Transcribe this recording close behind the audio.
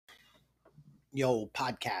Yo,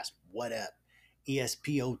 podcast, what up?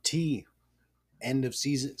 ESPOT End of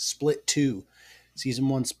Season Split 2. Season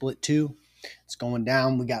 1 Split 2. It's going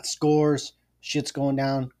down. We got scores. Shit's going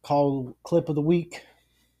down. Call clip of the week.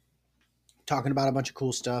 Talking about a bunch of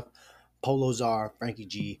cool stuff. Polo Czar, Frankie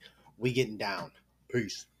G. We getting down.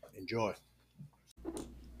 Peace. Enjoy.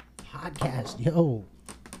 Podcast, yo.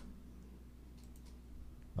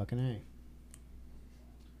 Fucking A.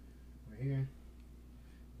 We're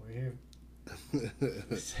here.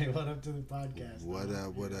 Say what up to the podcast. What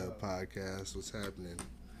up, podcast? What's happening?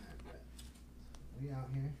 We out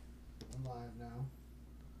here. We're live now.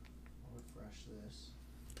 I'll refresh this.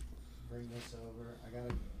 Bring this over. I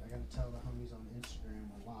gotta tell the homies on Instagram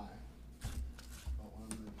we're live. But what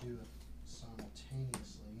I'm gonna do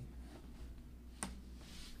simultaneously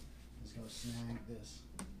is go snag this.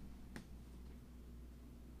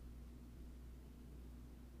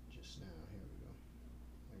 Just now. Here we go.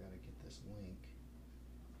 I gotta get this link.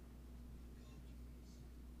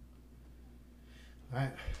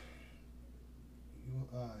 Alright.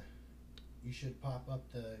 You should pop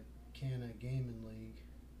up the Canna Gaming League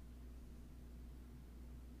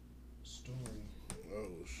story.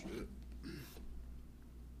 Oh shit!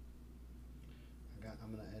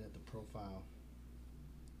 I'm gonna edit the profile.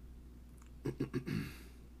 Bam.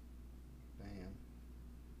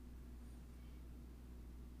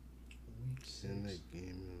 Week 6. In the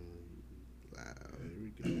gaming loud. Here we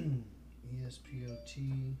go.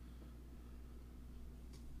 ESPOT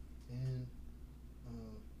and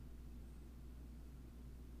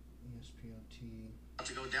ESPOT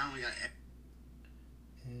To go down, we got.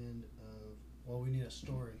 and well, we need a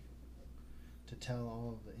story to tell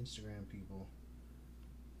all of the Instagram people.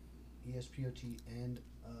 ESPOT end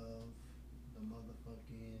of the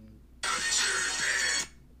motherfucking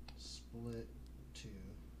split 2.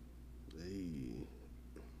 Hey.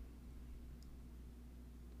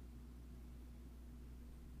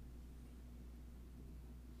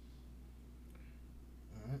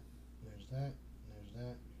 All right, there's that. There's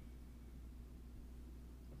that.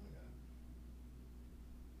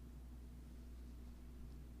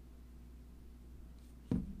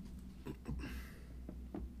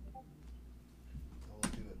 I will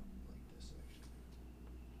do it like this, actually.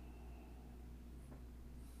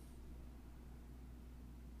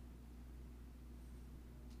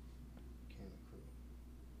 Canna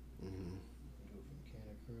Crew. Mm-hmm. Do it from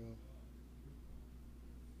Canna Crew.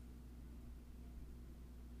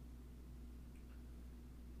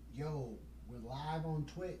 Yo, we're live on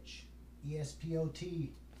Twitch. ESPOT.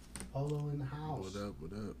 Polo in the house. What up?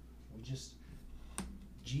 What up? We just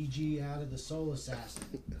GG out of the Soul Assassin.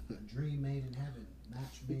 A dream made in heaven.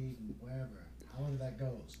 Match made in wherever. However that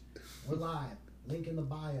goes. We're live. Link in the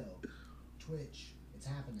bio. Twitch. It's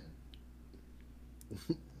happening.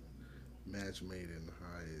 Match made in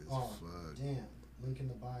high as Oh, fuck. damn. Link in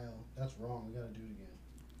the bio. That's wrong. We gotta do it again.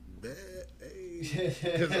 Bad.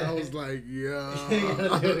 Hey. Because I was like, yo, You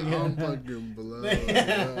gotta do it again. I'm fucking blown.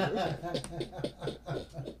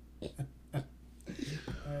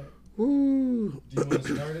 Woo. Do you want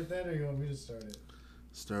to start it then, or you want me to start it?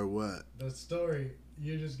 Start what? The story.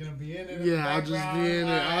 You're just gonna be in it. Yeah, I'll just be in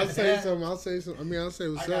it. I'll say something. I'll say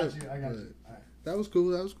what's I got up. you. I got But you. All right. That was cool.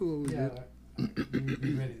 What we Yeah. did.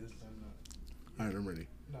 Be ready this time. All right, I'm ready.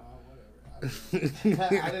 No,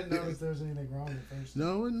 whatever. I didn't notice there was anything wrong the first time.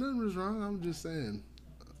 No, nothing was wrong. I'm just saying.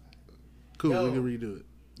 Cool, Yo. we can redo it.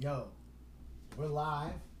 Yo, we're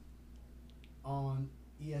live on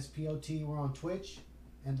ESPOT. We're on Twitch,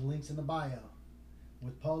 and the link's in the bio.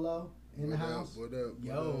 With Polo in the house. What up?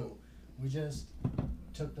 Yo, we just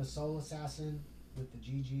took the Soul Assassin with the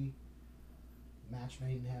GG. Match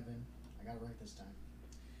made in heaven. I got it right this time.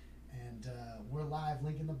 And we're live,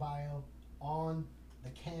 link in the bio, on the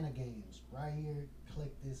Canna Games. Right here,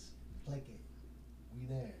 click it. We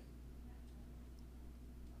there.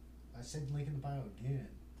 I said link in the bio again.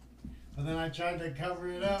 But then I tried to cover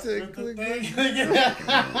it up with the thing.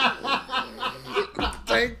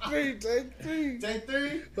 Take three. Take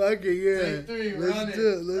 3? Fuck it, yeah. Take 3, Let's run do it.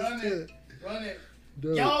 it. Let's do it. Run it.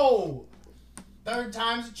 Do it. Yo! Third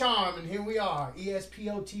time's a charm, and here we are.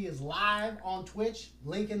 ESPOT is live on Twitch.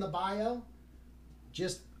 Link in the bio.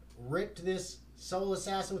 Just ripped this Soul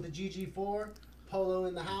Assassin with a GG4. Polo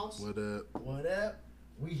in the house. What up? What up?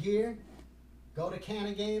 We here. Go to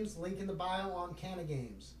Canna Games. Link in the bio on Canna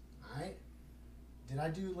Games. Alright? Did I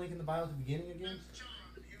do link in the bio at the beginning again?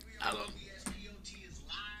 I don't. ESPOT is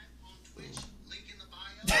live on Twitch. Link in the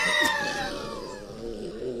bio.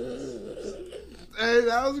 Hey,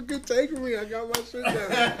 that was a good take for me. I got my shit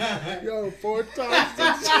down. Yo, 4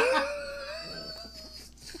 times.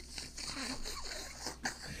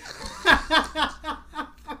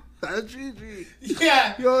 That Gigi.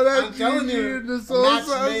 Yeah. Yo, that I'm telling Gigi you, and the a soul match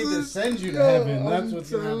made to sausage. send you to Yo, heaven. That's I'm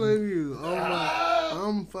what's gonna telling happen. you. Oh my,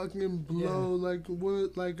 I'm fucking blow like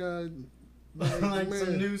what? Like Like man,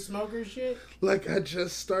 some new smoker shit. like I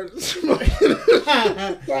just started smoking.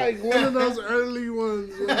 Like one of those early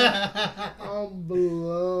ones. Yo. I'm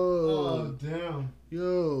blow. Oh damn.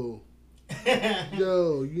 Yo.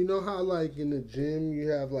 Yo, you know how like in the gym you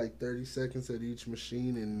have like 30 seconds at each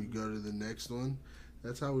machine and you go to the next one?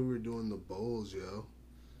 That's how we were doing the bowls, yo.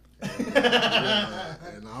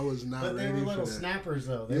 And I was not But they ready were for little that. snappers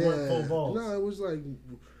though. They weren't full balls. No, it was like,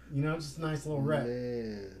 You know, just a nice little rep.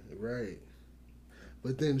 man, right.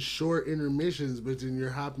 But then short intermissions, but then you're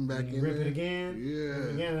hopping back And you in rip there. it again. Yeah. Rip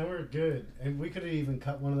it again. They were good. And we could have even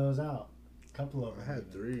cut one of those out. A couple of them. I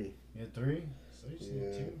had 3. You had 3? So you just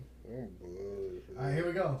need 2. I'm blood. Alright, here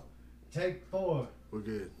we go. Take 4. We're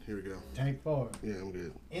good. Here we go. Take 4. Yeah, I'm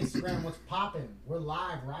good. Instagram, what's popping? We're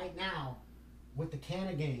live right now with the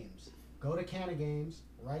Canna Games. Go to Canna Games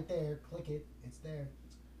right there. Click it. It's there.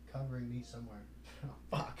 It's covering me somewhere. Oh,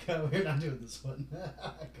 fuck. We're not doing this one.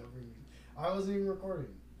 Covering me. I wasn't even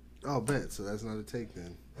recording. Oh, bet. So that's not a take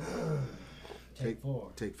then. Take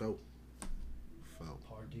 4. Take 4. 4.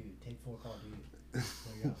 Pardue. Take 4 Pardue. There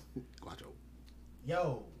you go. Guacho.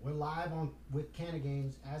 Yo, we're live on with Canna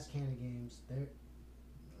Games as Canna Games. There.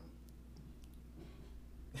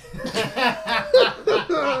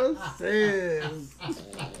 Says.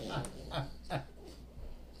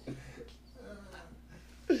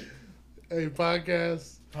 Hey,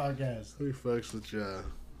 podcast. Podcast. We fucks with y'all.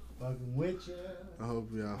 Fucking with ya. I hope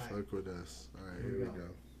y'all Alright. fuck with us. Alright, Here here we we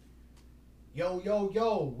go. go.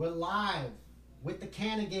 Yo, we're live with the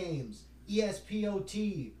Canna Games.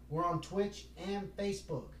 ESPOT. We're on Twitch and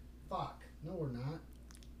Facebook. Fuck. No, we're not.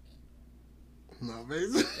 No,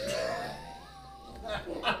 basically.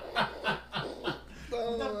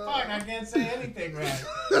 What the fuck? I can't say anything right.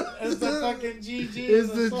 It's the fucking GG.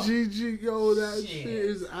 It's the song. GG. Yo, that Shit. shit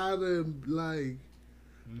is out of, like,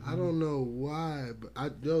 I don't know why, but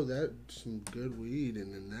that's some good weed,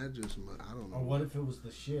 and then that just, I don't know. Or what if it was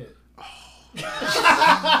the shit?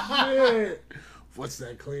 Shit. What's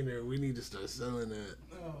that cleaner? We need to start selling that.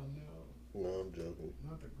 Oh no. No, I'm joking.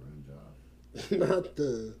 Not the grunge job. Not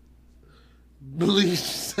the bleach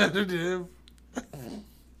sedative.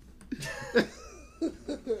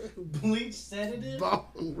 Bleach sedative?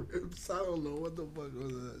 Bone rips. I don't know what the fuck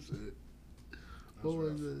was that shit. What was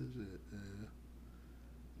rough. that shit? Yeah.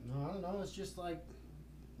 No, I don't know. It's just like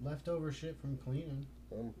leftover shit from cleaning.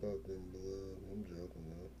 I'm fucking blood. I'm joking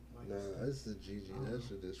though. Like Nah, it's the GG. That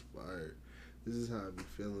shit is fire. This is how I be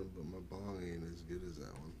feeling, but my bong ain't as good as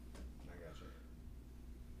that one. I got you.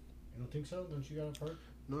 You don't think so? Don't you got a perk?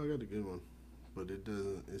 No, I got a good one, but it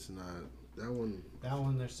doesn't. It's not that one. That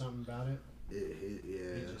one, there's something about it. It hit.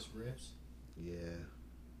 Yeah. It just rips. Yeah.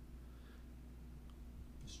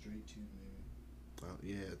 The straight tube,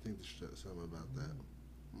 maybe. Yeah. I think there's something about that.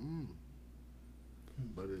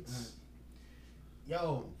 But it's.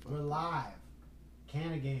 Yo, we're live.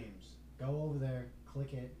 Canna Games. Go over there.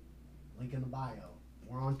 Click it. Link in the bio.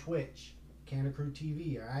 We're on Twitch. Canna Crew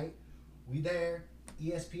TV, alright? We there.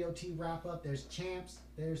 ESPOT wrap up. There's champs.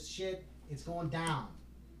 There's shit. It's going down.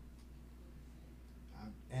 I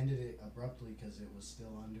ended it abruptly because it was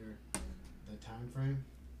still under the time frame.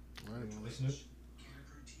 All right. You wanna listen to it?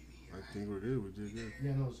 I think we're good. We did good.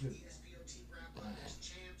 Yeah, no, it's good. ESPOT wrap up. There's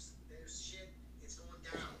champs. There's shit. It's going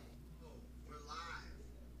down. Oh, we're live.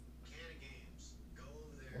 Canna Games. Go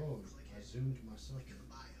over there. Whoa, Click I it. zoomed myself Link in in. the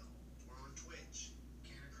bio. We're on Twitch.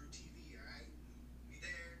 Canna Crew TV, alright? We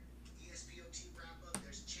there. ESPOT wrap up.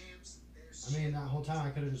 There's champs. There's I mean, shit. that whole time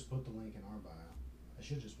I could have just put the link in our bio. I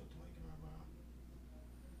should just put the link in our bio.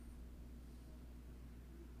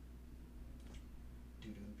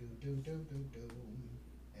 Do.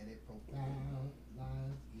 Edit profile,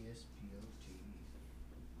 live, ESPOT.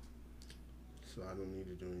 So I don't need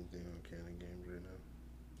to do anything on Cannon Games right now.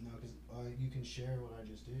 No, because you can share what I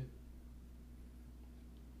just did.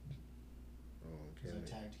 Oh, on Because I Cannon.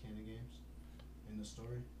 tagged Canna Games in the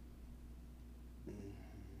story.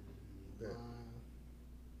 Yeah.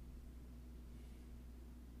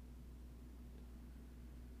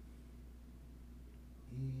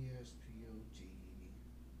 ESPOT.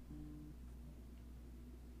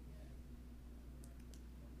 Live.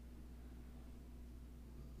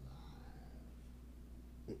 Right now.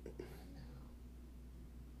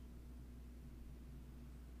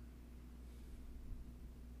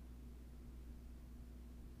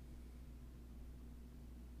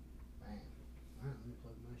 Bam. Alright, let me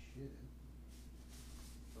plug my shit in.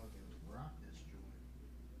 Fucking rock this joint.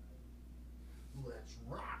 Let's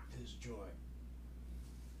rock this joint.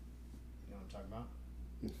 what I'm talking about?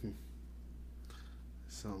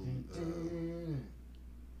 Something.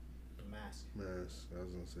 The Mask. Mask. I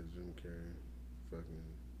was gonna say Jim Carrey. Fucking.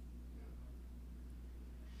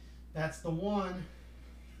 That's the one.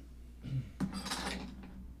 Oh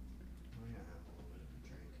yeah, have a little bit of a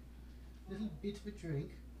drink. Little bit of a drink.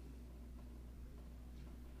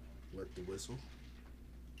 Wet the whistle. Wet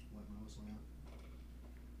my whistle out.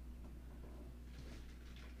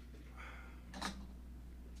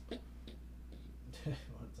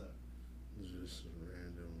 What's up? Just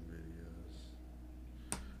random videos.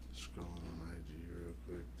 Scrolling on IG real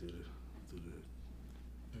quick through Through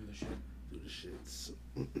the shit. the shits.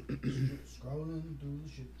 Scrolling through the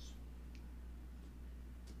shits.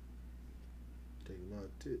 Taking my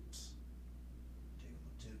tips. Taking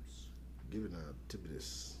my tips. Giving out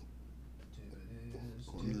tippiness. Tip it is.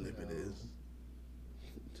 On the lip it is.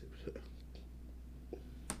 Tip it up.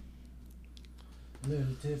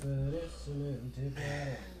 Little tip of this, a little tip of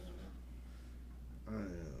that. I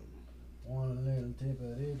am One little tip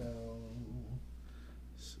of it all.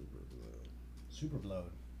 super blood. Super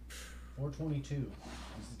blowed. 4:22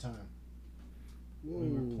 is the time. Whoa. We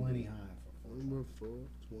were plenty high for Number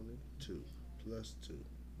 422 plus 2.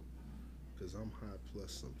 Because I'm high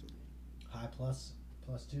plus something. high plus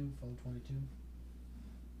 2, 4:22.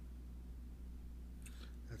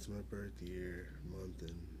 That's my birth year, month,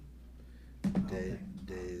 and I don't day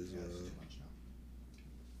think- as yeah, it's well. too much now.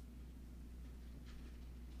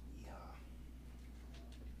 Yeah.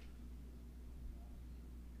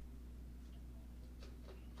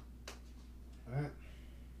 Alright.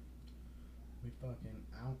 We fucking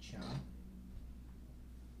outshot.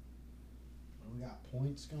 We got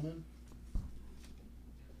points coming.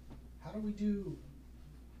 How do we do?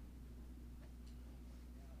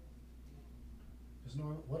 Because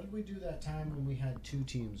what did we do that time when we had 2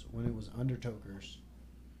 teams? When it was Undertokers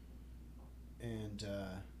and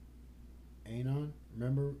Anon?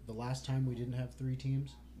 Remember the last time we didn't have 3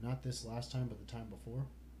 teams? Not this last time, but the time before?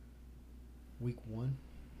 Week 1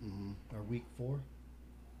 Mm-hmm. or week 4?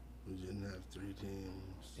 We didn't have 3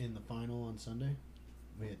 teams. In the final on Sunday?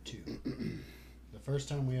 We had 2. The first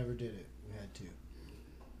time we ever did it, we had 2.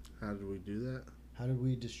 How did we do that? How did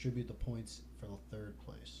we distribute the points for the 3rd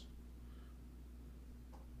place?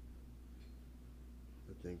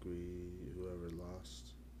 I think whoever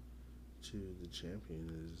lost to the champion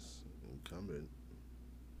is incumbent.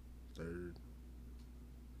 3rd.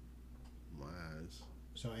 My eyes.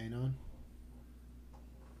 So Anon?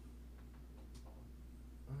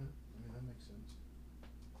 Alright, I mean that makes sense.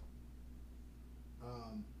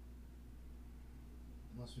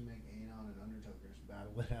 Unless we make Anon and Undertokers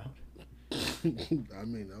battle it out. I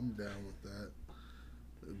mean, I'm down with that.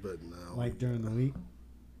 But no. Like during the week?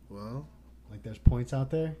 Well, Like there's points out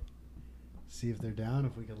there? See if they're down,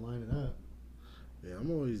 if we can line it up. yeah,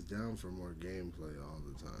 I'm always down for more gameplay all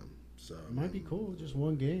the time. So It might be cool, just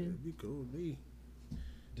one game. It'd be cool with me.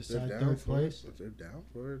 Decide They're 3rd place. If they're down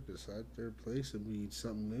for it, decide 3rd place and be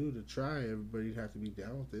something new to try. Everybody'd have to be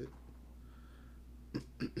down with it.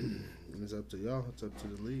 It's up to y'all. It's up to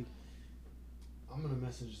the league. I'm gonna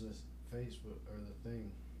message this Facebook or the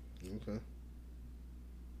thing. Okay.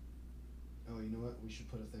 Oh, you know what? We should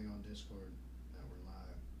put a thing on Discord that we're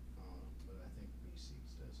live. But I think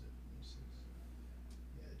Me6 does it. Me6.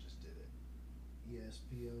 Yeah, it just did it.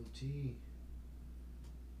 ESPOT.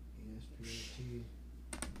 ESPOT.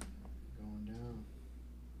 Going down.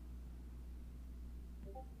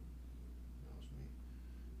 That was me.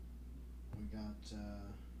 We got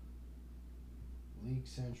League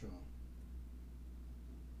Central.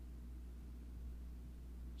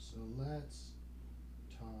 So let's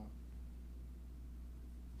talk.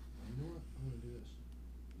 You know what? I'm gonna do this.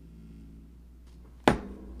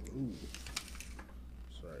 Ooh.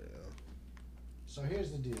 Sorry, So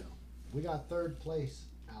here's the deal. We got 3rd place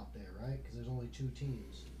out there, right? Because there's only 2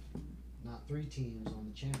 teams, not 3 teams on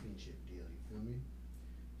the championship deal. You feel me?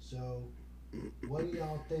 So, what do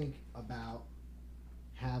y'all think about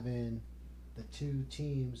having the 2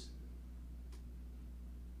 teams,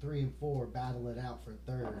 3 and 4, battle it out for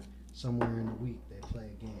 3rd somewhere in the week? They play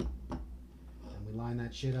a game, and we line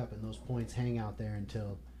that shit up, and those points hang out there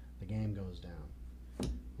until the game goes down.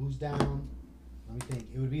 Who's down? Let me think.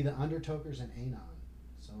 It would be the Undertokers and Anon.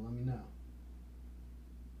 So let me know. I'm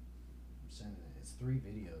sending it. It's 3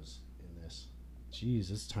 videos in this. Jeez,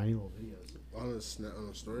 it's tiny little videos. on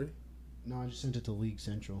a story. No, I just sent it to League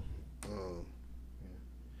Central. Oh,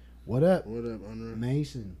 What up, what up, Unreal?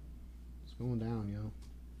 Mason? It's going down, yo.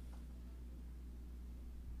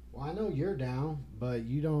 Well, I know you're down, but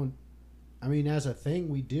you don't. I mean, as a thing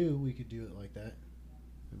we could do it like that.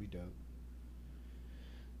 That'd be dope.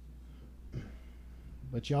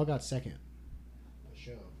 but y'all got second. For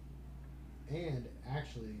sure. And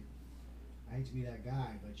actually, I hate to be that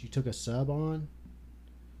guy, but you took a sub on.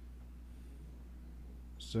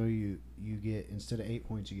 So you get, instead of 8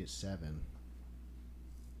 points, you get 7.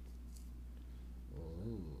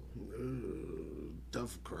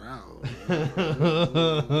 Tough crowd.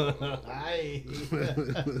 Aye.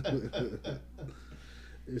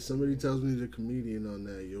 If somebody tells me the comedian on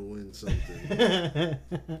that, you'll win something.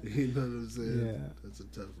 You know what I'm saying? Yeah. That's a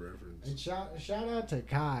tough reference. And shout out to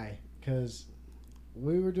Kai, because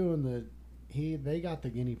we were doing they got the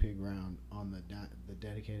guinea pig round on the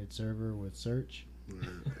dedicated server with Search.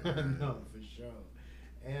 Right. No, for sure.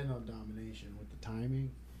 And on domination with the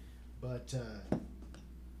timing. But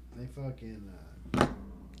they fucking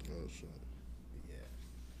Oh shit. yeah.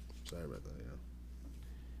 Sorry about that, yeah.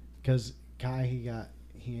 Because Kai,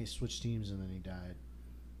 he switched teams and then he died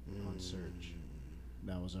on Search.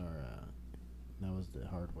 That was the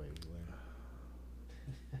hard way we learned.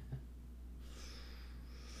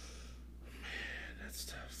 That's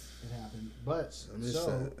tough. It happened. But I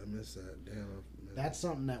miss that. Damn. That's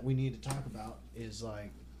something that we need to talk about is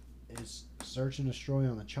search and destroy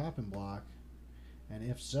on the chopping block. And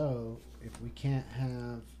if so, if we can't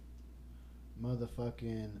have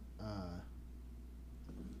motherfucking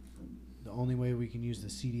the only way we can use the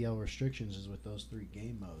CDL restrictions is with those 3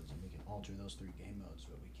 game modes, and we can alter those 3 game modes,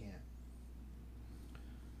 but we can't.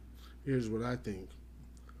 Here's what I think.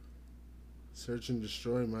 Search and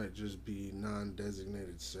destroy might just be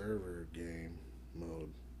non-designated server game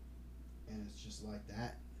mode. And it's just like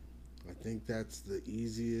that. I think that's the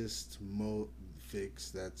easiest fix.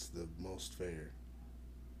 That's the most fair.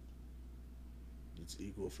 It's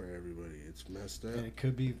equal for everybody. It's messed up. And it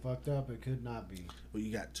could be fucked up. It could not be. But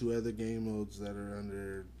you got 2 other game modes that are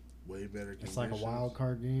under way better conditions. It's like a wild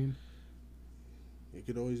card game. It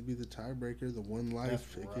could always be the tiebreaker, the one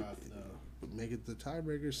life. That's rough, though. Make it the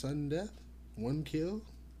tiebreaker, sudden death, 1 kill.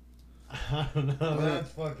 I don't know.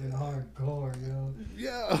 That's fucking hardcore, yo.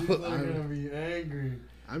 Yeah, People are gonna be angry.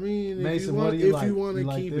 I mean, Mason, if you want to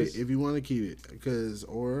like keep this? it, if you want to keep it, because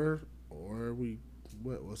or we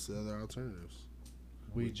what's the other alternatives?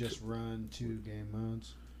 We just run 2 game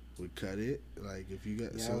modes. We cut it, like if you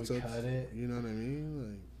got Yeah, so we it's up, cut it. You know what I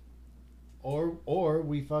mean? Like, Or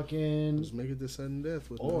we fucking, just make it the sudden death.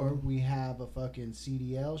 With we have a fucking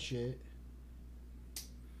CDL shit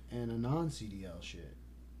and a non-CDL shit.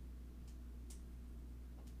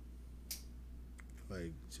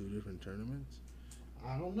 like 2 different tournaments.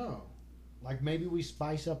 I don't know. Like maybe we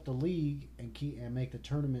spice up the league and make the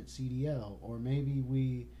tournament CDL, or maybe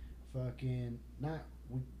we fucking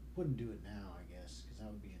we wouldn't do it now, I guess, because that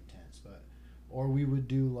would be intense. But or we would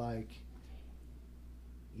do like,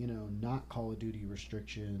 not Call of Duty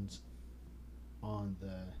restrictions on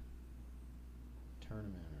the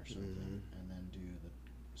tournament or something, and then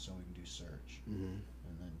so we can do search, and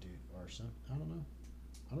then do or something. I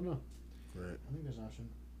don't know. Right. I think there's an option.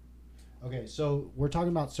 Okay, so we're talking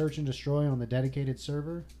about search and destroy on the dedicated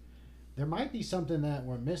server. There might be something that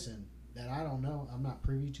we're missing that I don't know. I'm not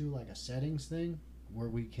privy to, like a settings thing where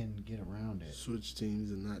we can get around it. Switch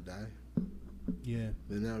teams and not die. Yeah.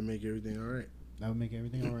 Then that would make everything all right. That would make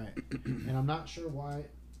everything all right. And I'm not sure why.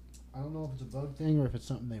 I don't know if it's a bug thing or if it's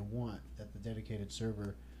something they want, that the dedicated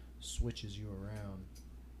server switches you around,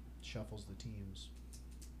 shuffles the teams.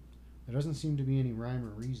 There doesn't seem to be any rhyme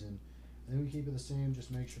or reason. I think we keep it the same,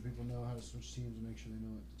 just make sure people know how to switch teams and make sure they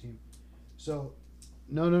know what the team. So,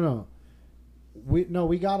 no.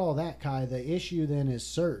 We got all that, Kai. The issue then is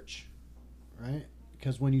search, right?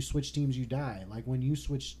 Because when you switch teams, you die. Like when you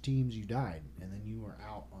switched teams, you died, and then you were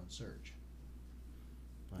out on search.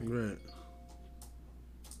 Like, Right.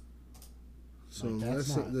 So like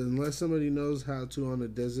unless somebody knows how to, on a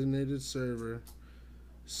designated server,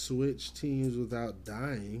 switch teams without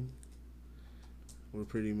dying,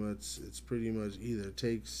 it's pretty much either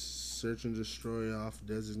take search and destroy off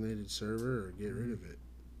designated server or get rid of it.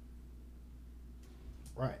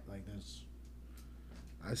 right, like that's.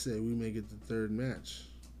 I say we make it the 3rd match.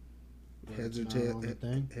 Heads or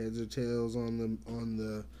tails on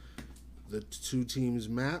the 2 teams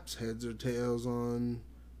maps. Heads or tails on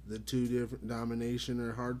the 2 different domination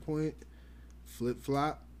or hard point. Flip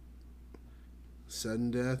flop.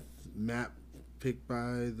 Sudden death map picked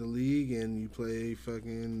by the league, and you play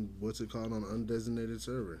fucking what's it called on undesignated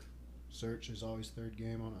server. Search is always 3rd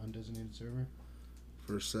game on an undesignated server.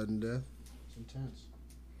 For sudden death. It's intense.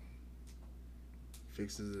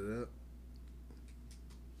 Fixes it up.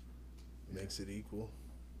 Makes it equal.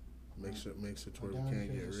 Makes it to where we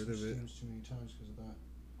can't get rid of it. Teams too many times because of that.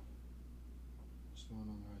 Just one on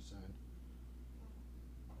the right side.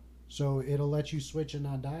 So it'll let you switch and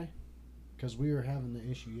not die? Because we were having the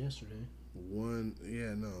issue yesterday.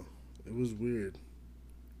 No. It was weird.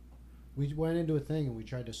 We went into a thing and we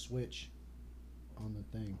tried to switch on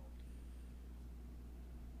the thing.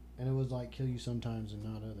 And it was like kill you sometimes and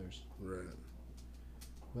not others. Right.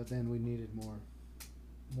 But then we needed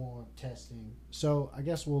more testing. So I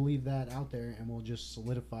guess we'll leave that out there and we'll just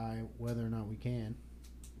solidify whether or not we can.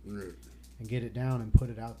 Right. And get it down and put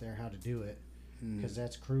it out there how to do it. Because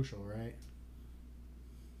that's crucial, right?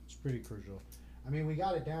 It's pretty crucial. I mean, we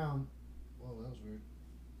got it down. Whoa, that was weird.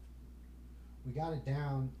 We got it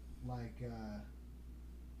down like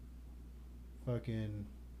fucking.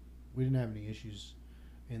 We didn't have any issues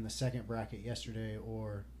in the second bracket yesterday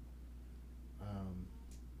or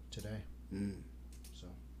today. So.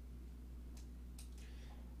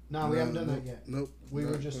 No, we haven't done that yet. Nope. We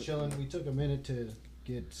were just chilling. We took a minute to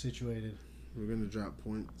get situated. We're gonna drop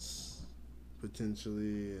points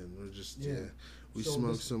potentially, and we're just we So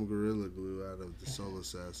smoked some Gorilla Glue out of the Soul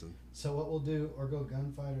Assassin. So what we'll do, or go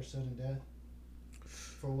gunfight or sudden death,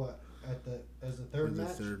 for what as the third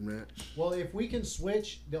match. The third match. Well, if we can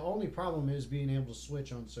switch, the only problem is being able to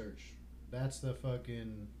switch on search. That's the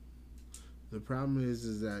fucking. The problem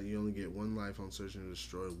is that you only get one life on Search and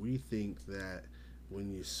Destroy. We think that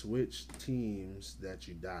when you switch teams, that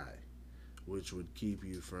you die, which would keep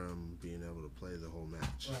you from being able to play the whole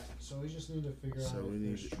match. Right. So we just need to figure out if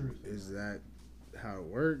there's truth. Is that how it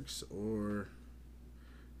works, or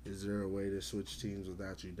is there a way to switch teams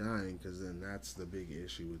without you dying? Because then that's the big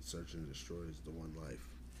issue with Search and Destroy is the one life.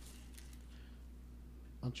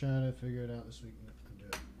 I'll try to figure it out this week and do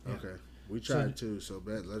it. Yeah. Okay. We tried too, so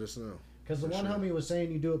let us know. Because the one homie was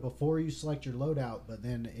saying you do it before you select your loadout, but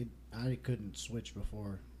then I couldn't switch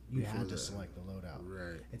before. You had to select the loadout.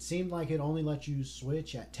 Right. It seemed like it only let you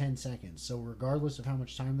switch at 10 seconds. So regardless of how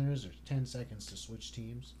much time there is, there's 10 seconds to switch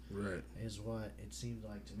teams. Right. Is what it seemed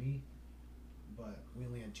like to me. But we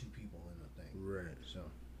only had 2 people in the thing. Right.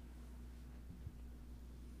 So.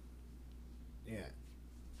 Yeah.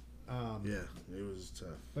 Yeah, it was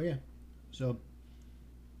tough. But yeah. So.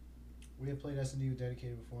 We have played S&D with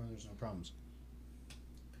Dedicated before and there's no problems.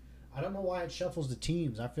 I don't know why it shuffles the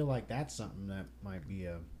teams. I feel like that's something that might be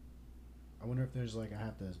a... I wonder if there's like...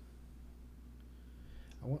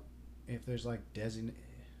 if there's like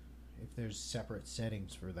if there's separate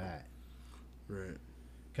settings for that. Right.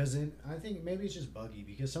 Because I think maybe it's just buggy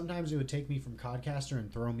because sometimes it would take me from Codcaster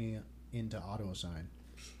and throw me into auto assign.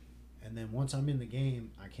 And then once I'm in the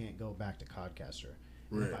game, I can't go back to Codcaster.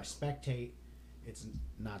 And if I spectate, it's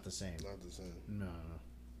not the same. Not the same. No.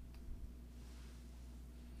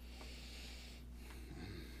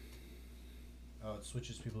 Oh, it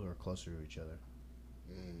switches people who are closer to each other.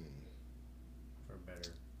 For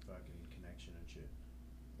better fucking connection and shit.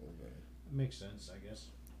 Okay. It makes sense, I guess.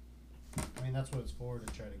 I mean, that's what it's for,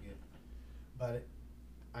 to try to get. But,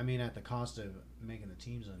 at the cost of making the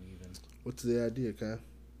teams uneven. What's the idea, Kyle?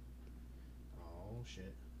 Oh,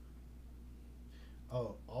 shit.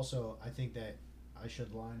 Oh, also, I think that I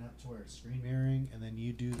should line up to where it's screen mirroring, and then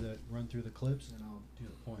you do the run through the clips, and I'll do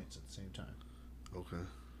the points at the same time. Okay.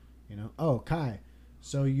 Oh, Kai.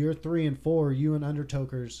 So you're 3 and 4. You and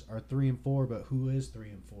Undertokers are 3 and 4, but who is 3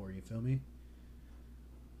 and 4? You feel me?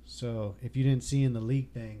 So if you didn't see in the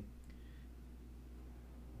league thing,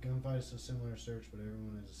 gunfight is so similar to search, but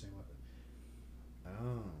everyone has the same weapon.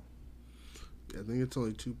 Oh. I think it's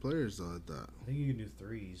only 2 players though. I thought. I think you can do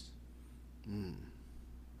 3s.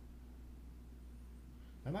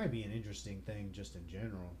 That might be an interesting thing just in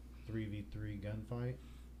general. 3v3 gunfight.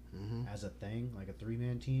 As a thing, like a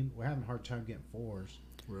 3-man team. We're having a hard time getting 4s.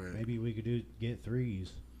 Right. Maybe we could get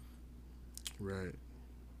 3s. Right.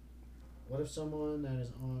 What if someone that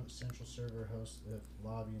is on central server hosts the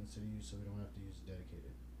lobby and city use so we don't have to use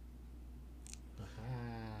dedicated?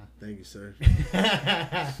 Aha. Thank you, sir.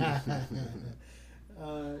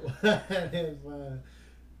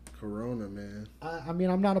 Corona, man.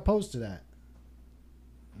 I'm not opposed to that.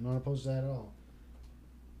 I'm not opposed to that at all.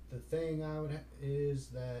 The thing I would is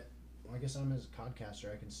that, I guess I'm as a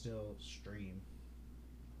podcaster, I can still stream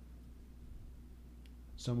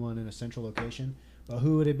someone in a central location. But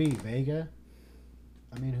who would it be? Vega?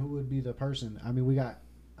 Who would be the person? We got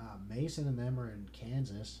Mason and them are in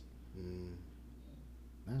Kansas.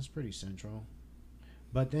 That's pretty central.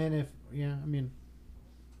 But then if, the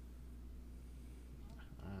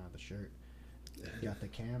shirt. You got the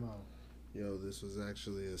camo. Yo, this was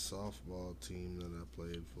actually a softball team that I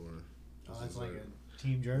played for. Oh, that's like a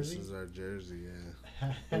team jersey? This is our jersey,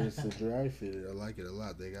 yeah. But it's a dry fit. I like it a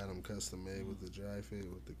lot. They got them custom made with the dry fit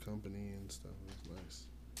with the company and stuff. It's nice.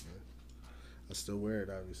 Yeah. I still wear it,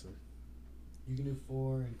 obviously. You can do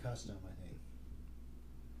 4 in custom, I think.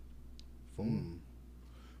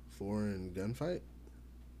 4? 4 in gunfight?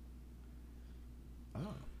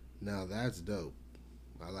 Oh. Now that's dope.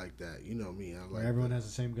 I like that. You know me. I like Where everyone that. has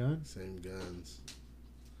the same gun? Same guns.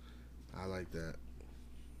 I like that.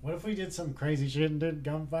 What if we did some crazy shit and did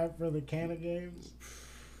gunfight for the Canada games?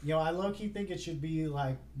 You know, I low-key think it should be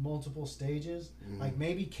like multiple stages. Like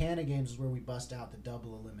maybe Canada games is where we bust out the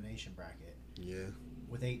double elimination bracket. Yeah.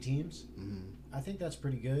 With 8 teams. I think that's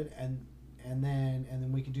pretty good. And then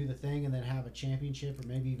we can do the thing and then have a championship or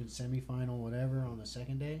maybe even semifinal, whatever, on the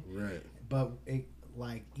second day. Right. But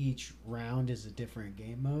like each round is a different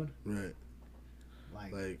game mode. Right.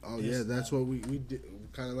 Like that's what we did.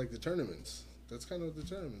 Kind of like the tournaments. That's kind of what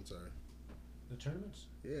the tournaments are. The tournaments?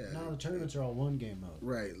 Yeah. No, the tournaments are all one game mode.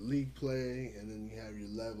 Right. League play, and then you have your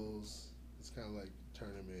levels. It's kind of like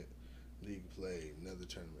tournament, league play, another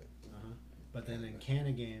tournament. But then in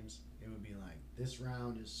Canada games, it would be like, this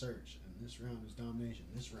round is search, and this round is domination,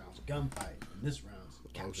 this round's gunfight, and this round's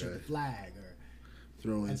capture the flag, or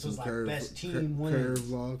throw in some like best team wins.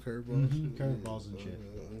 Curveballs. Curveballs and shit.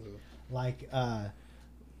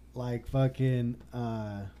 Like fucking,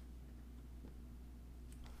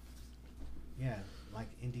 yeah, like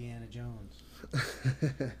Indiana Jones.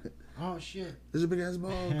 Oh shit! There's a big ass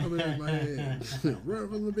ball coming at my head. Run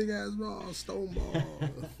from the big ass ball, stone ball.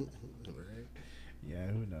 Right? Yeah,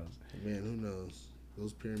 who knows? Man, who knows?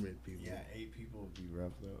 Those pyramid people. Yeah, 8 people would be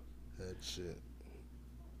rough though. That shit.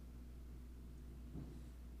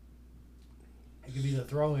 It could be the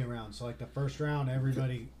throwing round. So like the first round,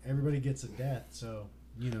 everybody gets a death. So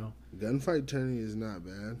you know. Gunfight tourney is not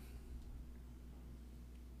bad.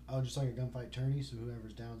 Oh, just like a gunfight tourney. So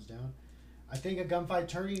whoever's down's down. I think a gunfight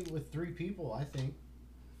tourney with 3 people. I think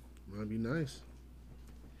might be nice.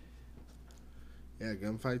 Yeah,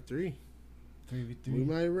 gunfight 3. 3v3. We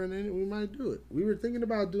might run in it. We might do it. We were thinking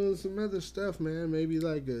about doing some other stuff, man. Maybe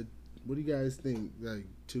like what do you guys think? Like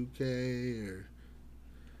 2K or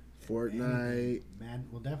Fortnite? Madden.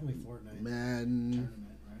 Well, definitely Fortnite. Madden.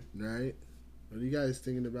 Tournament, right? What are you guys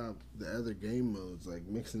thinking about the other game modes? Like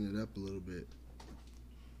mixing it up a little bit.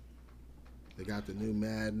 They got the new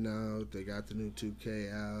Madden out. They got the new 2K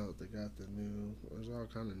out. They got the new. There's all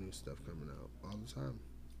kind of new stuff coming out all the time.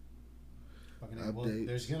 Updates. Well,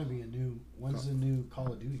 there's gonna be a new. When's the new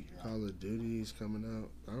Call of Duty drop? Call of Duty's coming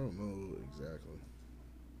out. I don't know exactly.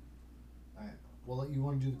 All right. Well, you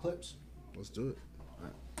want to do the clips? Let's do it. All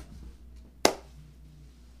right.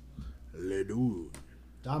 Let's do it.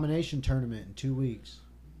 Domination tournament in 2 weeks.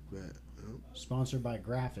 Bet. Sponsored by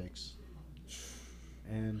Graphics.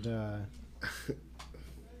 And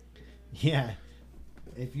yeah,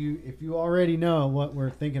 if you already know what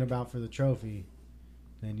we're thinking about for the trophy,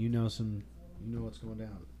 then you know what's going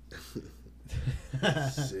down.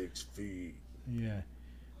 6 feet. Yeah.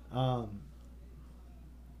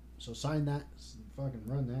 So sign that, fucking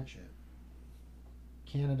run that shit.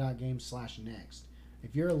 Canada.games/next.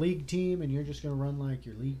 If you're a league team and you're just gonna run like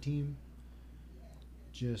your league team,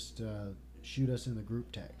 just shoot us in the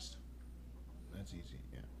group text. That's easy.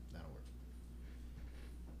 Yeah, that'll work.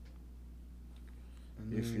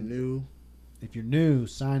 And if you're new,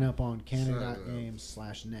 sign up on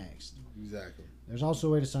Canada.games/next. Exactly. There's also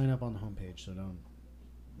a way to sign up on the homepage, so don't.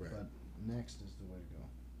 Right. But next is the way to go.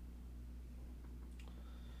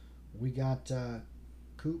 We got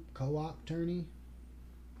Coop Co-op tourney.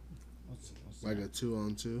 What's like that? a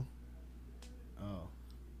 2-on-2? Oh.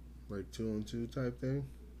 Like 2-on-2 type thing?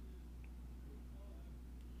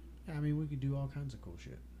 Yeah, I mean, we could do all kinds of cool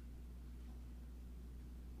shit.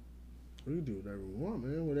 We can do whatever we want,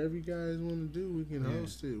 man. Whatever you guys want to do, we can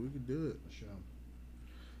host it. We can do it. For sure.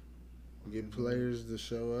 Get players to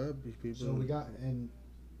show up. People. So we got and.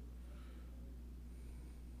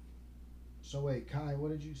 So wait, Kai,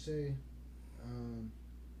 what did you say?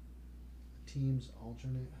 Teams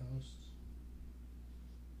alternate hosts.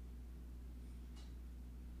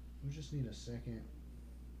 We just need a second.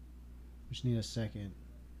 We just need a second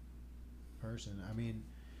person. I mean,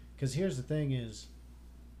 because here's the thing is,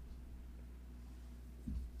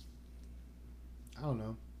 I don't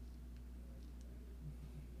know.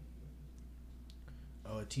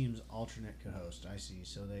 Oh, a team's alternate co-host. I see.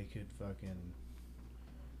 So they could fucking.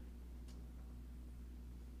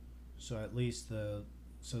 So at least the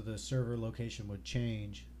server location would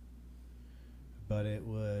change, but it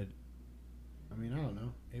would. I mean, I don't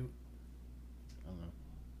know. I don't know.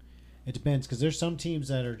 It depends, because there's some teams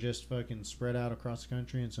that are just fucking spread out across the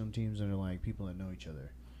country, and some teams that are like people that know each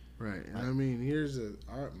other. Right. And I mean, here's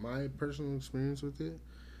my personal experience with it.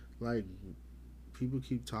 Like, people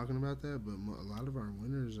keep talking about that, but a lot of our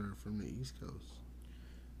winners are from the East Coast.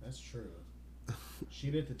 That's true.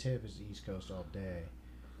 Sheet at the Tip is East Coast all day,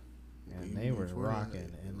 and Even they were before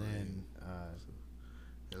rocking. that, And like, then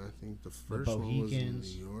and I think the first one was in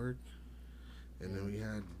Bohicans. New York, and then we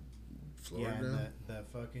had yeah, and Florida, the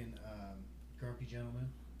fucking Grumpy Gentleman.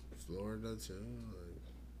 Florida too. Like,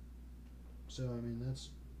 So I mean that's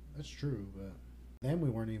true, but then we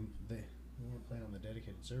weren't playing on the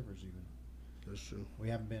dedicated servers even. that's true, We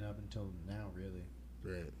haven't been up until now really.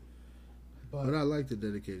 right? But But I like the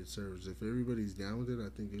dedicated servers. If everybody's down with it, I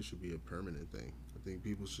think it should be a permanent thing. I think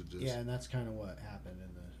people should just yeah, and that's kind of what happened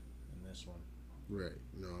in this one. right.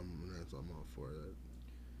 No, I'm all for that.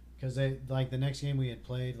 Because they like the next game we had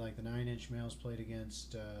played, like the 9-inch males played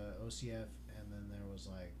against OCF, and then there was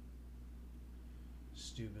like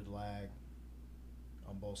stupid lag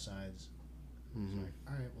on both sides. It's like,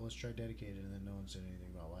 all right, well let's try dedicated, and then no one said anything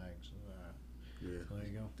about lag. So Yeah, so there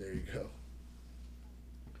you go. there you go.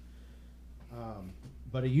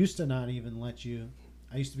 But it used to not even let you.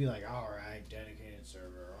 I used to be like, all right, dedicated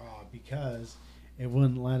server, because it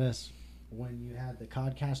wouldn't let us when you had the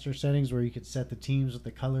Codcaster settings where you could set the teams with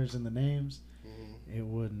the colors and the names. Mm-hmm. It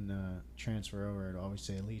wouldn't transfer over. It'd always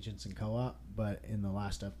say Allegiance and Co-op, but in the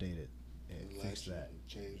last update, it fixed that.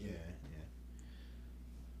 Changed Yeah, it. yeah.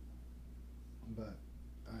 But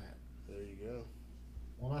all right. There you go.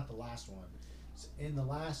 Well, not the last one. In the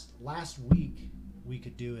last week, we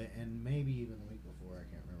could do it, and maybe even the week before. I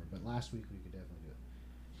can't remember, but last week we could definitely do it.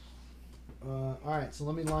 All right, so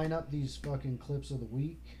let me line up these fucking clips of the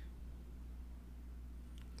week.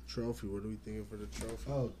 Trophy. What are we thinking for the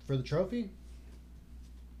trophy? Oh, for the trophy?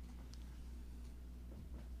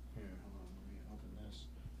 Here, hold on. Let me open this.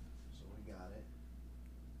 So we got it.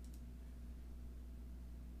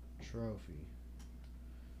 Trophy.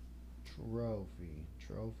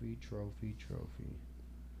 Trophy.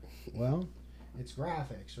 Well, it's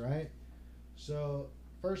graphics, right? So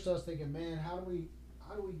first I was thinking, man, how do we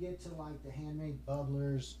get to like the handmade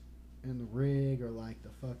bubblers and the rig, or like the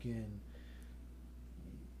fucking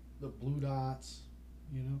the blue dots,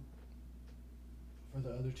 you know, for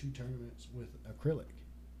the other two tournaments with acrylic,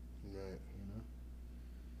 Right. you know.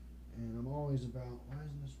 And I'm always about, why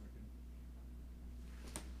isn't this working?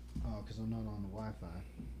 Oh, because I'm not on the Wi-Fi.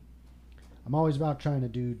 I'm always about trying to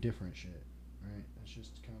do different shit, right? That's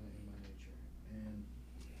just kind of in my nature. And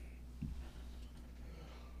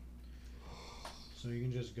so you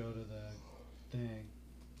can just go to the thing.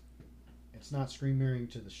 It's not screen mirroring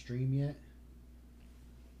to the stream yet,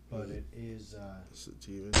 but it is.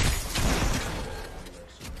 Sativa.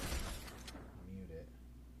 Mute it.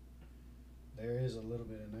 There is a little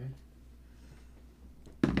bit in there.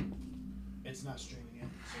 It's not streaming yet,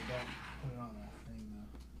 so don't put it on that thing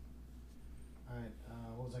though. Alright,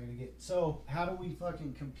 what was I gonna get? So, how do we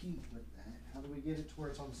fucking compete with that? How do we get it to where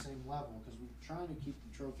it's on the same level? Because we're trying to keep the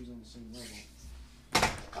trophies on the same level.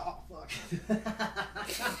 Oh, fuck.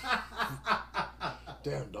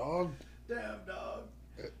 Damn dog. Damn, dog.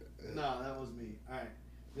 No, that was me. Alright,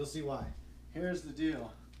 you'll see why. Here's the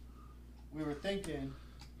deal. We were thinking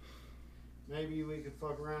maybe we could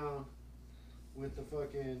fuck around with the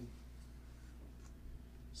fucking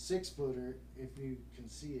 6-footer if you can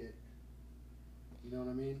see it. You know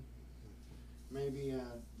what I mean? Maybe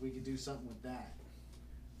we could do something with that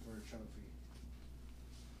for a trophy.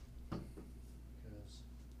 Because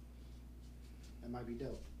that might be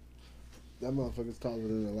dope. That motherfucker's taller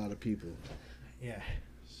than a lot of people. Yeah.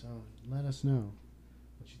 So let us know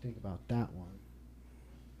what you think about that one.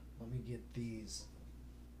 Let me get this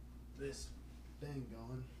thing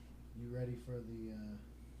going. You ready for the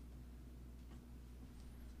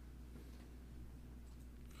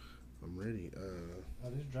I'm ready. oh,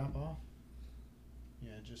 did it drop off?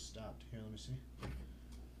 Yeah, it just stopped. Here, let me see.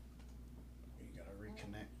 You gotta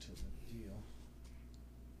reconnect to the deal.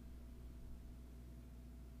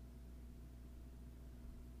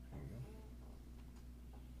 There you go.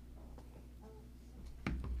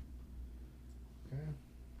 Okay.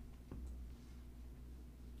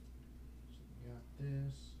 So we got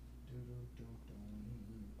this.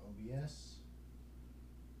 OBS. This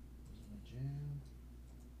is my jam.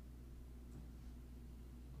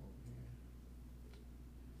 Go over here.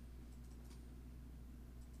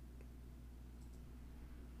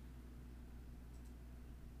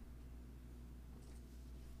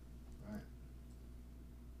 Right.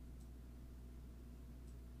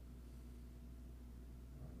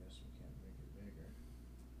 I guess we can't make it bigger.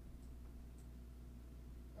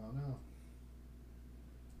 Oh no.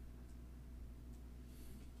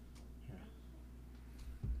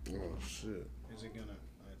 oh shit. Is it gonna?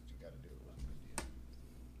 I gotta do it with my deal.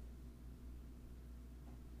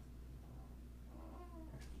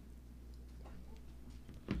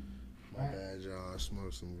 My bad, y'all. I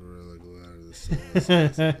smoked some Gorilla Glue out of the sun.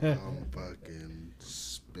 I'm fucking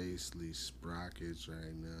spacely sprockets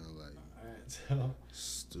right now, like Alright, so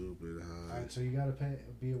stupid high. alright, so you gotta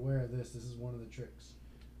be aware of this. This is one of the tricks.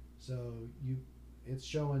 So it's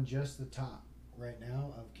showing just the top right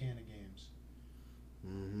now of Canna Games.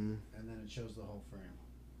 Mm-hmm. And then it shows the whole frame.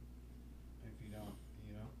 If you don't,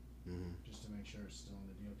 Mm-hmm. just to make sure it's still in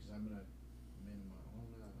the deal, because I'm gonna minimize. Well, no,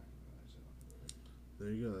 I'm not gonna minimize it.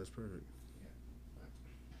 There you go. That's perfect.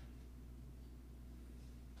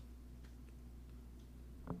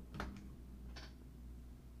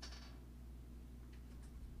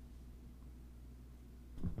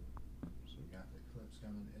 So we got the clips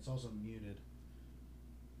coming. It's also muted.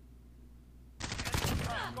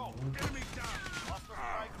 Enemy down. Cluster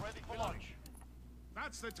strike ready for launch.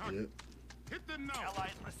 That's the target. Yep. Hit them now.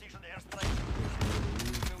 Allied precision airstrike.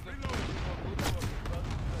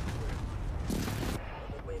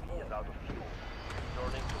 UAV is out of fuel.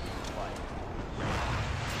 Returning to flight.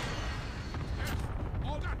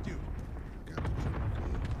 All that you. Got the triple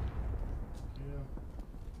Yeah.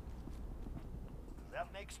 That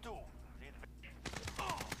makes 2.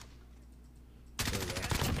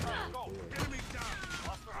 Go. Enemy down.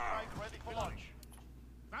 Cluster strike ready for launch.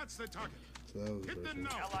 That's the target. So that was the Hit first them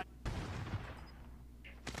one. now. Allied.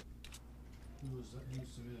 Who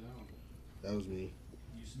submitted that one? That was me.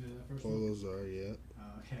 You submitted that first one? Polo Czar, yeah.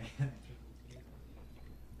 Oh, okay.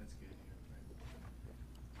 That's good.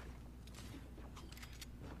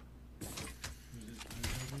 Who's this?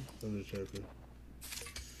 Undertaker.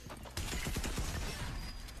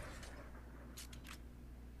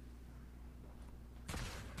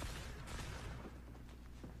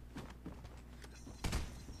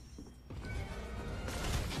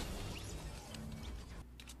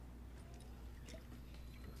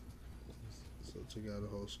 So took out a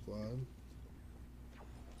whole squad.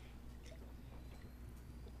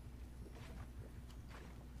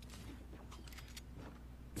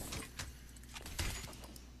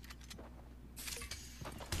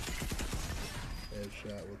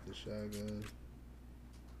 Headshot with the shotgun.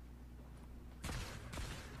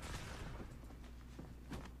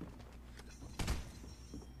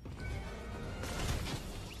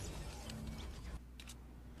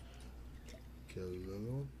 Kill the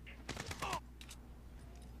other one.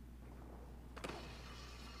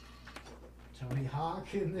 Tony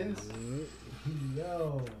Hawk in this? Yep.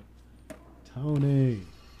 Yo. Tony.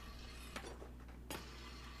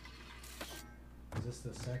 Is this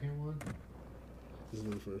the second one? This is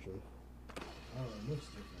the first one. Oh, it looks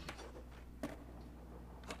different.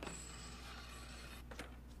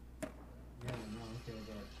 Yeah, no, okay,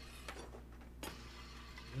 but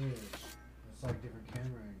weird. It's like different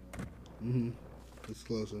camera angle. Mm-hmm. It's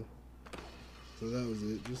closer. So that was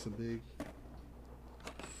it. Just a big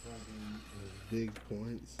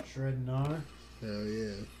points. Shredding R. Hell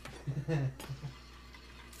yeah.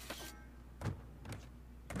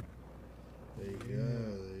 There you go.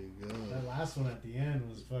 There you go. That last one at the end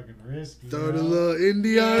was fucking risky. Throw the yo. little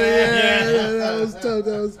indie on it. Yeah, that was tough.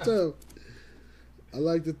 That was tough. I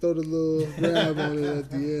like to throw the little grab on it at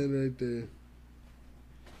the end right there.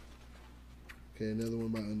 Okay, another one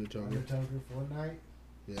by Undertoker. Undertoker, Fortnite.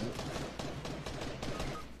 Yeah.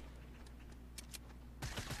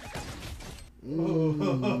 Ooh,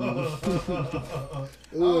 another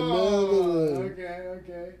one.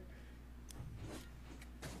 Okay.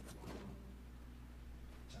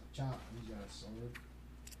 Chop, chop. You got a sword.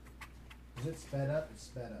 Is it sped up? It's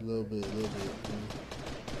sped up. A little right? bit.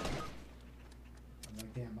 I'm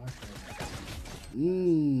like, damn, my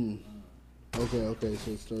sword. Okay,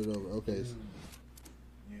 so start over. Okay.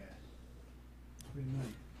 Yeah. It's pretty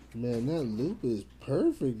nice. Man, that loop is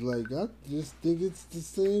perfect. Like, I just think it's the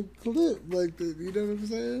same clip. Like, you know what I'm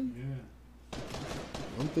saying? Yeah.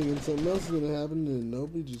 I'm thinking something else is going to happen, and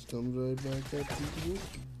nobody just comes right back up to the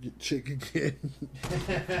get chick again. Hey,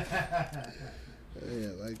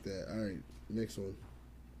 I like that. All right, next one.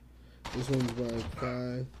 This one's by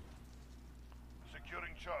Kai.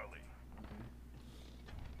 Securing Charlie.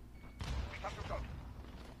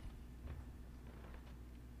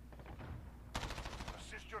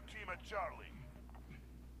 Assist your team at Charlie.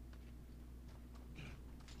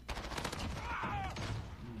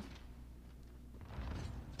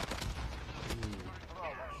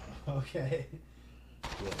 Okay.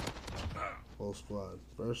 Yeah. Whole squad.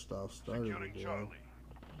 First off, started Securing with Charlie.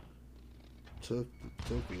 Took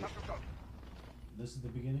it. This is the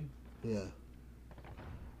beginning? Yeah.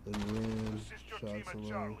 Then ran, Assist your shot team at along.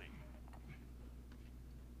 Charlie.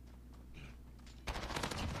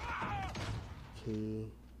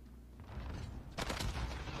 2,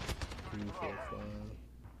 3, 4,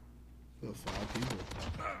 5. Oh, 5 people.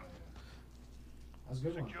 That was a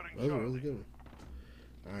good one. Securing That was a Charlie. really good one.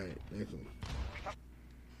 All right, next one.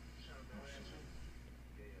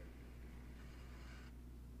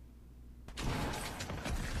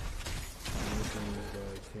 This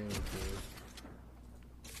one is Camera.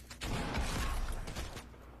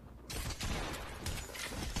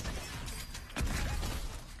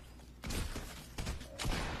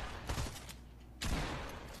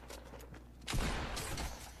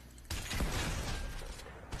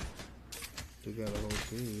 They got a whole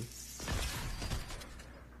team.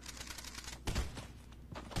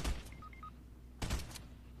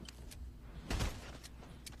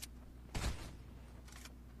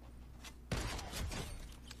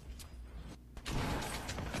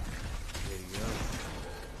 There you go.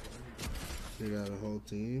 They got a whole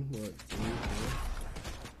team. What? 3, 4?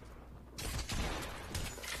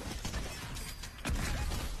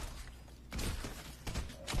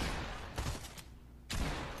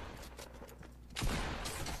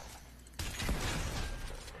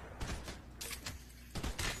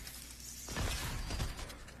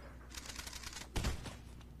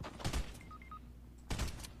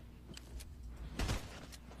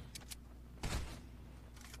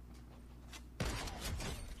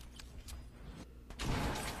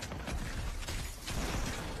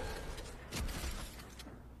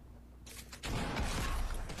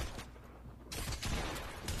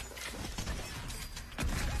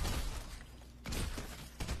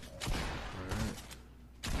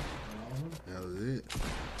 That was it.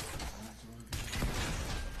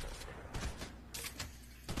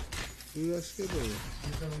 Who got skip over?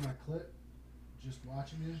 Skip over my clip. Just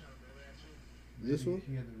watching you. This one?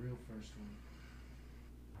 He had the real first one.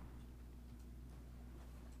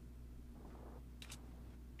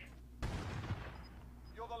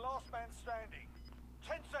 You're the last man standing.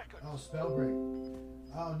 10 seconds. Oh, spell break.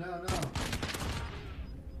 Oh no.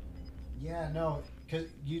 Yeah, no, cause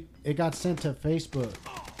it got sent to Facebook,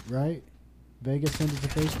 right? Vegas sent it to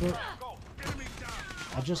Facebook. Go. Enemy down.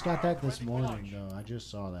 I just got that this morning though. I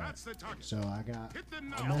just saw that. That's the target. So I got Hit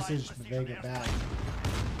them a now. message to Vega back,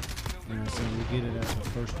 and I said we get it as the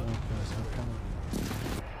first one because I'm kind of.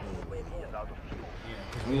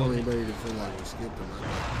 I don't want anybody to feel like we skipped him. No,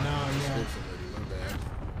 yeah. Skip somebody, my bad.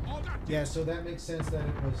 All that Yeah, so that makes sense that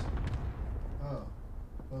it was.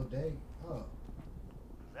 Oh, day. Oh,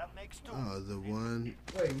 That makes 2. Oh, the one.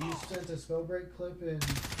 wait, you sent a spell break clip in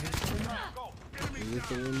Instagram? Go. Is Enemy this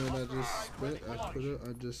the down. one that I just Ready spit? for I launch. put up. I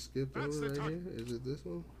just skipped That's over the right target. here. Is it this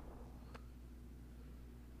one?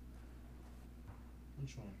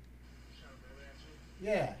 Which one?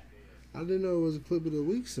 Yeah. I didn't know it was a clip of the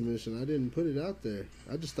week submission. I didn't put it out there.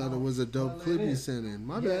 I just thought it was a dope well, clip it he is. sent in.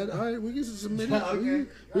 My Yeah. bad. All right, we can submit it. Okay. We can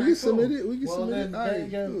Alright, submit cool. it. We can Well, submit then, it. All there you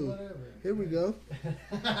right, go. cool. Whatever. Here we go.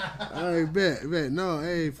 All right, bet. No,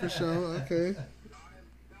 hey, for sure. Okay.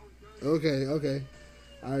 Okay.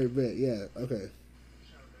 All right, bet. Yeah, okay.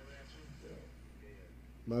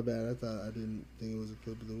 My bad. I didn't think it was a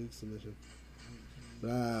clip of the week submission.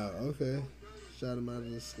 Wow, okay. Shot him out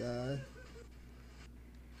of the sky.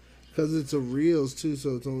 Because it's a Reels, too,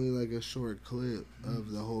 so it's only like a short clip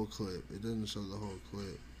of the whole clip. It doesn't show the whole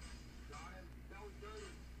clip.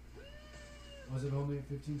 Was it only a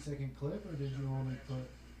 15-second clip, or did you only clip?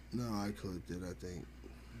 No, I clipped it, I think.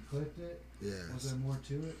 You clipped it? Was Yes. there more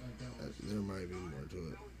to it? Like that was. There might be more to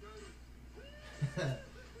it.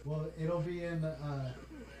 Well, it'll be in the.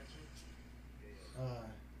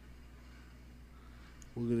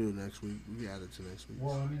 We're going to do it next week. We can add it to next week.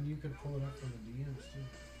 Well, I mean, you could pull it up from the DMs too.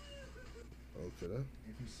 Oh, could I? If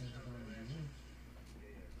you sent it on the DMs.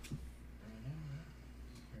 Right now, right?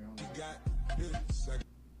 Here, hold on. Got this. Oh, there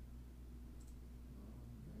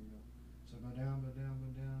you go. So go down. Right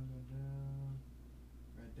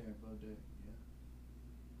there, above there.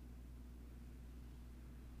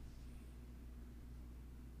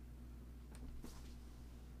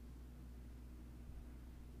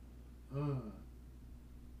 Yeah.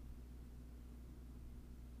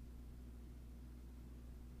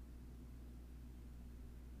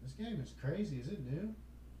 This game is crazy. Is it new?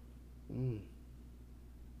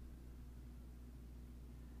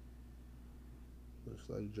 Looks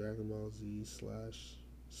like Dragon Ball Z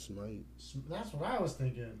 / Smite. That's what I was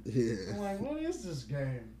thinking. Yeah. I'm like, what is this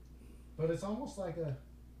game? But it's almost like a.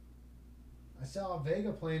 I saw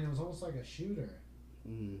Vega playing. It was almost like a shooter.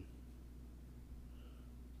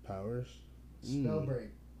 Powers? Spellbreak.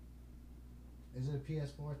 Is it a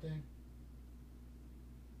PS4 thing?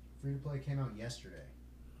 Free to play came out yesterday.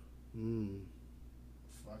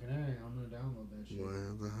 Fucking A, I'm gonna download that shit. We'll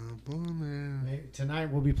have to hop on there. Maybe, tonight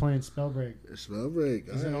we'll be playing Spellbreak. Spellbreak.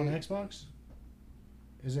 Is it on Xbox?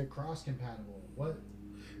 Is it cross compatible? What?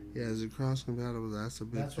 Yeah, is it cross compatible? That's a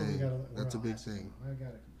big That's what we thing. gotta. That's a we're big asking. thing. I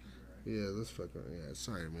got a computer. Yeah, let's fuck up. Yeah,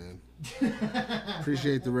 sorry, man. Right?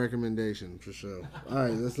 Appreciate the recommendation for sure. All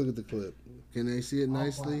right, let's look at the clip. Can they see it All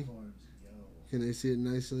nicely? platforms. Yo. Can they see it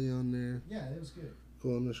nicely on there? Yeah, it was good.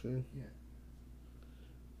 Cool on the screen? Yeah.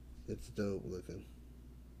 It's dope looking.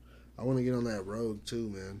 I want to get on that Rogue too,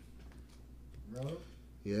 man. Rogue?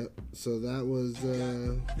 Yep. So that was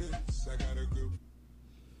one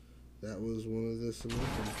of the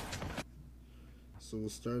submissions. So we'll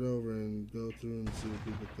start over and go through and see what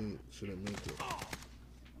people think. Should it make it?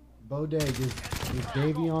 Bodeg, is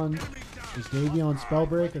Davion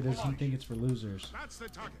Spellbreak, or does he think it's for losers? That's the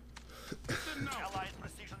target. Allied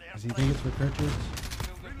precision Does he think it's for Kirchards?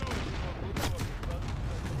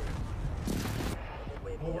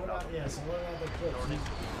 Well, what about, yeah, so what about the clips?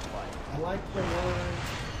 I liked the one,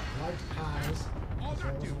 I liked Kai's,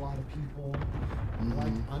 there was a lot of people. I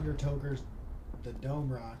liked Undertoker's, the Dome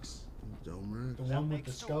Rocks. Dome The Rocks? one with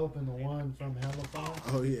the scope and the one from Hellafire.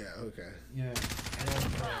 Oh yeah, okay. Yeah. I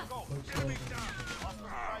liked the quick scope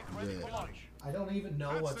and- Yeah. I don't even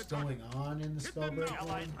know what's going on in the Spellbreak one.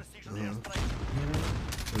 Allied precision Uh-huh. airstrike. You know?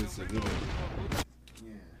 It's a good one.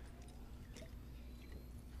 Yeah.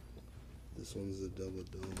 This one's a double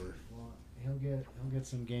domer. Well, he'll get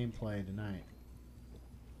some gameplay tonight.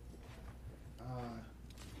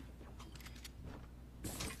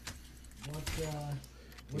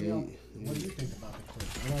 What do you think about the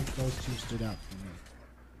clips? I like those two stood out for me.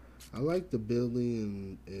 I like the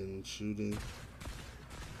building and shooting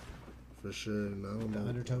for sure. And I don't The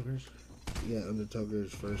know. Undertokers. Yeah,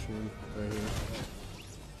 Undertaker's first one right here.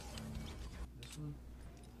 This one.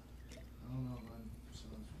 I don't know, man.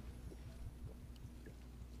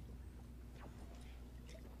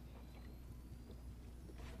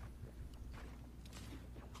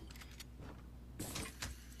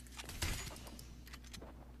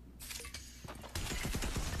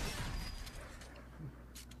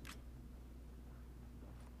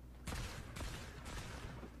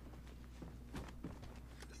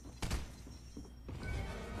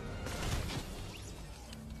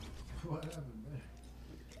 So what happened there?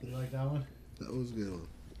 You like that one? That was a good one.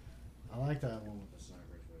 I like that one with the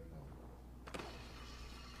snipers, but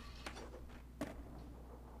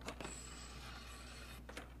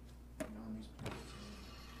no. Nami's pretty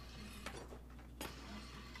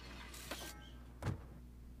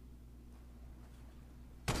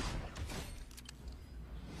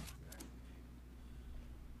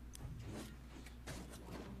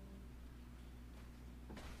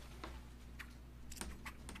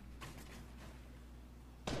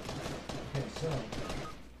Okay, so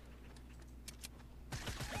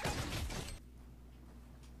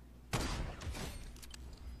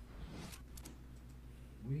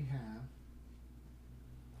we have.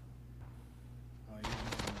 Oh, you're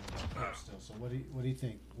making a clip still. So what do you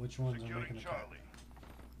think? Which ones are Securing making a cut? Charlie.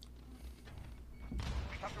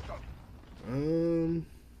 Have to go.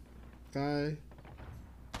 Guy.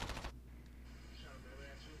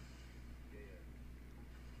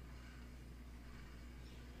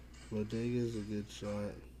 Bodega's a good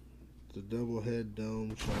shot. The double head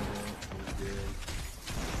dome shot out was good.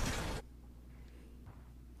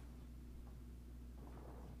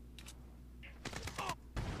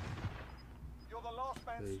 You're the last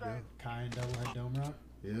man There you go. standing. Kai and double head dome rock.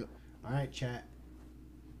 Yep. All right, chat.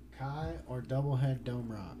 Kai or double head dome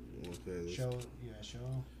rock. Okay. This, Show, yeah,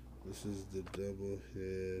 show. this is the double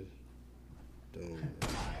head dome.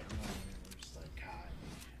 Kai. We're just like Kai.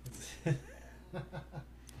 It's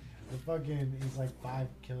the fucking, he's like 5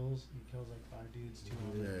 kills. He kills like 5 dudes, 2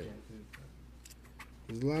 on Right. objective.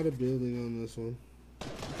 There's a lot of building on this one.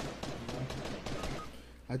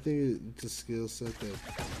 I think it's a skill set that,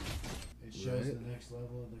 It shows Right. the next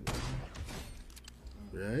level of the game.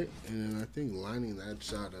 right? And then I think lining that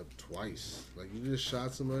shot up twice. Like you just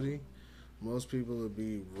shot somebody, most people would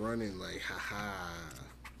be running like, haha.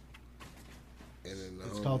 And then the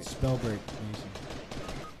It's homie- called Spellbreak, Mason.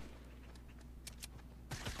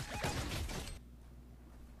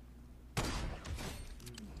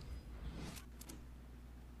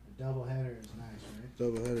 The double header is nice, right?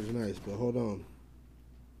 double header's nice, but hold on.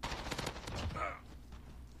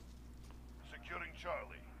 Securing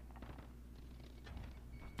Charlie.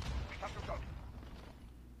 Have to go.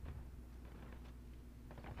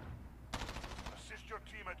 Assist your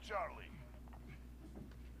team at Charlie.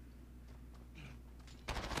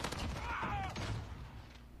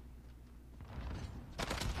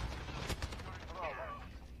 Securing Bravo.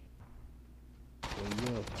 There you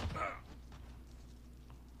go.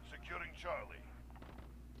 Securing Charlie.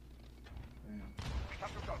 Damn.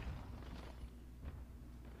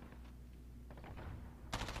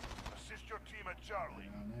 Charlie.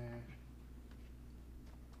 Down there.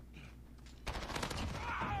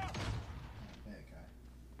 That guy.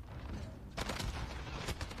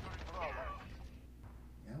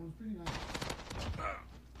 Yeah, that was pretty nice.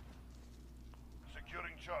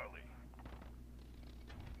 Securing Charlie.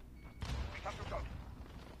 Capture Charlie.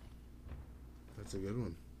 That's a good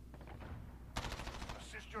one.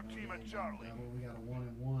 Assist your team at We Charlie. got a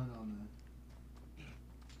 1-1 on the.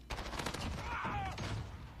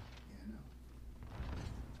 Yeah, no.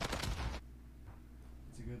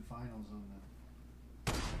 It's a good finals on the.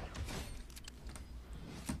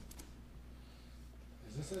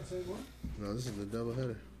 Is this that same one? No, this is the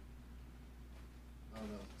doubleheader. Oh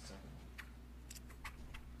no, it's the second one.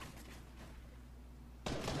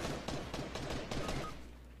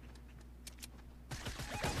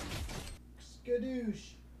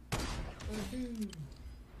 Skadoosh. Skadoo.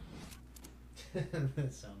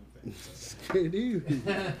 That sound effect. Skidoo.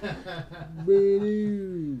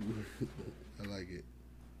 Boo. I like it.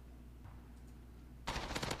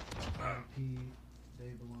 RP, they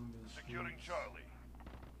belong to the Securing streets. Charlie.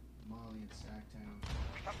 Molly and Sacktown.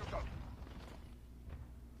 Capture Charlie.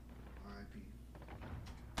 RIP.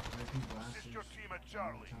 RIP Blasters. Assist your team at One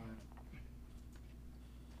Charlie. time.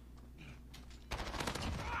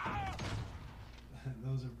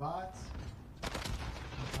 Those are bots. We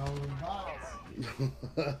call them bots.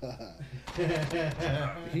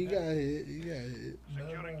 He got hit. He got hit.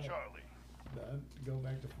 Securing No. Charlie. Go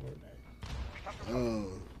back to Fortnite. Capture Charlie.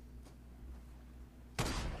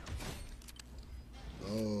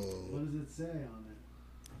 Oh. What does it say on it?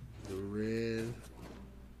 The red.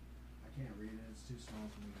 I can't read it. It's too small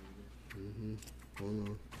for me to read it. Hold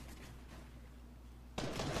on.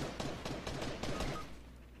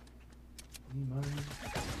 Any money?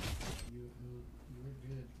 You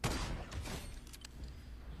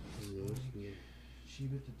were good.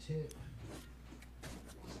 Sheep at the tip.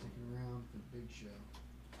 Sticking around for the big show.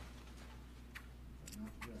 But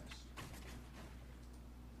not the rest.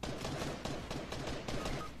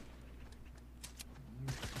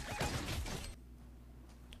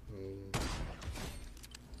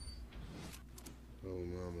 Oh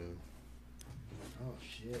no, man. Oh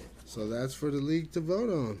shit. So that's for the league to vote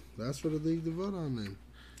on. That's for the league to vote on then.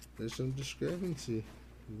 There's some discrepancy.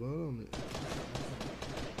 Vote on it.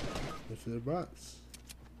 If they're bots.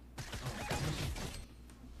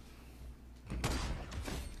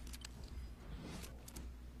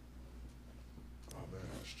 Oh man,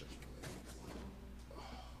 I stretched my legs.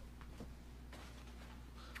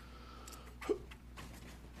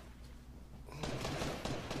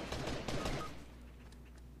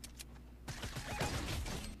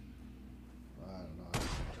 I don't know. I don't know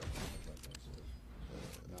what that says.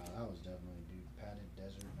 Nah, that was definitely dude. Padded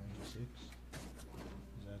Desert 96.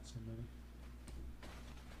 Is that somebody?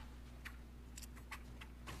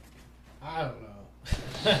 I don't know.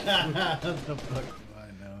 What the fuck do I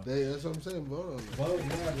know? That's what I'm saying. Vote on it. Vote,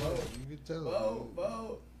 yeah, vote. You can tell.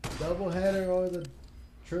 Vote. Double header or the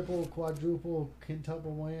triple, quadruple,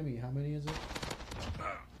 quintuple whammy. How many is it? 5.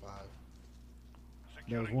 There's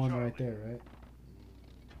Securing one Charlie. right there, right?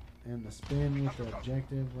 And the spin with the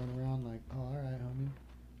objective, run around like, oh, all right, homie.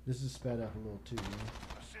 This is sped up a little too, yeah?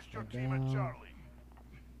 Assist your Go team at down. Charlie.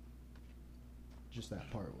 Just that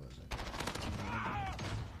part was, I think.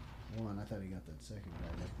 One, I thought he got that second guy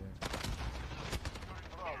right there.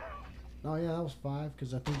 Oh, yeah, that was 5,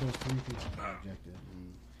 because I think there was 3 people on the objective.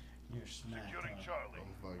 You're smacked Securing up. Charlie.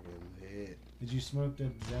 I'm fucking hit. Did you smoke the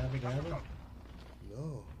Zabba Dabba?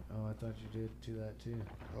 No. Oh, I thought you did to that, too.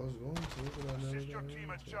 I was going to, but I never Assist your got team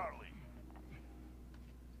around at to it. Charlie.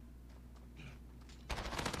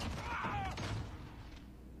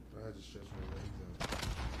 I just stretched my legs out.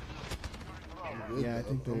 I'm good, Yeah, I though.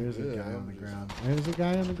 think there I'm is a good. guy on I'm the just- ground. There's a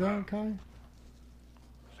guy on the ground, Kai?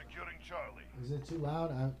 Securing Charlie. Is it too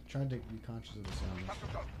loud? I tried to be conscious of the sound. Capture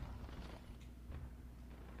Charlie.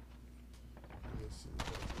 Let's see.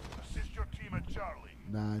 Assist your team at Charlie.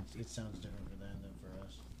 Nah, it sounds different for them than for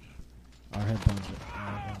us. Our headphones are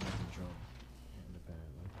controlled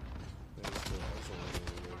independently. That's still, I just want to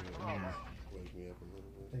wake me up a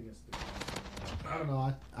little I bit. think it's the. I don't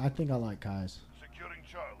know. I think I like Kai's. Securing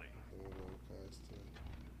Charlie. I'm going to go guys too.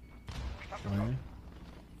 Capture Oh, Charlie. yeah?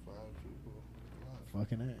 5 people. Alive.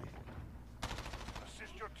 Fucking A.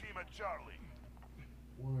 Assist your team at Charlie.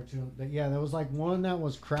 One or two. Yeah, there was like one that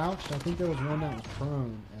was crouched. I think there was one that was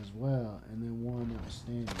prone as well, and then one that was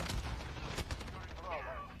standing.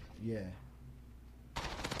 Yeah.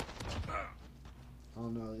 Oh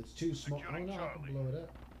no, it's too small. Oh Securing no, I Charlie. can blow it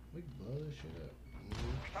up. We can blow this shit up.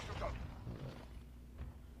 Capture Charlie.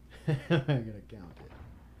 I'm gonna count it.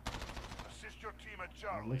 Assist your team at It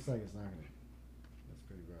Charlie. looks like it's not gonna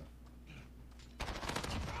pretty rough.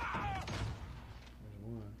 There's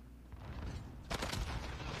one.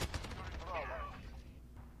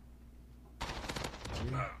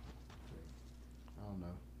 Three? I don't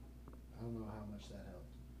know. I don't know how much that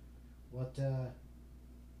helped. What,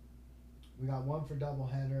 we got 1 for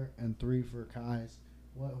doubleheader and 3 for Kai's.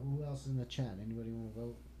 Who else in the chat? Anybody want to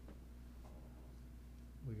vote?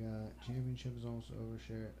 We got championship is almost over.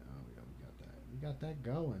 Share it. Oh, we got that. We got that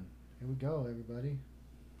going. Here we go, everybody.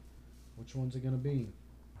 Which one's it gonna be?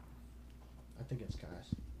 I think it's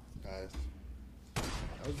Kai's. Guys,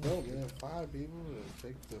 that was dope, man. 5 people to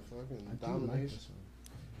take the fucking I do like domination. this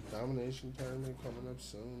one. Domination tournament coming up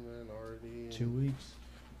soon, man. Already 2 weeks.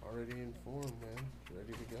 already in form, man.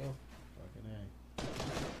 Ready to go. Fucking A.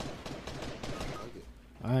 Like it.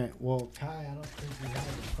 All right. Well, Kai, I don't think we have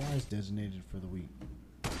a prize designated for the week.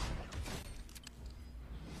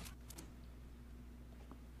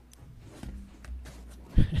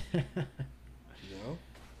 You know?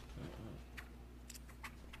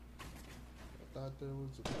 I thought there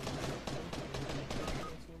was a.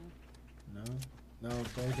 No. No,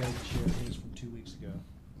 Clay got to share his from 2 weeks ago.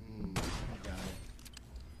 Mm. I got it.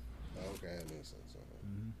 Okay, that makes sense. Okay.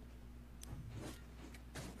 Mm-hmm.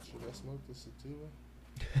 Should I smoke the sativa?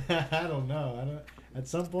 I don't know. I don't. At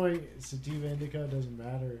some point, sativa indica doesn't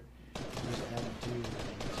matter. You just add it to. It's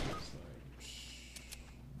just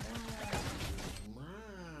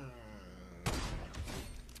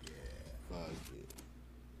Fuck it.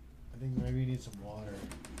 I think maybe you need some water.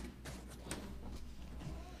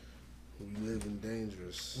 We live in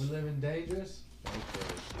dangerous. We live in dangerous. Fuck that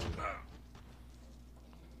shit. How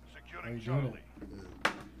Securing you doing Charlie.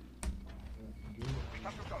 Yeah.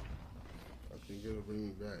 Capture Charlie. I think it'll bring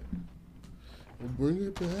me back. Well, bring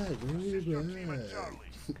it back. Bring Assist your it team at back.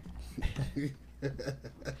 Charlie.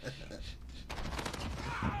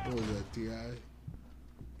 What was that, T.I.?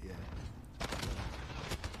 Yeah.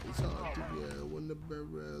 It's hard to get when the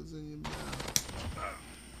barrel's in your mouth.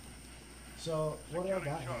 So what do I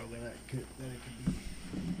got here that it could be?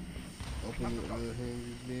 Open it with the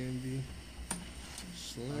handy dandy. Oh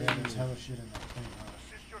Slam. yeah, there's hella shit in that thing. Huh?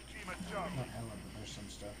 Assist your team at Not Charlie. hella, but there's some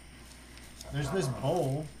stuff. There's this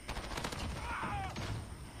bowl.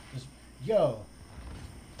 Yo,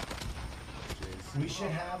 we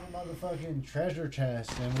should have a motherfucking treasure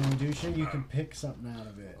chest, and when we do shit, you can pick something out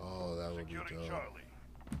of it. Oh, that would be Securing dope. Charlie.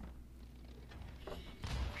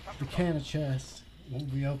 The can of chest will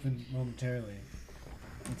be open momentarily.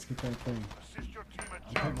 Let's get that thing. Assist your team at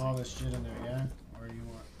I'm putting Charlie. all this shit in there, yeah? Or you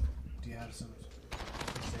want? Do you have some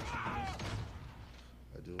fixation for this?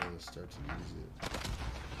 I do want to start to use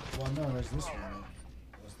it. Well, no, there's this one.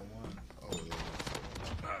 That was the one. Oh,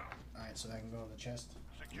 yeah. All right, so that can go in the chest.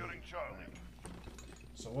 Securing Charlie.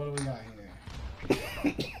 So what do we got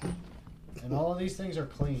here? And all of these things are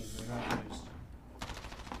clean. They're not used.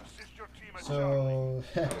 Assist your team at Charlie.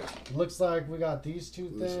 So looks like we got these two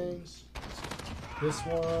This one. things. This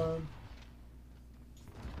one.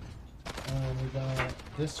 And we got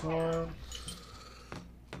this one.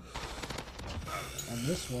 And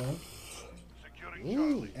this one. Securing Ooh.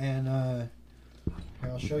 Charlie. And here,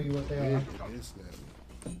 I'll show you what they Yeah, are. it is snappy.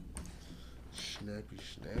 Snappy,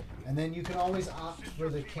 snappy. And then you can always opt for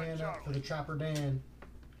the for the Trapper Dan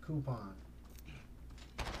coupon.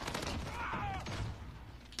 You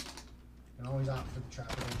can always opt for the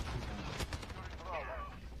Trapper Dan coupon.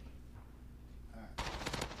 Alright.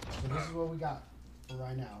 So this is what we got for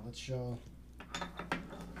right now. Let's show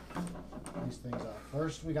these things off.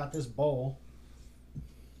 First we got this bowl.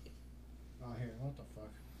 Oh here, what the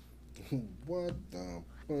fuck? What the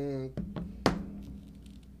fuck?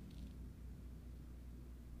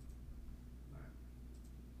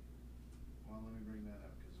 Well, let me bring that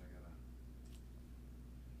up because I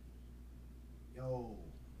gotta. Yo,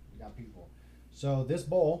 we got people. So this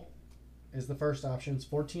bowl is the first option. It's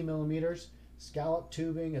 14 millimeters, scallop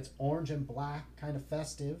tubing. It's orange and black, kind of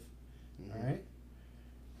festive. Mhm. All right.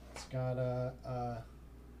 It's got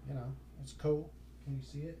you know, it's cool. Can you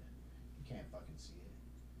see it? You can't fucking see it.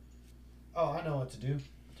 Oh, I know what to do.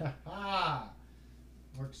 Ha!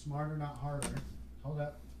 Work smarter, not harder. Hold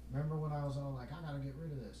up. Remember when I was all like, I gotta get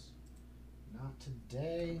rid of this? Not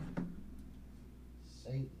today,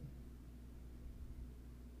 Satan.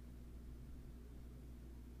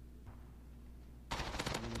 I'm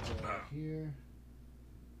gonna go here.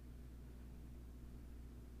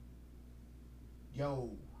 Yo,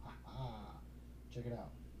 haha. Check it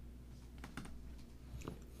out.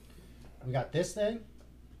 We got this thing.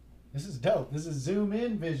 This is dope. This is zoom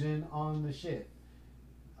in vision on the shit.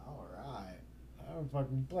 All I'm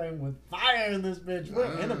fucking playing with fire in this bitch.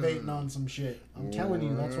 We're innovating on some shit. I'm telling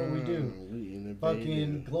you, that's what we do. We innovating.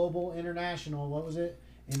 Fucking global, international. What was it?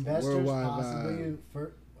 Investors, Worldwide possibly.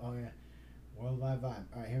 vibe. Oh yeah, worldwide vibe.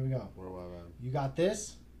 All right, here we go. Worldwide vibe. You got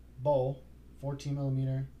this bowl, 14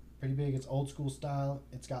 millimeter, pretty big. It's old school style.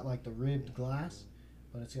 It's got like the ribbed glass,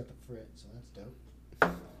 but it's got the frit, so that's dope.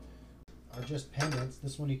 Are just pendants.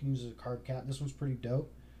 This one you can use as a carb cap. This one's pretty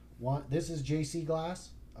dope. This is JC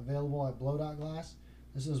glass, available at Blow Dot Glass.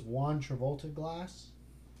 This is Juan Travolta glass.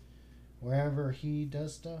 Wherever he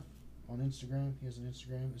does stuff on Instagram, he has an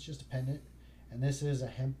Instagram. It's just a pendant, and this is a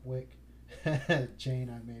hemp wick chain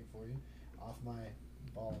I made for you off my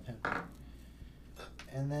ball of hemp wick.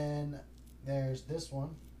 And then there's this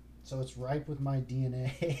one. So it's ripe with my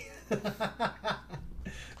DNA.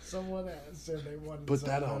 Someone said they wanted Put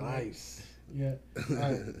that something on like- ice. Yeah. All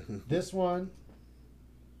right. This one,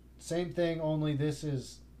 same thing, only this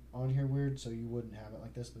is on here weird, so you wouldn't have it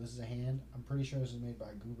like this, but this is a hand. I'm pretty sure this is made by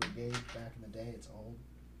Goober Gabe back in the day. It's old.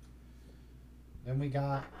 Then we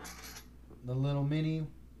got the little mini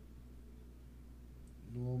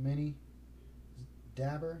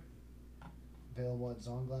dabber, available at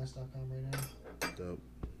zonglass.com right now. Dope.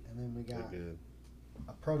 And then we got Good.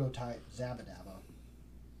 a prototype Zabadaba.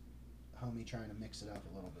 Homie trying to mix it up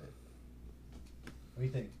a little bit. What do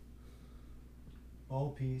you think?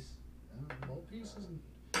 Bowl piece.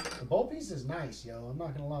 The bowl piece is nice, yo. I'm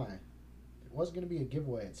not gonna lie. It was gonna be a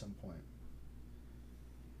giveaway at some point.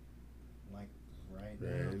 Like right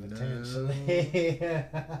now, potentially.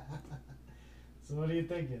 So what are you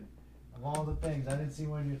thinking? Of all the things, I didn't see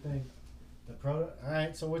one you think. All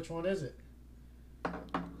right. So which one is it?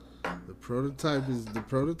 The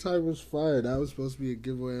prototype was fire. That was supposed to be a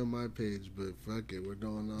giveaway on my page, but fuck it, we're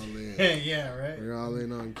going all in. Yeah, right. We're all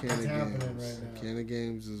in on Canna It's happening Games. right now. Canna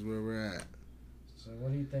Games is where we're at. So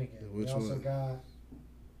what are you thinking? Which we also one? got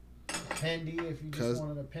a pendy if you just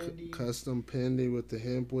wanted a pendy. Custom pendy with the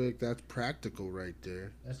hemp wick. That's practical right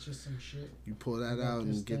there. That's just some shit. You pull that We got out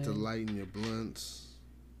this and get to thing. lighten your blunts.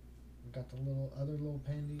 We got the other little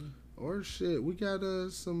pendy. Or shit, we got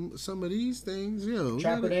some of these things, yo.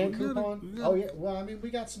 Trapper Dan we coupon. gotta- Oh yeah. Well, I mean, we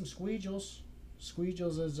got some squeegels.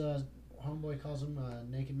 Squeegels, as homeboy calls them,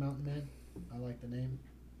 Naked Mountain Man. I like the name.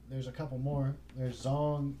 There's a couple more. There's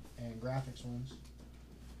Zong and graphics ones.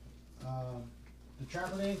 The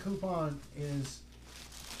Trapper Dan coupon is.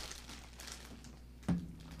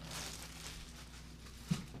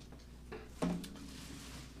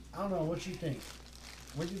 I don't know. What you think?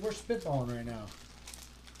 We're spitballing right now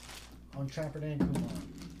on Trapper Dan coupon.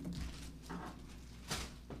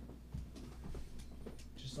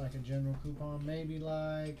 Just like a general coupon, maybe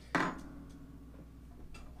like, I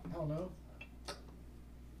don't know.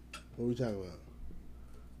 What are we talking about?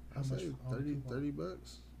 How much Say on the 30 coupon?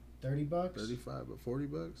 bucks? $30 35, but 40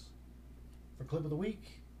 bucks? for clip of the week.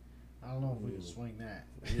 I don't know if we can Ooh. swing that.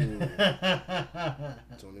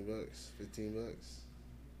 Ooh. 20 bucks, 15 bucks.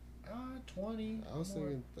 20. I was more.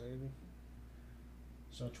 thinking 30.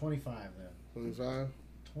 So 25 then. 25?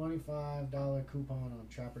 $25 coupon on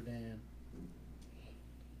Trapper Dan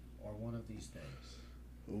or one of these things.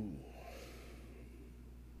 Ooh.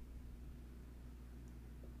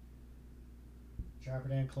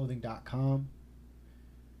 TrapperDanClothing.com.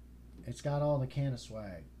 It's got all the Canna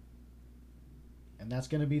swag. And that's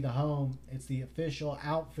going to be the home. It's the official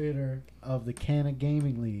outfitter of the Canna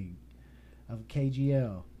Gaming League of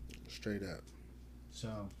KGL. Straight up.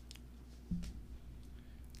 So,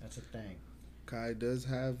 that's a thing. Kai does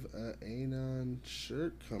have an Anon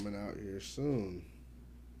shirt coming out here soon.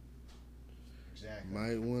 Exactly.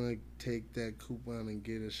 Might want to take that coupon and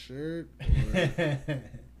get a shirt. Or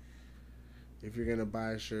if you're going to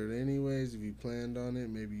buy a shirt anyways, if you planned on it,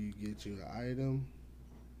 maybe you get you an item.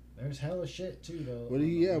 There's hella shit too, though. What do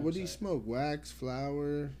you, on the what do you website. smoke? Wax,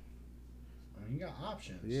 flour? I mean, you got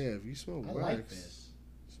options. Yeah, if you smoke I wax. like this.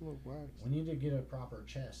 Smoke wax. We need to get a proper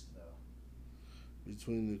chest, though.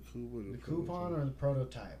 Between the coupon, The coupon or the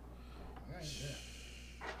prototype? All right, yeah.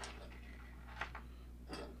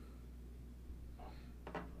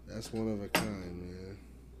 That's one of a kind, man.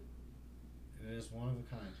 It is one of a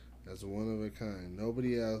kind. That's one of a kind.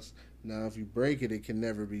 Nobody else. Now, if you break it, it can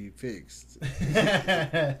never be fixed.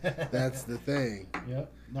 That's the thing.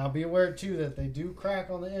 Yep. Now be aware too that they do crack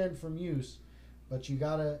on the end from use, but you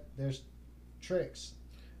gotta. There's tricks.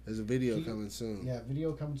 There's a video coming soon. Yeah,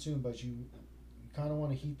 video coming soon, but you kind of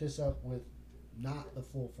want to heat this up with not the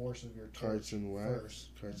full force of your torch Carts and wax. first,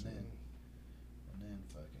 Carts and then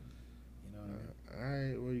fucking, you know what I mean?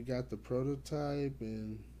 All right. Well, you got the prototype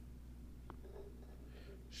and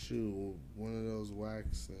shoot one of those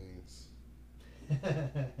wax things.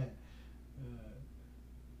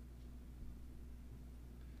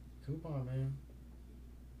 Coupon, man.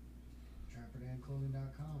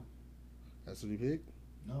 TrapperDanClothing.com. That's what he picked.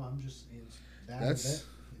 No, I'm just. It's that. That's-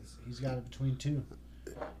 He's got it between two.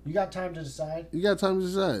 You got time to decide. You got time to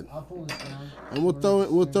decide. I'll pull this down. And we'll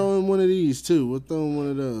throw in one of these too. We'll throw in one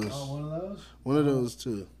of those. Oh, one of those. One of those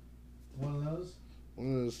too. One of those. One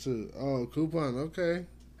of those too. Oh, coupon. Okay.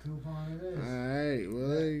 Coupon it is. All right. Well,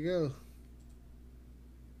 there you go.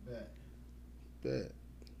 Bet.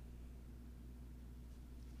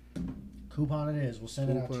 Coupon it is. We'll send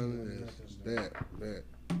it out to Coupon you. it is. Bet.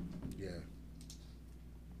 Yeah.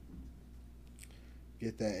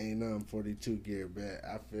 Get that A9 42 gear bet.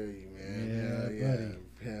 I feel you, man.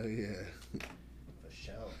 Yeah, Hell yeah.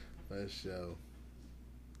 For sure.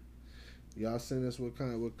 Y'all send us what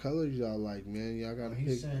colors y'all like, man. Y'all gotta pick.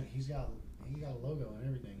 He's got a logo and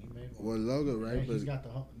everything. He made one. What logo, right? Yeah, he's got the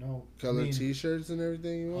color T-shirts and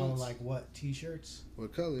everything you want. Oh, like what T-shirts?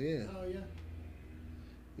 What color? Yeah. Oh yeah.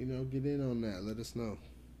 You know, get in on that. Let us know.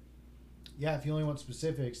 Yeah, if you only want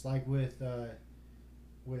specifics, like with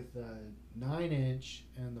 9-inch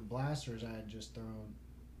and the blasters, I had just thrown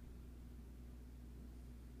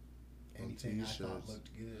anything I thought looked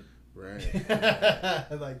good. Right.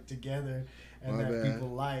 Like together, and My that bad. people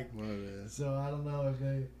like. My bad. So I don't know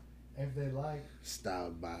if they like.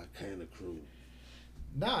 Styled by Canna Crew.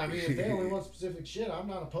 No, I mean if they only want specific shit, I'm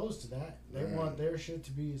not opposed to that. They Right. want their shit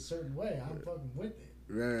to be a certain way. I'm fucking with it.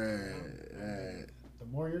 Right. The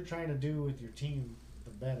more you're trying to do with your team,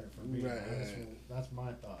 the better for me. Right. That's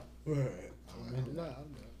my thought. Right. I'm into I'm that. not.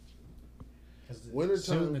 Because Wintertime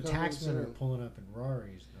soon the coming taxmen are soon. pulling up in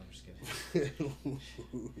Raris. No, I'm just kidding.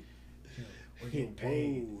 We're getting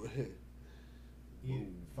paid. Whoa.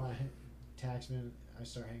 If I taxman, I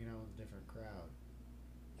start hanging out with a different crowd.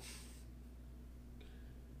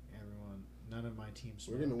 Everyone, none of my team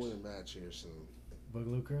smokes. We're gonna win a match here soon.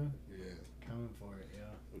 Boogaloo Crew? Yeah. Coming for it,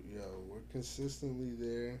 yeah. Yo, we're consistently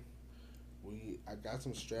there. I got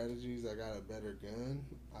some strategies. I got a better gun.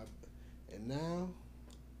 And now,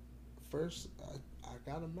 first, I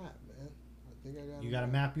got a map, man. I think I got. You got a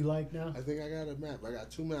map you like now? I think I got a map. I got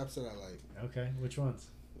 2 maps that I like. Okay, which ones?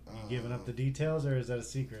 You giving up the details, or is that a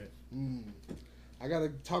secret? I gotta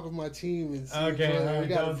talk with my team and see. Okay, which one. alright, We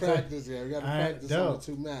gotta don't say- practice. Yeah, we gotta Alright, practice on the dope.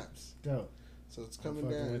 2 maps. Dope. So it's I'm coming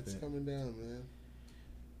fucking down. with It's it. coming down, man.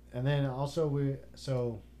 And then also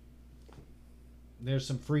there's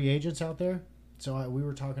some free agents out there. So we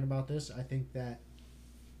were talking about this. I think that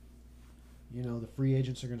the free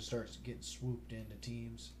agents are going to start getting swooped into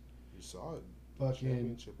teams. You saw it. Fucking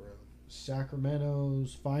Championship round.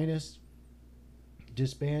 Sacramento's finest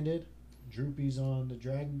disbanded. Droopy's on the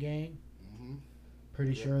Dragon Gang. Mm-hmm.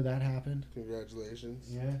 Pretty Yeah. sure that happened.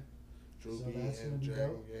 Congratulations. Yeah. Droopy that's gonna and be Dragon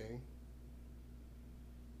dope. Gang.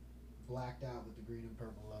 Blacked out with the green and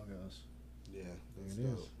purple logos. Yeah, that's There it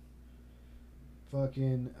dope. is.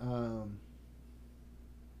 Fucking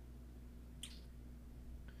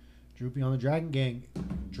Droopy on the Dragon Gang.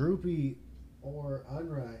 Droopy or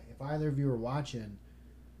Unra, if either of you are watching,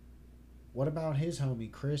 what about his homie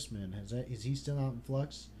Chrisman? Is he still out in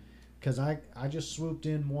flux? Because I just swooped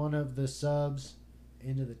in one of the subs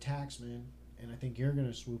into the taxman, and I think you're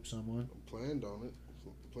gonna swoop someone. Planned on it.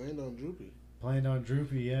 Planned on Droopy. Planned on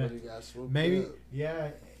Droopy, yeah. But he got swooped Maybe, up.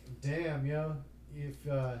 yeah. Damn, yo. If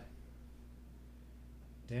damn,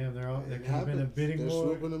 there It could have been a happens. bidding They're war.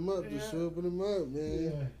 swooping him up. They're Yeah. swooping him up, man.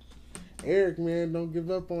 Yeah. Eric, man, don't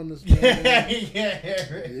give up on us, man. Yeah,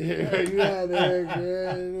 Eric. Yeah, where you at, Eric,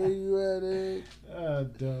 man? Where you at,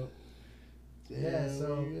 Eric? Dope. Damn, Yeah,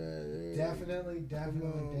 so where you at, Eric? Definitely. Come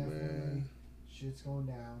on, man. Shit's going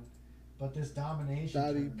down. But this domination.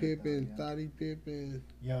 Thotty tournament, Pippen, though, Thotty Pippen.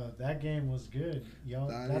 yo, that game was good. Yo,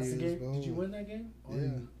 Thotty that's the is game. bold. Did you win that game? Or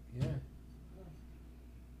Yeah. Yeah.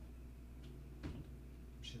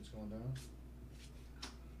 Shit's going down.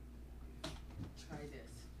 Try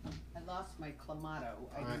this. I lost my Clamato.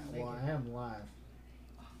 I didn't make Well, it. I am live.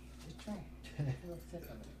 Just try it. A little sip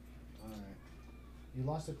of it. All right. You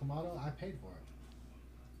lost the Clamato? I paid for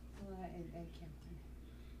it. Well, I can't find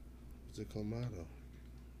it. It's a Clamato.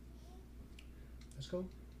 That's cool.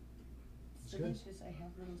 It's It's good. delicious. I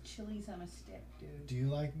have little chilies on a stick, dude. Do you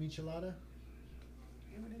like michelada?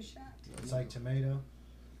 Give it a shot. It's like tomato.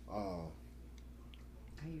 Oh,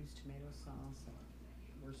 I use tomato sauce.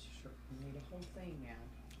 Worcestershire. I made a whole thing, man.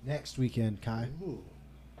 Next weekend, Kai. ooh.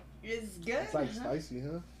 It's good. It's like huh? spicy,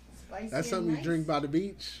 huh? Spicy. That's and something you nice. drink by the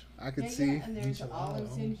beach. I could Yeah, see. yeah, and there's Michelada,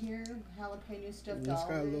 olives in almost. here, jalapeno stuffed It's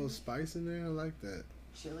got a little olives, spice in there. I like that.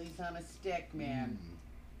 chilies on a stick, man.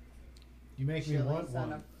 You make me Chilies want on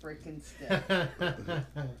one. a freaking stick.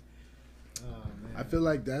 Oh man. I feel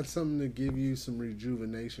like that's something to give you some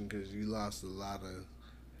rejuvenation because you lost a lot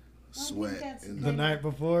sweat. that's And The night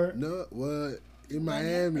before. no, well, in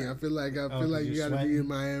Miami, I feel like you got to sweating? be in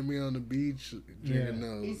Miami on the beach drinking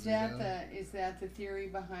those. Is that the theory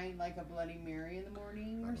behind like a Bloody Mary in the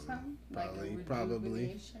morning or something? Probably.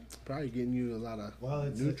 Rejuvenation? Probably getting you a lot of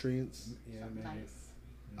It's nutrients. Yeah, Something maybe. nice.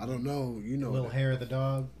 I don't know. You A know, little hair of the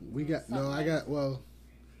dog. we got Something nice.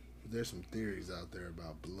 There's some theories out there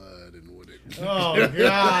about blood and what it. Oh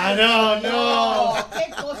God! No, no. Qué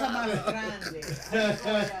cosa más grande.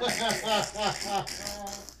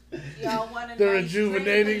 Y'all want a The nice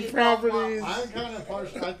rejuvenating drink or you don't properties. want one? I'm kind of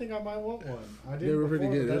partial. I think I might want one. I did. They were pretty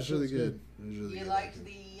before, good. but It was that really shit's good. It was really You good. liked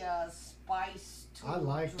the spice to I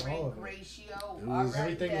liked drink all of it. ratio? It All was- right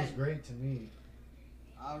Everything then. was great to me.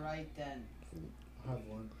 All right then. I have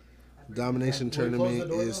one. Domination Will you close tournament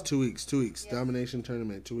the door, is though? 2 weeks. 2 weeks. Yes. Domination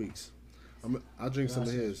tournament 2 weeks. I'll drink some of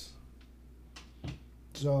his.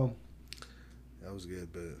 So That was good,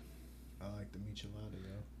 but I like the michelada,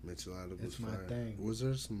 yo. Michelada was It's my fire. thing. Was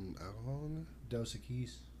there some alcohol in Dos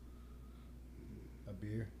Equis. A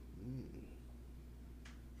beer. there?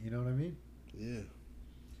 You know what I mean? Yeah.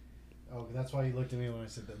 Oh, that's why you looked at me when I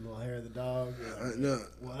said the little hair of the dog. No.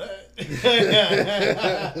 What?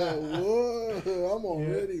 Whoa, I'm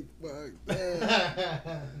already fucked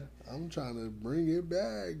up. I'm trying to bring it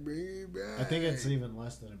back. I think it's even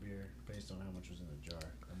less than a beer based on how much was in the jar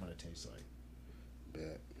and what it tastes like.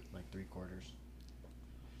 Bet. Like 3/4.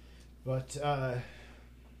 But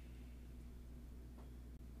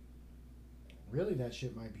really, that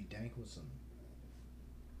shit might be dank with some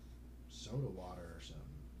soda water or something.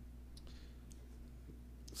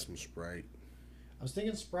 Some Sprite. I was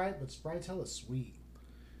thinking Sprite, but Sprite's hella sweet.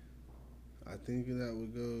 I think that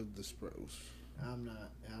would go the Sprite. I'm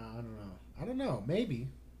not. I don't know. Maybe.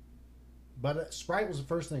 But Sprite was the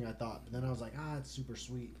first thing I thought. But then I was like, it's super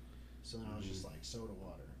sweet. So then I was just like, soda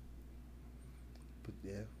water. But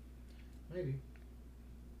yeah. Maybe.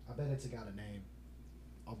 I bet it's got a name.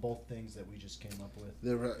 Of both things that we just came up with.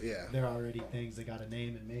 Yeah. They're already things that got a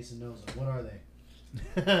name, and Mason knows them. What are they?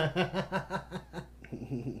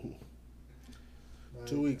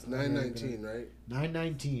 2 weeks, 9/19, right?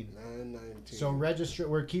 9/19. 9/19. So register.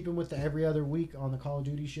 We're keeping with the every other week on the Call of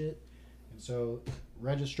Duty shit, and so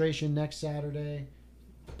registration next Saturday,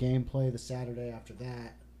 gameplay the Saturday after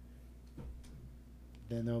that.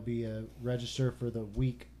 Then there'll be a register for the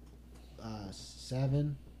week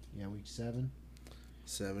 7. Yeah, week 7.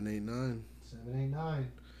 7, 8, 9. 7, 8,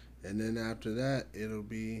 9. And then after that, it'll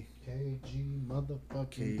be KG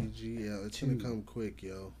motherfucking KGL. It's 2. gonna come quick,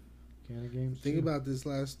 yo. Can of Games. Think 2. about this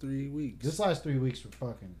last 3 weeks. This last 3 weeks were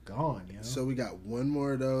fucking gone, you know? So we got one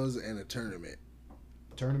more of those and a tournament.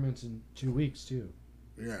 Tournaments in 2 weeks too.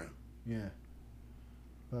 Yeah. Yeah.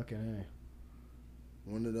 Fucking A.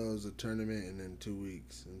 One of those, a tournament, and then 2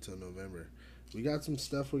 weeks until November. We got some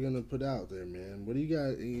stuff we're gonna put out there, man. What do you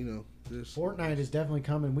got? You know, there's Fortnite is definitely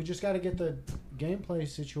coming. We just got to get the gameplay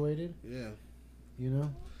situated, Yeah, you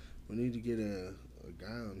know? we need to get a guy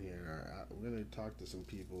on here. We're gonna talk to some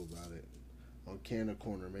people about it on Canna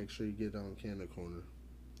Corner. Make sure you get on Canna Corner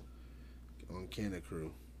on Canna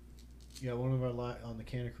Crew. Yeah, one of our on the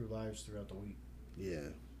Canna Crew lives throughout the week. Yeah.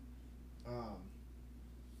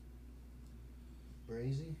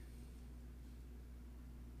 Brazy?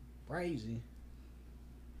 Brazy?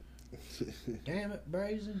 Damn it,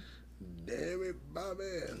 Brazy. Damn it, Bobby.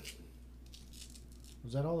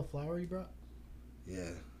 Was that all the flour you brought?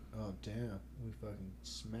 Yeah. Oh, damn. We fucking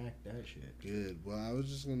smacked that shit. Good. Well, I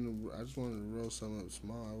just wanted to roll some up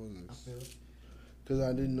small. I wasn't. I feel it. Because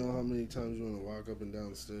I didn't know how many times you want to walk up and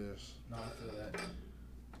down the stairs. No, I feel that.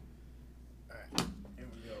 Alright, here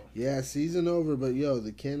we go. Yeah, season over, but yo,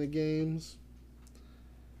 the Canna Games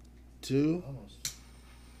 2, Almost.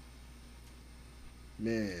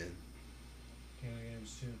 man, Canada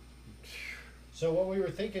Games 2. So what we were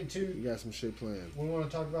thinking you too, got some shit planned. we want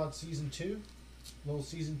to talk about season 2, little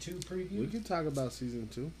season 2 preview. We can talk about season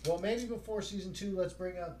 2. Well, maybe before season 2, let's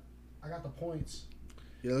bring up. I got the points.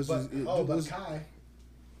 Yeah, let's But let's Kai,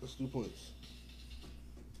 do points.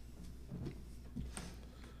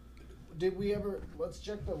 did we ever? Let's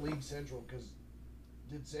check the League Central because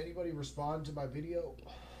did anybody respond to my video?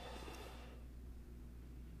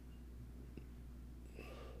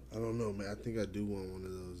 I don't know, man. I think I do want one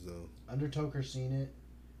of those though. Undertoker seen it.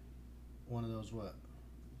 One of those what?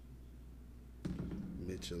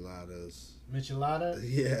 Micheladas. Michelada.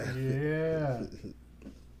 Yeah. Yeah.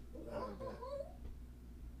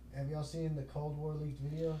 Have y'all seen the Cold War leaked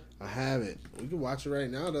video? I haven't. We can watch it right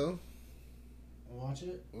now though. Watch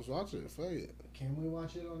it. Let's watch it. Fuck it. Can we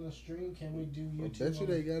watch it on the stream? Can we do I YouTube? bet you on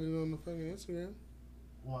they got it on the fucking Instagram.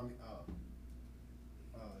 Well, I mean,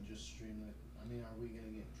 just stream it. I mean, are we gonna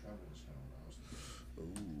get in trouble with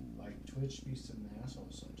Twitch be some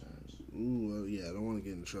assholes sometimes. Ooh, well, yeah, I don't want to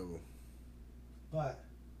get in trouble. But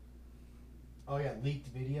oh yeah, leaked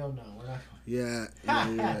video. No, we're not. Yeah,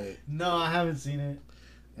 you're right. No, I haven't seen it.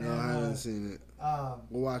 No, I haven't seen it. Um,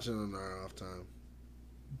 We'll watch it on our off time.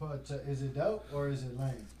 but is it dope or is it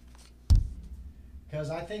lame? Because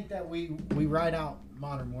I think that we ride out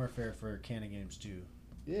Modern Warfare for Can of Games too.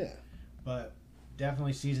 Yeah. But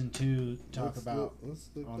definitely season 2 talk about let's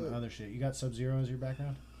look on up. the other shit. You got Sub-Zero as your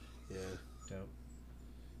background? Yeah, Dope.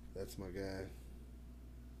 that's my guy.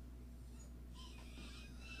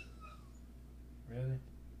 Really?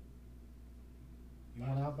 You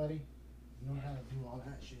want out, buddy? You don't have to do all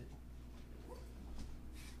that shit.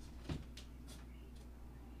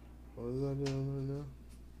 What is I doing right now?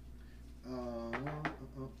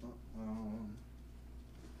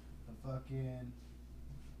 The fucking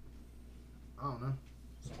I don't know.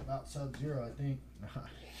 It's about Sub-Zero, I think.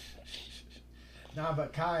 Nah,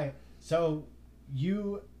 but Kai, so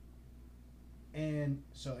you and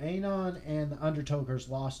so Anon and the Undertokers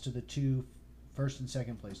lost to the 2 first and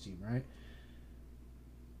second place team, right?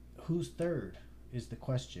 Who's third is the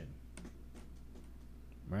question.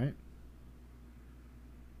 Right?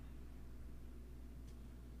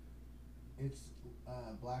 It's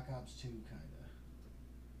Black Ops 2 kinda.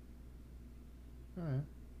 Alright.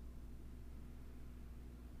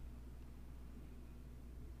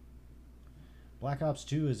 Black Ops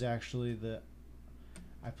 2 is actually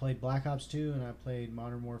I played Black Ops 2 and I played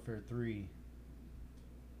Modern Warfare 3.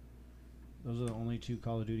 Those are the only 2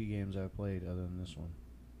 Call of Duty games I've played other than this one.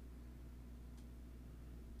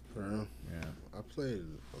 For real? Yeah. I played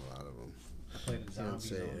a lot of them. I played the Can't Zombies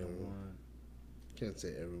say on everyone. one. Can't say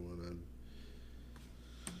everyone.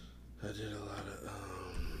 I did a lot of.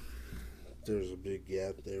 There's a big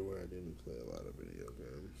gap there where I didn't play a lot of video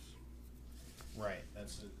games. Right.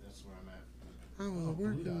 That's where I'm at. I was a Oh,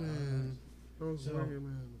 working Blue Dot. man. I was So- a working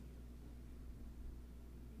man.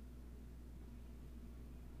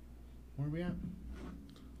 Where are we at?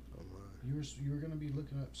 Oh my. You were gonna be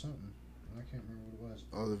looking up something. I can't remember what it was.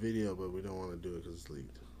 Oh, the video, but we don't want to do it because it's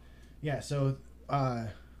leaked. Yeah. So I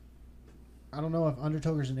don't know if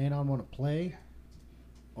Undertokers and Anon want to play,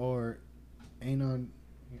 or Anon.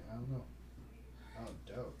 Yeah, I don't know. Oh,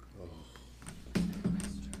 dope.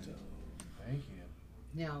 Thank you.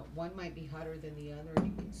 Now, one might be hotter than the other, and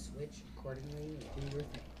you can switch accordingly and do your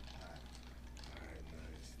thing. Alright,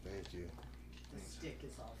 nice. Thank you. The stick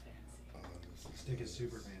is all fancy. Oh, this is Stick is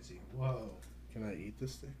super fancy. Whoa. Can I eat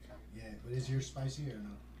this stick? Yeah, but is yours spicy or no?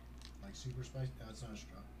 Like super spicy? No, it's not a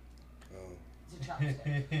straw. Oh. It's a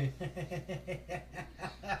chopstick.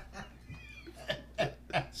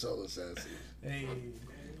 So sassy. Hey. There you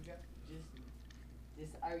go.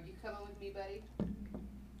 Just, are you coming with me, buddy?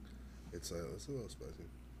 It's a little spicy.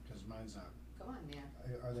 Because mine's not. Come on, man.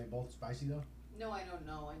 Are they both spicy though? No, I don't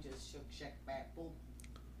know. I just shook check back. Boom.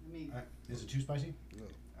 I mean, Alright. Is it too spicy? No.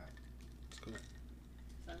 Alright. It's cool.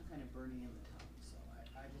 I'm kind of burning in the tongue, so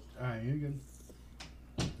I just. Alright, you're good.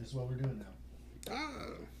 This is what we're doing now. Ah.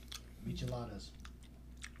 Micheladas.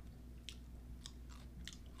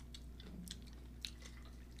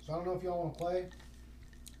 So I don't know if y'all want to play.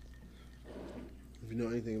 If you know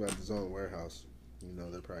anything about the Zone Warehouse, you know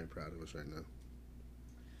they're probably proud of us right now.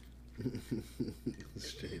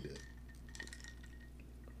 Straight up.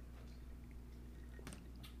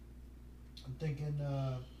 I'm thinking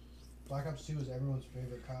Black Ops 2 is everyone's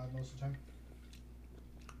favorite COD most of the time.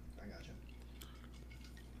 I gotcha.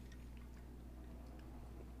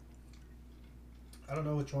 I don't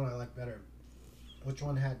know which one I like better. Which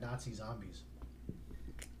one had Nazi zombies?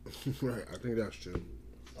 Right, I think that's true.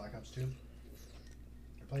 Black Ops 2?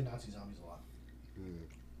 I play Nazi zombies a lot. Mm.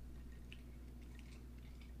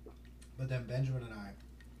 But then Benjamin and I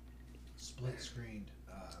split screened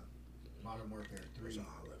Modern Warfare 3 Those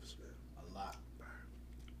olives, man. a lot.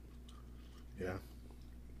 Yeah.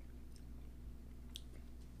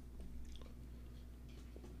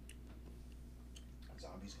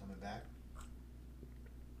 Zombies coming back.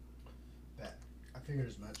 Bet. I figured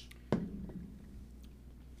as much.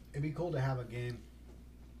 It'd be cool to have a game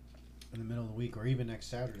in the middle of the week or even next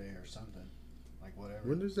Saturday or something. Like whatever.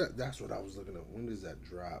 When does that? That's what I was looking up. When does that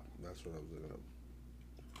drop? That's what I was looking up.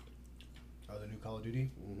 Oh, the new Call of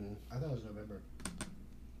Duty? Mm-hmm. I thought it was November.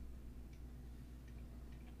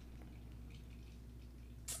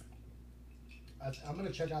 I'm going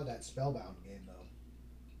to check out that Spellbound game, though.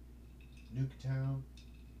 Nuketown,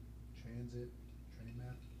 Transit, Train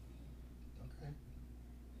Map. Okay.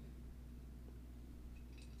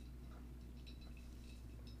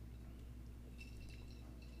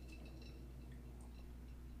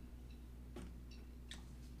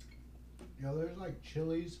 Yo, there's like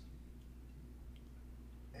Chili's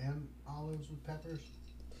and olives with peppers.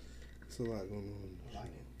 It's a lot going on. I like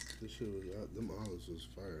it. This shit was them olives was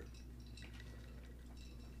fire.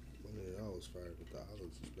 I mean, it always fire, but the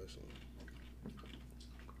olives especially.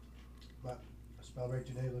 But spell break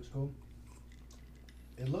today looks cool.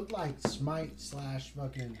 It looked like Smite /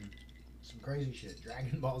 fucking some crazy shit.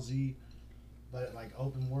 Dragon Ball Z, but like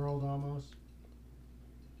open world almost.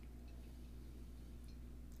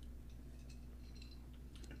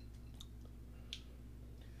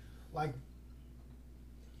 Like,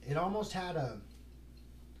 it almost had a,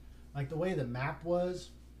 like the way the map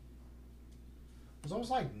was almost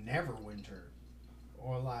like Neverwinter,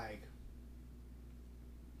 or like,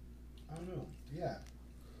 I don't know, yeah.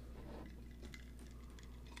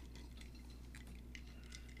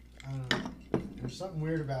 I don't know. There's something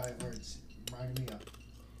weird about it where it's reminding me of,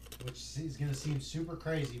 which is gonna seem super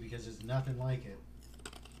crazy because it's nothing like it.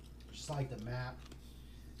 Just like the map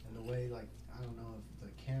and the way, like, I don't know if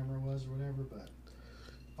the camera was or whatever, but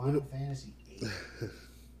Final Fantasy VIII.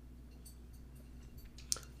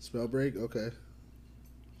 Spell break? Okay.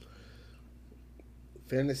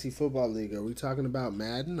 Fantasy Football League. Are we talking about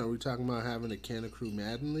Madden? Are we talking about having a Canna Crew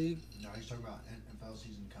Madden League? No, he's talking about NFL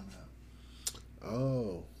season coming up.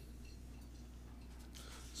 Oh.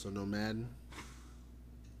 So no Madden?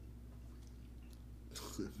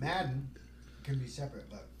 Madden can be separate,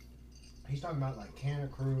 but he's talking about like Canna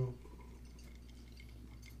Crew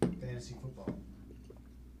Fantasy Football.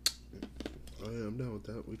 Oh yeah, I'm down with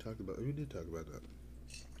that. We did talk about that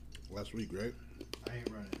last week, right? I ain't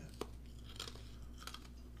running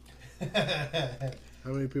it.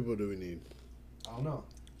 How many people do we need? I don't know.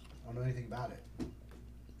 I don't know anything about it.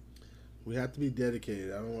 We have to be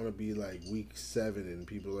dedicated. I don't want to be like week 7 and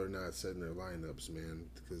people are not setting their lineups, man.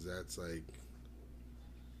 Because that's like,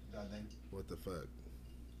 Nothing. what the fuck?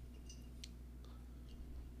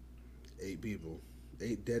 8 people.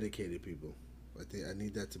 8 dedicated people. I think I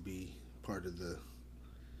need that to be part of the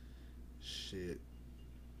shit.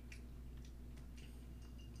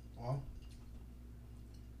 Well,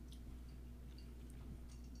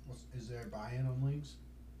 is there a buy-in on leagues?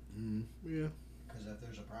 Yeah. Because if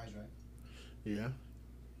there's a prize, right? Yeah.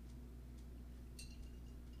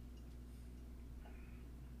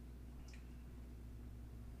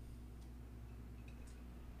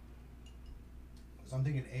 Because I'm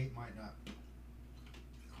thinking 8 might not.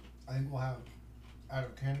 I think we'll have, out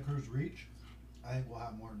of Canna Crew's reach, I think we'll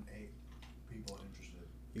have more than 8 people interested.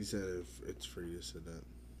 He said if it's free to set that.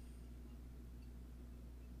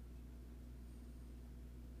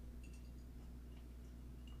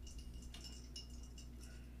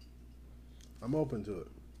 I'm open to it.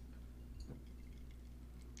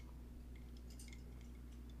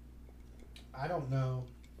 I don't know.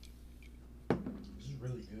 This is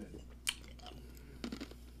really good.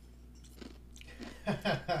 I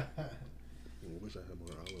wish I had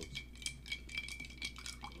more olives.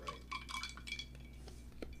 Right.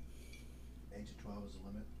 8 to 12 is the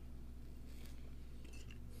limit.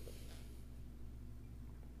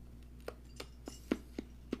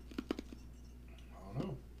 I don't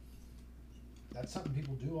know. That's something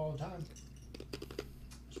people do all the time.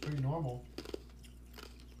 It's pretty normal.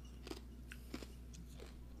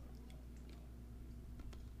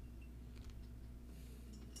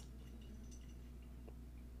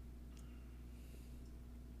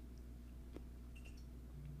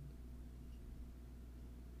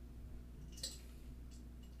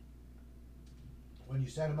 When you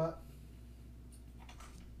set them up,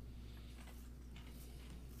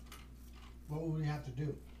 what would we have to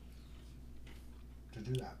do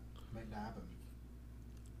that, make that happen?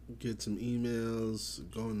 Get some emails,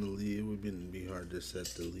 go in the league. It wouldn't be hard to set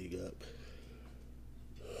the league up.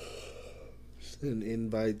 Send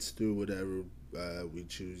invites through whatever we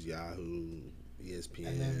choose, Yahoo, ESPN.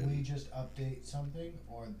 And then we just update something,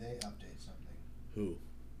 or they update something? Who?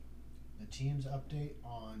 The teams update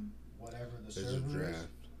on whatever the There's a server draft.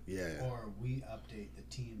 is? Yeah. Or we update the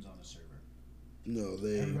teams on the server? No,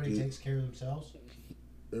 they Everybody do. takes care of themselves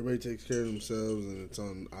Everybody takes care of themselves, and it's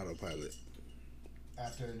on autopilot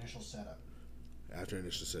after initial setup. after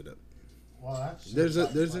initial setup. Well, that's There's a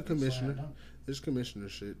fucking commissioner. slam dunk. There's commissioner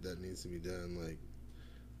shit that needs to be done like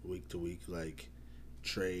week to week, like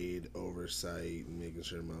trade oversight and making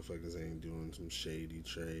sure motherfuckers ain't doing some shady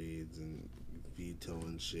trades and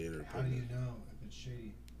vetoing shit or. How do you know if it's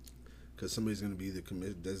shady? Because somebody's gonna be the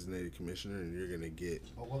designated commissioner, and you're gonna get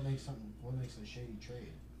But what makes a shady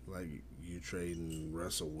trade? like you trading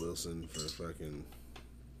Russell Wilson for fucking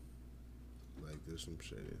like there's some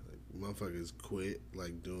shady like motherfuckers quit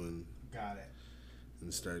like doing. Got it.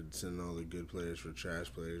 And started sending all the good players for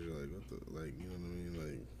trash players. You're like, what the, like, you know what I mean?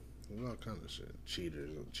 Like, There's all kind of shit.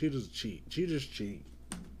 Cheaters cheat. Cheaters cheat.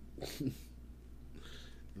 You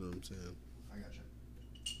know what I'm saying? I got you.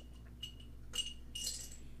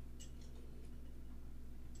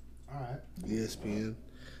 All right. ESPN.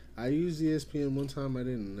 I used ESPN one time. I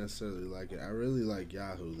didn't necessarily like it. I really like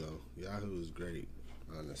Yahoo though. Yahoo is great,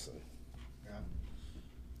 honestly. Yeah.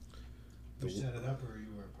 You set it up, or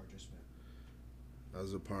you were a participant? I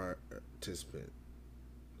was a participant.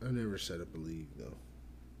 I never set up a league though.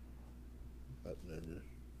 I've never.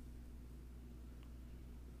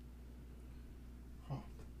 Huh.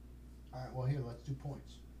 All right. Well, here, let's do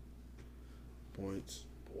points. Points.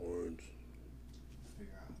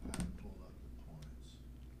 Figure out how to pull up the points.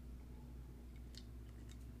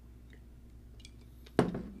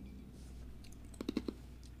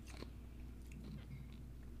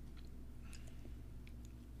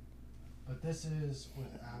 But this is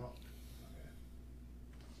without.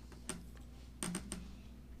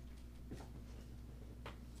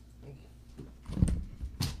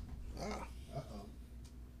 Ah. Uh-oh.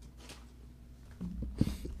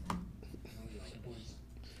 Points.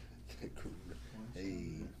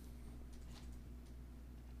 Hey.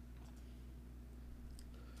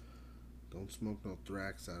 Don't smoke no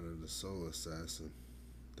Thrax out of the Soul Assassin.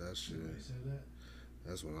 That shit. Somebody said that?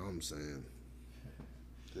 That's what I'm saying.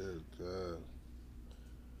 Good God.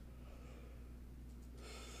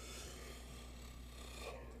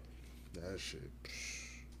 That shit.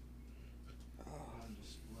 On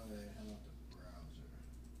display. How about the browser?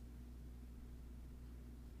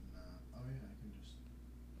 Nah. Oh yeah, I can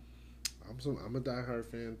just. I'm a diehard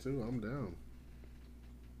fan too. I'm down.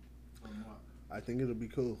 From what? I think it'll be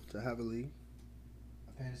cool to have a league.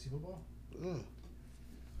 A fantasy football?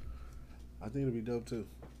 I think it'll be dope too.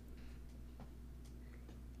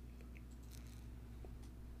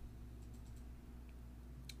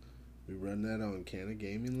 We run that on Canada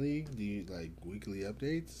Gaming League. Do you like weekly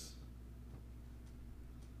updates?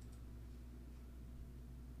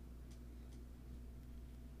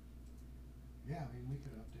 Yeah, I mean we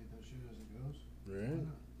could update that shit as it goes. Right?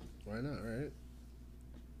 Why not? Right?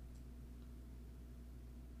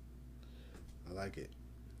 I like it.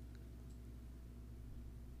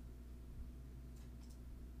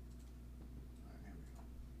 Alright, here we go.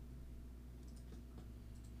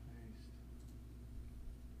 Paste.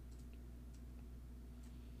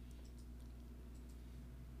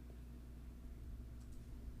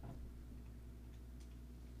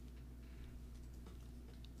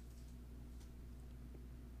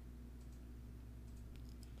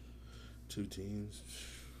 Two teams.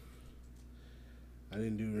 I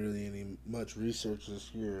didn't do really much research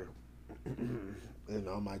this year, and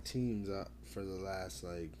on my teams for the last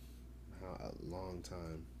a long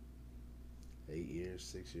time, 8 years,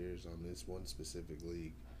 6 years on this one specific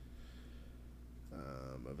league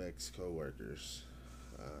of ex-coworkers.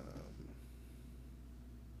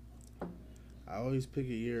 I always pick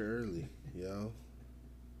a year early, yo.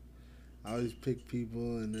 I always pick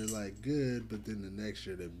people and they're like good, but then the next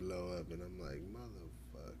year they blow up, and I'm like,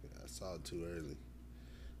 motherfucker, I saw it too early.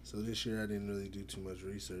 So this year I didn't really do too much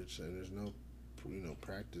research, and there's no,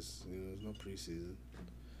 practice. There's no preseason.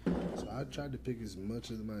 So I tried to pick as much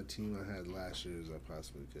of my team I had last year as I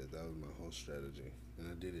possibly could. That was my whole strategy, and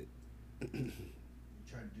I did it. You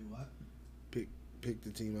tried to do what? Pick the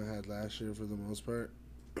team I had last year for the most part.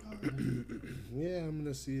 Oh, really? Yeah, I'm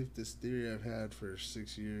gonna see if this theory I've had for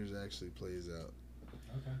 6 years actually plays out.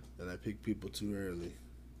 Okay. That I pick people too early.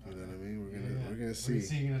 You know what I mean? We're gonna see.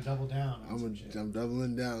 So you're gonna double down. I'm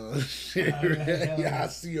doubling down on shit. Okay, Yeah, I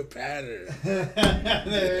see a pattern. There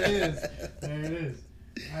it is. There it is.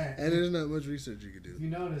 All right. And there's not much research you can do. If you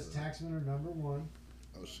notice, taxmen are number one.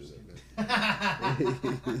 Oh shit, I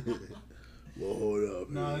meant. Well, hold up.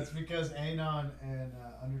 No, it's because Anon and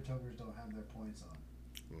Undertokers don't have their points on.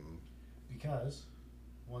 Because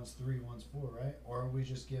one's 3, one's 4, right? Or are we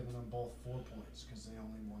just giving them both 4 points because they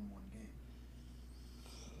only won one game?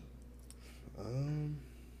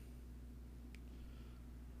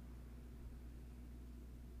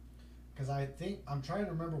 Because I think I'm trying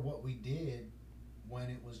to remember what we did when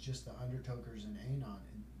it was just the Undertokers and Anon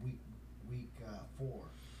in week 4.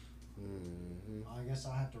 Mm-hmm. I guess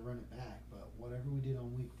I'll have to run it back, but whatever we did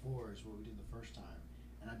on week 4 is what we did the first time,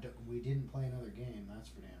 and we didn't play another game. That's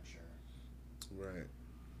for damn sure. Right.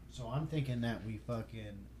 So I'm thinking that we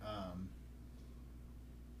fucking.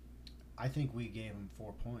 I think we gave them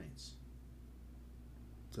 4 points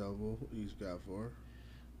Double. Each got 4.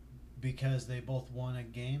 because they both won a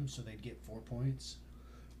game, so they'd get 4 points.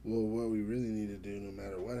 Well, what we really need to do, no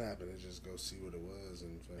matter what happened, is just go see what it was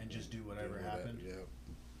and just do whatever happened? Yeah.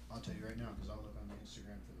 I'll tell you right now because I'll look on the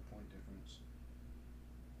Instagram for the point difference.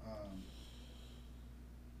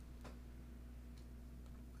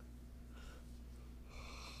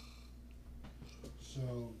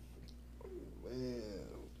 So, Man,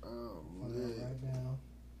 right now,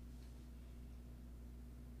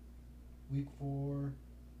 week 4,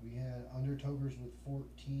 we had Undertokers with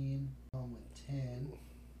 14, with 10.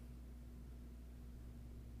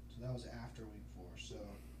 So that was after week 4. So,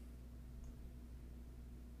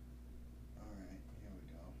 all right, here we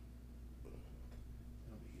go.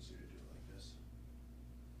 It'll be easier to do it like this.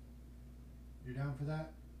 You're down for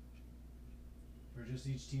that? For just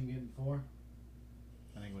each team getting 4?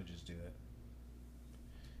 I think we'll just do it.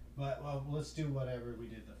 But, well, let's do whatever we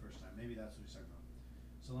did the first time. Maybe that's what we started on.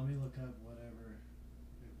 So let me look up whatever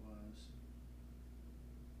it was.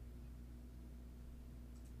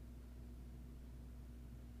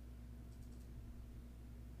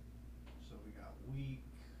 So we got week.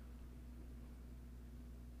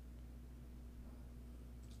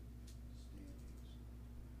 Standings.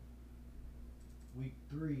 Week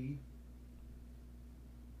 3.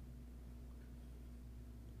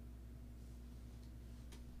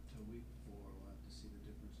 To week 4, we'll have to see the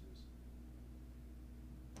differences.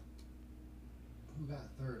 Who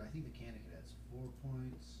got 3rd? I think the Canada Cadets 4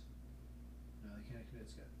 points. No, the Canada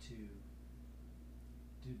Cadets got 2.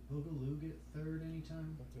 Did Boogaloo get 3rd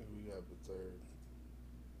anytime? I think we got the 3rd.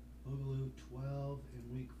 Boogaloo 12 in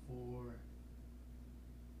week 4.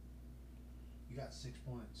 You got 6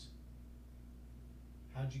 points.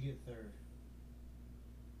 How'd you get 3rd?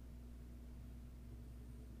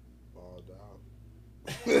 Ball down.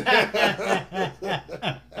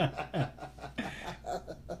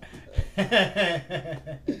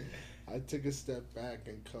 I took a step back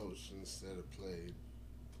and coached instead of played.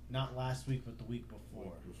 Not last week, but the week before.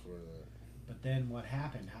 Week before that. But then what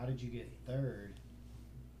happened? How did you get 3rd?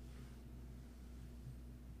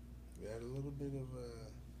 We had a little bit of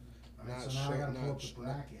Alright, so now I gotta pull up the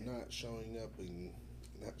bracket. not showing up in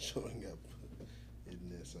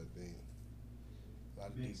this. I think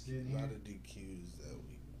a lot of DQs that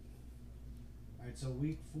week. Alright, so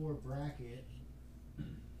week 4 bracket.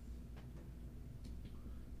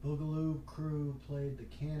 Boogaloo crew played the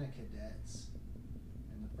Canada Cadets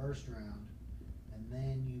in the first round, and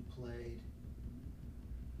then you played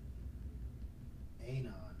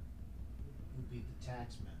Anon, who beat the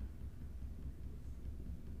Taxmen.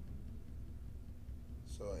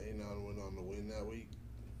 So Anon went on to win that week.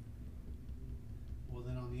 Well,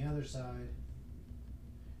 then on the other side,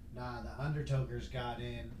 the Undertokers got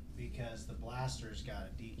in because the Blasters got a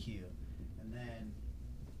DQ, and then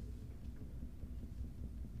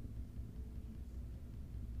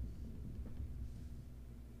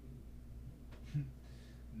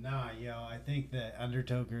I think the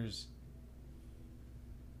Undertokers.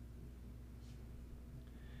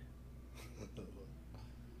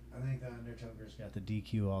 I think the Undertokers got the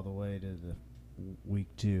DQ all the way to the week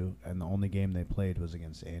 2, and the only game they played was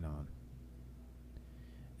against Anon.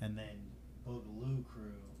 And then Boogaloo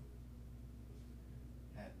crew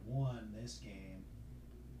had won this game,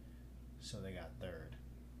 so they got 3rd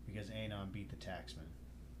because Anon beat the Taxmen.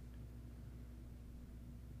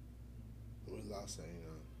 We lost to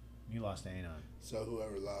Anon. You lost to Anon. So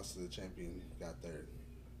whoever lost to the champion got 3rd.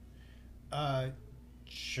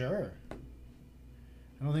 Sure.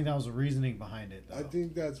 I don't think that was the reasoning behind it, though. I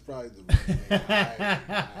think that's probably the reasoning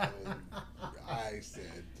I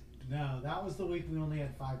said. No, that was the week we only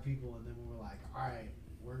had 5 people, and then we were like, all right,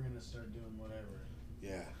 we're going to start doing whatever.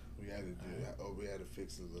 Yeah, we had to do that. Oh, we had to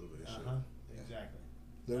fix a little bit of shit. Yeah. Exactly.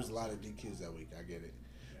 There's a lot of DQs that week. I get it.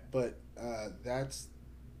 Okay. But that's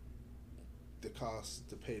the cost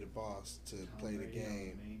to pay the boss to play the game.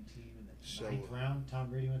 On the main team in the Show 9th round.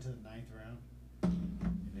 Tom Brady went to the 9th round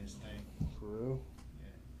in his thing. For real?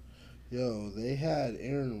 Yeah. Yo, they had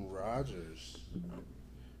Aaron Rodgers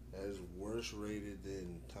as worse rated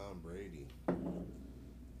than Tom Brady.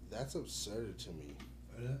 That's absurd to me.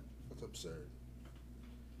 Is it? That's absurd.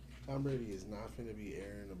 Tom Brady is not going to be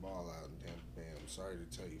airing the ball out in Tampa Bay. I'm sorry to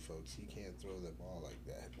tell you folks, he can't throw the ball like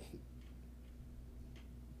that.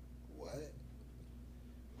 What?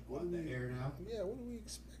 What, the air now? Yeah, what do we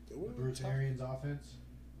expect? What The Bruce Arians offense?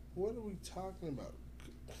 What are we talking about?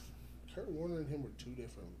 Kurt Warner and him were 2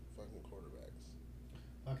 different fucking quarterbacks.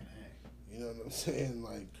 Fucking A. You know what I'm saying?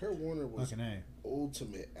 Like, Kurt Warner was Fucking A.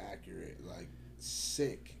 ultimate accurate, like,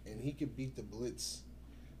 sick, and he could beat the blitz.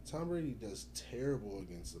 Tom Brady does terrible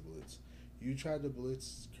against the blitz. You tried to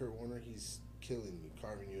blitz Kurt Warner, he's killing you,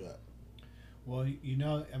 carving you up. Well, they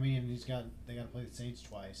got to play the Saints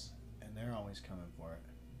twice, and they're always coming for it.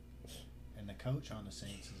 And the coach on the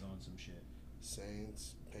Saints is on some shit.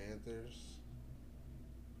 Saints, Panthers.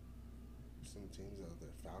 some teams out there.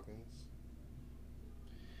 Falcons.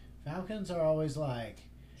 Falcons are always like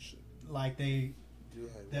they. You're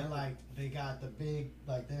They're wow. like they got the big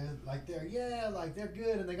they're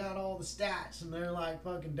good and they got all the stats and they're like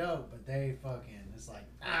fucking dope, but they fucking it's like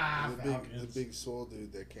Falcons. The big swole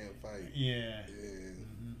dude that can't fight. Yeah. Yeah.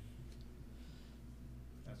 Mm-hmm.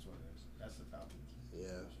 That's what it is. That's the Falcons.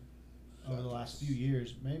 Yeah. Over the last few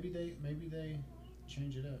years, maybe they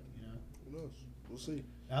change it up. You know. Who knows? We'll see.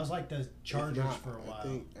 That was like the Chargers If not, for a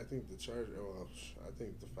while. I think the Chargers. Well, I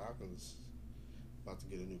think the Falcons about to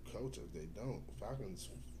get a new coach. If they don't, Falcons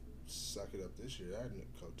suck it up this year. That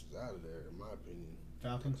coach is out of there, in my opinion.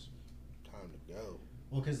 Falcons. Time to go.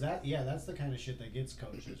 Well, because that's the kind of shit that gets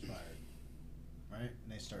coaches fired, right?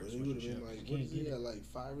 And they start Well, he switching would have shit. been like, You what can't is he get at, it. like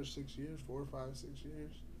 5 or 6 years? 4 or 5, 6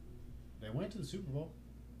 years? They went to the Super Bowl.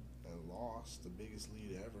 And lost the biggest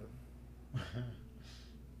lead ever.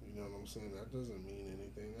 You know what I'm saying? That doesn't mean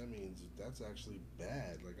anything. That means that's actually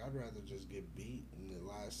bad. Like, I'd rather just get beat in the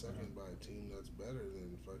last second by a team that's better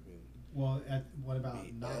than fucking. Well, what about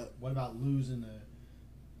beat not? up. What about losing the?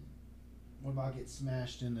 What about get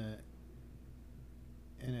smashed in the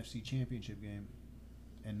NFC Championship game,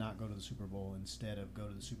 and not go to the Super Bowl instead of go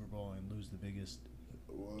to the Super Bowl and lose the biggest?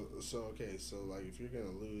 Well, so like if you're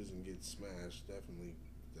gonna lose and get smashed, definitely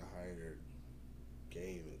the higher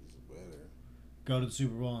game is better. Go to the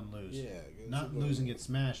Super Bowl and lose. Yeah, go to Not Super Bowl. lose and get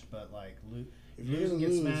smashed, but like If you're lose and gonna get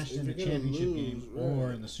lose- smashed if in the you're gonna championship lose, game or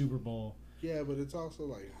right. in the Super Bowl. Yeah, but it's also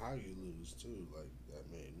like how you lose too. Like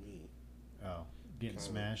that made me Getting kinda-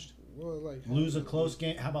 smashed. Well, like how Lose a you close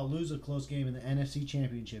game. How about lose a close game in the NFC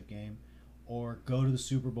Championship game, or go to the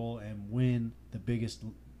Super Bowl and win the biggest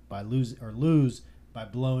lose by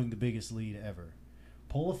blowing the biggest lead ever.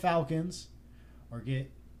 Pull the Falcons, or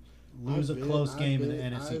lose a close game in the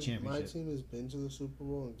NFC My Championship. team has been to the Super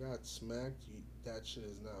Bowl and got smacked. That shit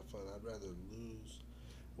is not fun. I'd rather lose.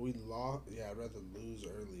 We lost. Yeah, I'd rather lose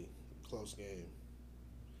early, close game,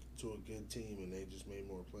 to a good team, and they just made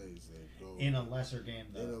more plays than go In a lesser game,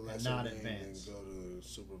 in a though, lesser and not game advance. and go to the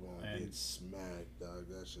Super Bowl and get smacked, dog.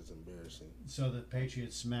 That shit's embarrassing. So the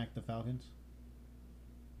Patriots smacked the Falcons?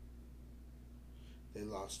 They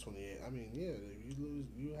lost 28. I mean, yeah, you lose.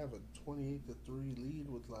 You have a 28-3 lead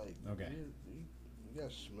with like. Okay. You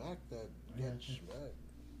got smacked. That you I got gotcha. smacked.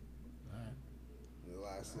 All right. The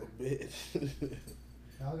last little bit.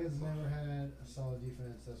 Falcons never had a solid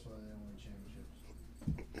defense. That's why they don't win championships.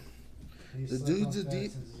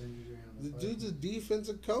 The dude's a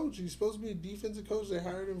defensive coach. He's supposed to be a defensive coach. They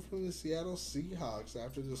hired him from the Seattle Seahawks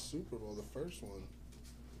after the Super Bowl, the first one.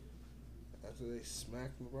 After they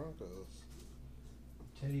smacked the Broncos.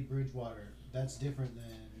 Teddy Bridgewater. That's different than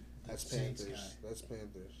the That's Saints Panthers. guy. That's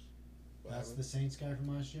Panthers. What That's the Saints guy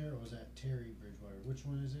from last year, or was that Terry Bridgewater? Which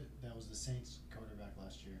one is it? That was the Saints quarterback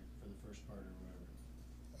last year for the first part or whatever.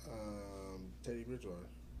 Teddy Bridgewater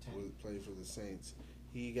played for the Saints.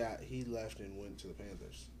 He left and went to the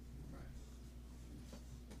Panthers. Right.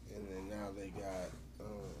 And then now they got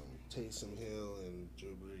Taysom Hill and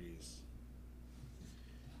Drew Brees.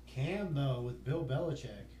 Cam though with Bill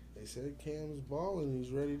Belichick. They said Cam's balling.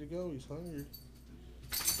 He's ready to go. He's hungry.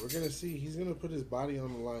 We're gonna see. He's gonna put his body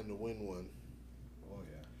on the line to win one. Oh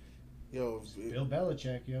yeah. Yo, Bill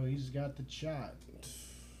Belichick, he's got the shot.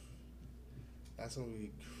 That's gonna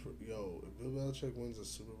be. Yo, if Bill Belichick wins a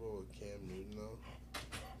Super Bowl with Cam Newton, though,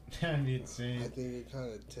 That'd be insane. I think it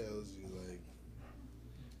kind of tells you like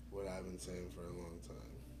what I've been saying for a long time.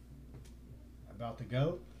 About the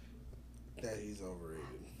GOAT? That he's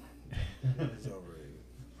overrated. He's overrated.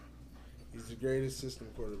 He's the greatest system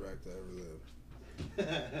quarterback to ever live.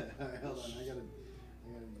 Alright, hold on. I gotta use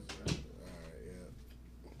that. Alright, yeah.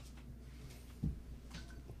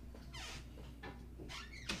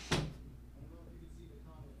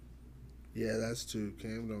 Yeah, that's true.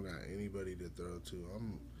 Cam don't got anybody to throw to.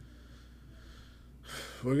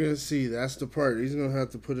 We're gonna see. That's the part. He's gonna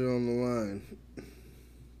have to put it on the line.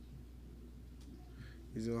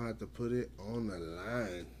 He's gonna have to put it on the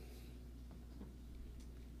line.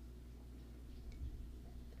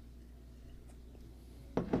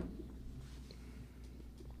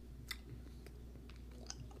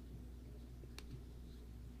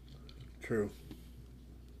 True.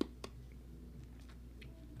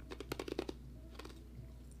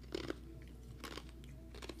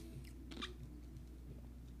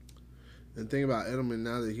 And think about Edelman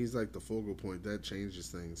now that he's like the focal point, that changes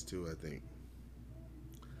things too, I think.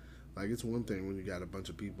 Like, it's one thing when you got a bunch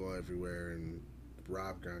of people everywhere and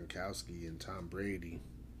Rob Gronkowski and Tom Brady.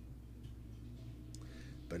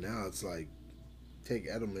 But now it's like, take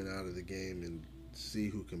Edelman out of the game and see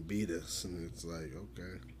who can beat us. And it's like,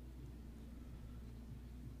 okay.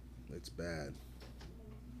 It's bad.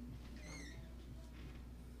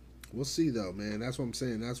 We'll see though, man. That's what I'm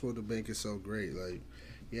saying. That's what the bank is so great. Like,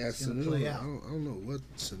 yeah, It's gonna Sanu. play I out. don't know what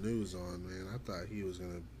Sanu's on, man. I thought he was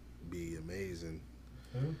gonna be amazing.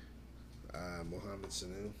 Who? Mohamed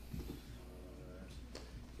Sanu.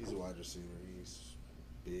 He's a wide receiver. He's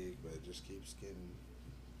big, but just keeps getting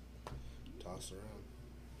tossed around.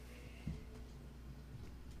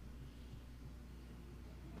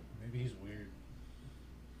 Maybe he's weird.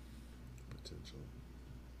 Potential.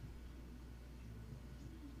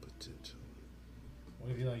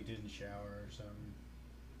 What if he like didn't shower or something?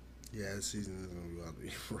 Yeah, this season is gonna be about to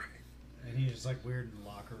be right. And he's just like weird in the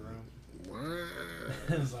locker room. Why?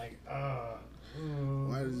 It's like,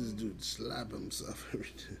 Why does this dude slap himself every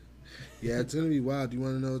day? Yeah, it's gonna be wild. Do you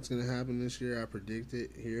want to know what's gonna happen this year? I predict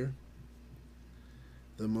it here.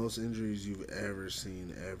 The most injuries you've ever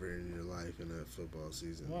seen ever in your life in a football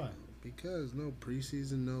season. Why? Because no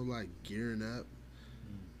preseason, no like gearing up.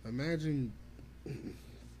 Imagine,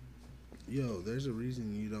 yo, there's a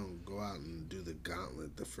reason you don't go out and do the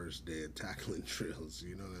gauntlet the first day of tackling drills.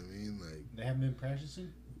 You know what I mean? Like, they haven't been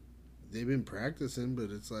practicing? they've been practicing, but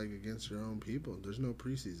it's like against your own people. There's no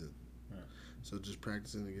preseason. Right. So just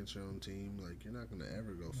practicing against your own team, like you're not gonna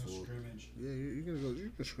ever go No full. scrimmage. Yeah, you're gonna go.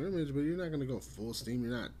 You can scrimmage, but you're not gonna go full steam.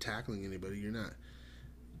 You're not tackling anybody. You're not.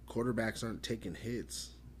 Quarterbacks aren't taking hits.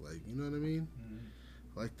 Like, you know what I mean?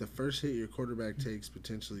 Mm-hmm. Like the first hit your quarterback takes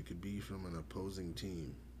potentially could be from an opposing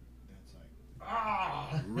team. That's like,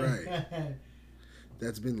 ah! Right.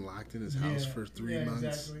 That's been locked in his house for 3 months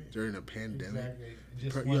exactly. during a pandemic. Exactly.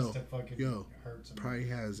 Just Pro- wants yo, to fucking yo, hurt somebody. Probably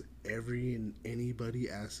has every and anybody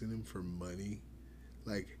asking him for money.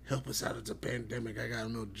 Like, help us out, it's a pandemic, I got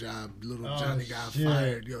no job, little Oh, Johnny got shit.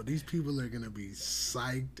 fired. Yo, these people are gonna be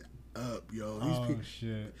psyched up, yo. These people,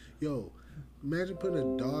 Shit. yo, imagine putting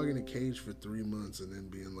a dog in a cage for 3 months and then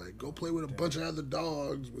being like, go play with a bunch of other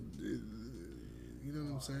dogs. With, you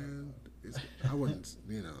know what I'm saying? I wouldn't,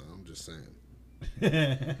 I'm just saying.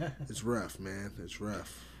 It's rough, man. It's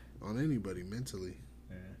rough on anybody mentally.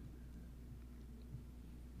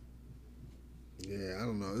 Yeah, I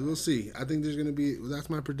don't know. We'll see. I think there's going to be... Well, that's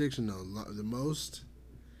my prediction, though. The most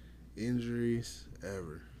injuries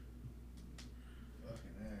ever.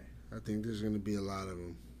 Fucking A. I think there's going to be a lot of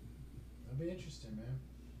them. That'll be interesting, man.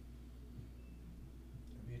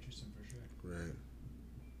 That'll be interesting for sure. Right.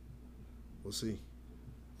 We'll see.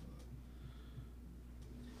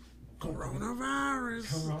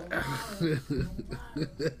 Coronavirus.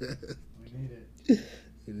 We need it.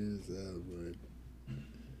 It is bud.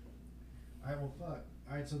 Alright, well, fuck.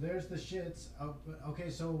 Alright, so there's the shits. Okay,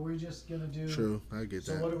 so we're just gonna do... True, I get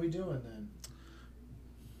So that. what are we doing then?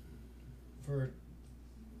 For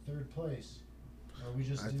third place? Are we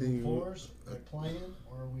just I doing think- fours, like playing,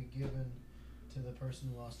 or are we giving to the person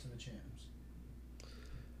who lost to the champs?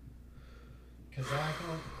 Because I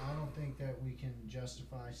don't think that we can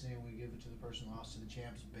justify saying we give it to the person who lost to the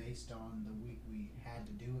champs based on the week we had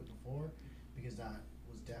to do it before, because that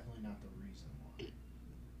was definitely not the reason why.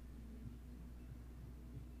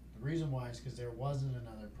 The reason why is because there wasn't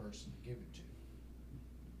another person to give it to.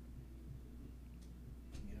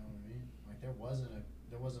 You know what I mean? Like there wasn't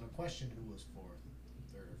a question who was fourth,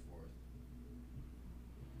 third, or fourth.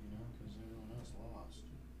 You know, because everyone else lost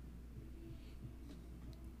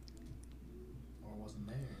or wasn't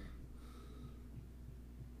there.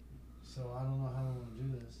 So I don't know how we want to do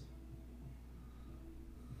this.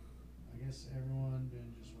 I guess everyone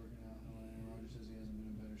been just working out. Aaron Rodgers says he hasn't been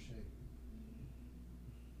in better shape.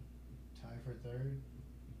 Tie for third.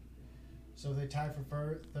 So if they tie for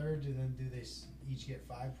third, do they each get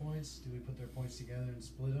 5 points? Do we put their points together and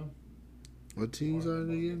split them? What teams Or are do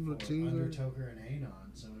they they again? What get teams are? Undertoker and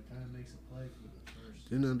Anon, so it kind of makes a play for the first.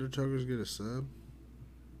 Didn't Undertokers get a sub?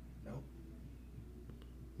 Nope.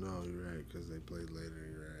 No, you're right, because they played later.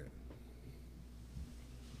 You're right.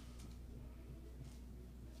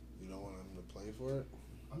 You don't want them to play for it?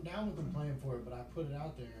 I'm down with them playing for it, but I put it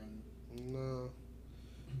out there and No.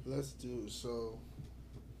 Let's do so.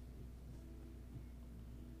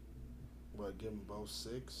 What, give them both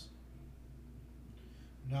 6?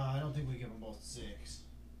 no, I don't think we give them both 6.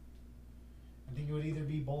 I think it would either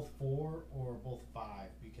be both 4 or both 5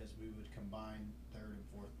 because we would combine third and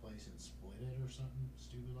fourth place and split it or something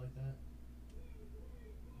stupid like that,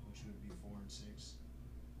 which would be 4 and 6.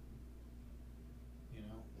 You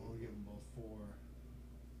know, or we give them both 4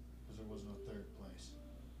 because there was no third place.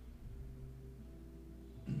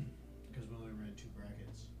 Because we only ran 2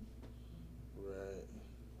 brackets. Right.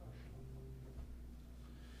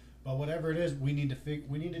 But whatever it is, we need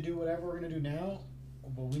to do whatever we're gonna do now.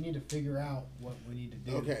 But we need to figure out what we need to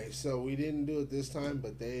do. Okay, so we didn't do it this time,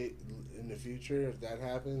 but they in the future, if that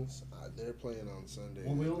happens, they're playing on Sunday.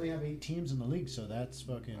 Well, we only have 8 teams in the league, so that's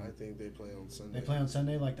fucking. I think they play on Sunday. They play on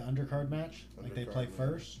Sunday like the undercard match? Like they play Undercard match.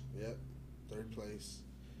 first? Yep, third place,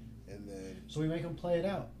 and then So we make them play it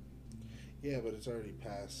out. yeah, but it's already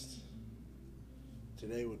passed.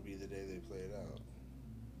 Today would be the day they play it out,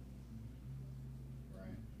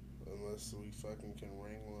 Right. unless we fucking can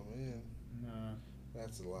wrangle them in. Nah.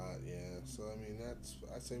 That's a lot, yeah. So I mean,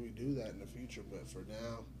 I say we do that in the future, but for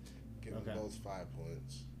now, give them Okay. both 5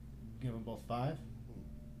 points. Give them both 5?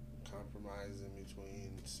 Compromise in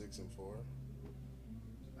between 6 and 4.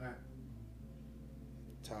 Alright.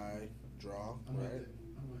 Tie, draw, I'm right? with it.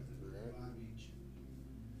 I'm with it. Right. 5 each.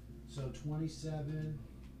 So 27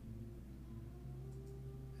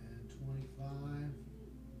 and 25.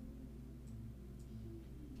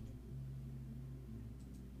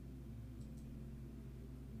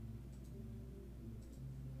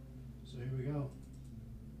 So here we go.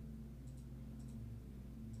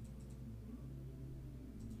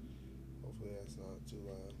 Hopefully that's not too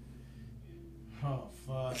loud. Oh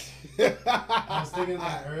fuck! I was thinking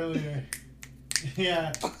that earlier.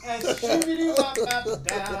 Yeah. And shooby bop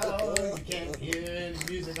down. You can't hear any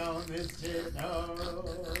music on this shit.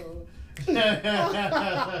 No.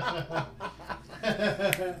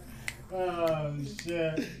 Oh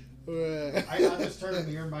shit! Right. I'm just turning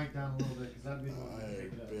the ear mic down a little bit because that'd be the one to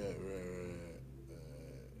pick it up. Right.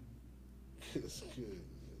 It's good.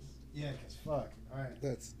 Yeah, cause fuck. All right.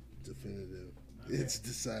 That's definitive. Okay. It's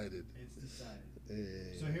decided. It's decided.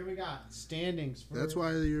 Yeah. So here we got standings for. That's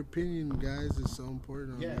why your opinion, guys, is so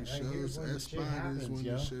important on Yeah, these right here's shows. when the shit ESPOT happens, is when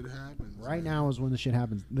yo. the shit happens. Right man. now is when the shit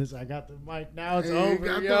happens. This I got the mic. Now it's Hey, you over.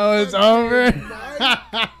 got Yo, the it's fucking over.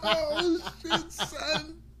 mic? Oh shit,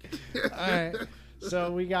 son. All right.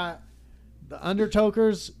 So we got the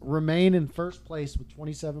Undertokers remain in first place with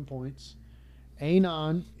 27 points.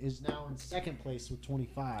 Anon is now in second place with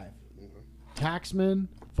 25. Taxman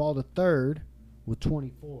fall to third with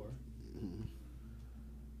 24.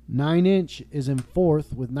 9 Inch is in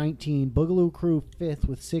fourth with 19. Boogaloo Crew fifth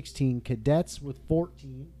with 16. Cadets with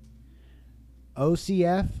 14.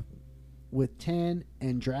 OCF with 10.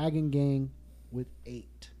 And Dragon Gang with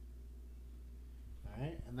 8. All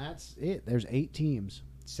right, and that's it. There's 8 teams.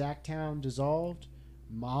 Sacktown dissolved.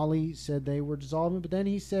 Molly said they were dissolving, but then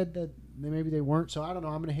he said that maybe they weren't. So I don't know.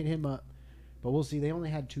 I'm going to hit him up. But we'll see. They only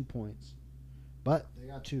had 2 points. But they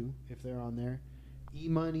got 2 if they're on there.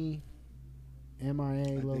 E-Money,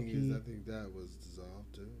 MIA, low key. I think that was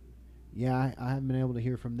dissolved too. Yeah, I haven't been able to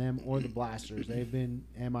hear from them or the Blasters. They've been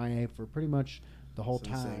MIA for pretty much the whole Since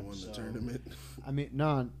time. they won so. the tournament. I mean,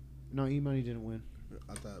 no, E-Money didn't win.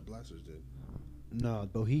 I thought Blasters did. No,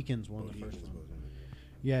 Bohicans won the Bohemians first one. was in it.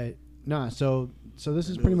 Yeah, nah. So this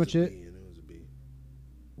is I knew pretty was much a it. B, and it was a B.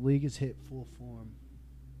 League is hit full form.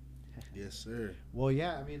 Yes, sir. Well,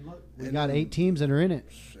 yeah. I mean, look, we And got then- 8 teams that are in it.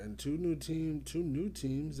 And two new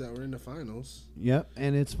teams that were in the finals. Yep,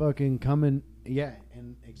 and it's fucking coming. Yeah,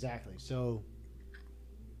 and exactly. So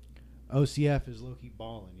OCF is low key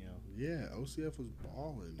balling, yo. Yeah, OCF was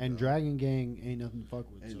balling. And dog. Dragon Gang ain't nothing to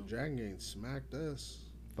fuck with. And so Dragon Gang smacked us.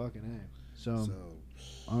 fucking A. So, So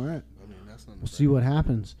all right, I mean that's not. we'll see what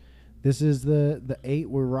happens. This is the 8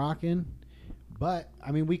 we're rocking, but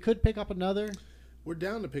I mean we could pick up another. We're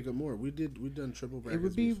down to pick up more. We've done triple brackets It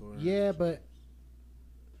would be before. yeah, but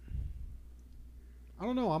I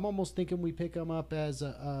don't know. I'm almost thinking we pick them up as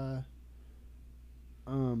a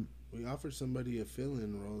We offered somebody a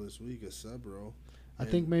fill-in role this week, a sub role. I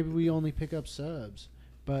think maybe we only pick up subs,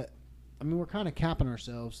 but I mean we're kind of capping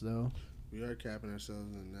ourselves though. We are capping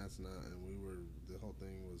ourselves, and that's not. And the whole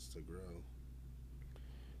thing was to grow.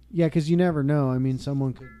 Yeah, because you never know. I mean,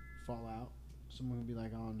 someone could fall out. Someone could be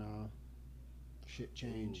like, "Oh no, shit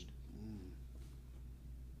changed."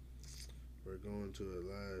 We're going to it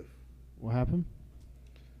live. What happened?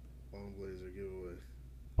 Bong Blazer giveaway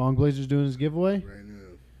Bong Blazer's doing his giveaway right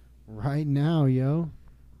now. right now, yo.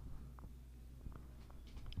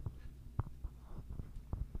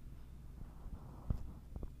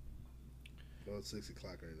 Well, it's 6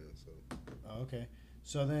 o'clock right now, so. Oh, okay.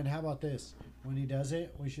 So then, how about this? When he does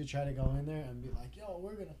it, we should try to go in there and be like, "Yo,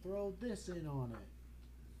 we're gonna throw this in on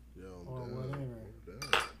it." Yo, I'm Or down. whatever. I'm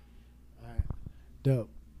down. All right. Dope.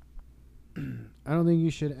 I don't think you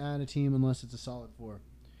should add a team unless it's a solid 4.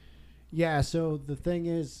 Yeah, so the thing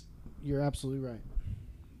is, you're absolutely right.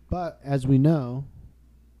 But as we know,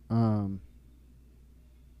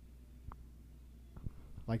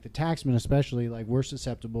 like the taxman especially, like we're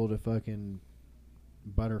susceptible to fucking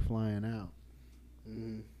butterflying out.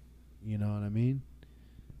 Mm-hmm. You know what I mean?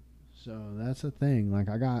 So that's the thing. Like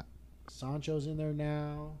I got Sancho's in there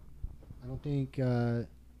now. I don't think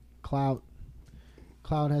Cloud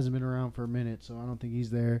hasn't been around for a minute, so I don't think he's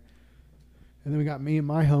there. And then we got me and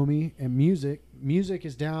my homie and music. Music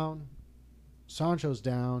is down. Sancho's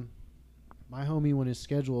down. My homie, when his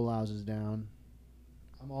schedule allows, is down.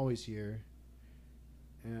 I'm always here.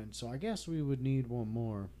 And so I guess we would need one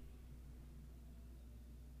more.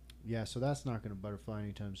 Yeah, so that's not going to butterfly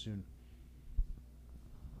anytime soon.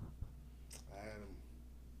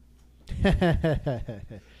 I had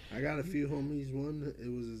him. I got a few homies. One, it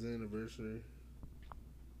was his anniversary.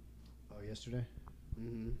 Oh, yesterday?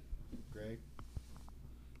 Mm-hmm. Greg?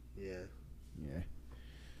 Yeah. Yeah.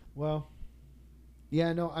 Well,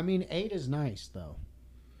 yeah, no, I mean, 8 is nice, though.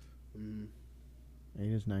 Mm-hmm.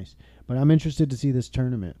 8 is nice. But I'm interested to see this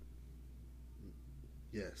tournament.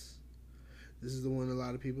 Yes. This is the one a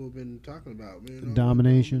lot of people have been talking about, man.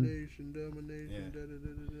 Domination. Domination. Yeah. Da, da,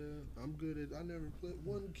 da, da, da. I'm good at. I never played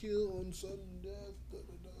one kill on sudden death. Da,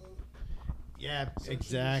 da, da. Yeah, Such a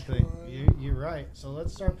exactly. destroyer. You're right. So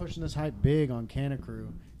let's start pushing this hype big on Canna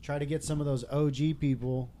Crew. Try to get some of those OG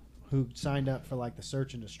people who signed up for like the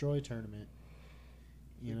Search and Destroy tournament.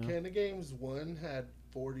 You know, Canada Games 1 had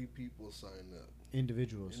 40 people sign up.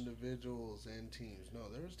 individuals. Individuals and teams. No,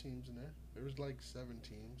 there was teams in there. There was like 7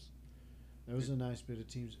 teams. There was a nice bit of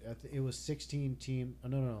teams. It was 16 team. Oh,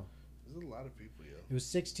 no. There's a lot of people, yo. It was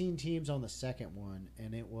 16 teams on the second one,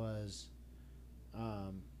 and it was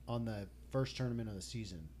on the first tournament of the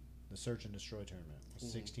season, the Search and Destroy tournament. It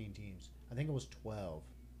was 16 teams. I think it was 12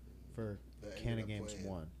 for That ended Canada up Games playing.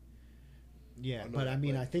 1. Yeah, Oh, no, but that I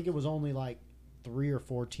mean, played. I think it was only like 3 or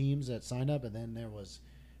 4 teams that signed up, and then there was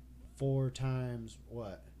 4 times,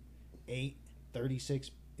 8,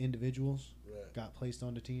 36 individuals Right. got placed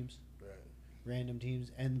onto teams. Right. Random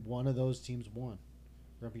teams, and one of those teams won.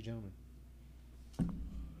 Grumpy Gentleman.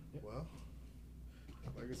 Well,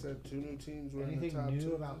 like I said, 2 new teams were in the Anything top new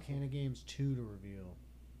 2. about Canada Games 2 to reveal?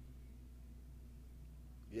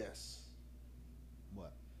 Yes.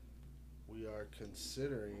 What? We are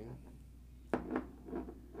considering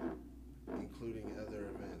including other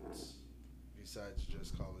events besides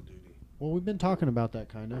just Call of Duty. Well, we've been talking about that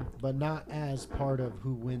kind of, but not as part of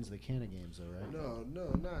who wins the Canada Games, though, right? No,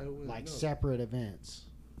 not Like no. separate events.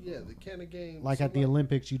 Yeah, the Canada Games. Like at the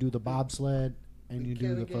Olympics, you do the bobsled and you do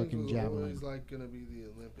Canada the Games fucking was javelin. always like gonna be the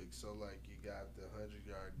Olympics. So like you got the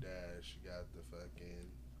 100-yard dash, you got the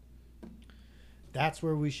fucking. That's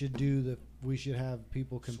where we should do the. We should have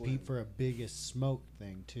people compete Swim. for a biggest smoke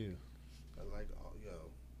thing too. I like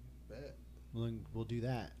bet We'll do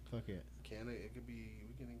that. Fuck it. Canada. It could be.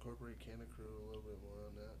 We can incorporate Canada Crew a little bit more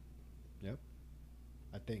on that.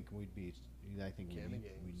 I think we'd be. I think we Canada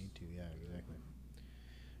need Games. to. Yeah, exactly.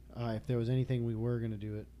 If there was anything we were gonna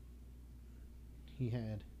do it, he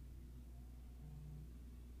had.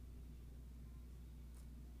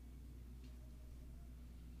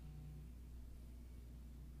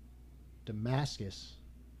 Damascus.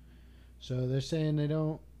 So they're saying they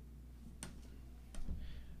don't.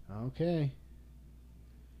 Okay.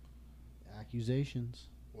 Accusations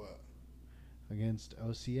What? against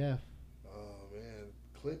OCF. Oh man,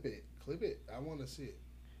 clip it. I want to see it.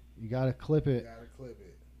 You gotta clip it. Gotta clip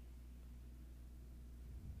it.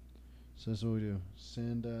 So that's what we do.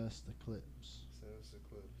 Send us the clips. Send us the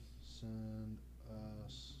clips. Send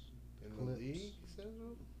us In clips. the league, send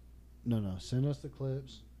them. No. Send us the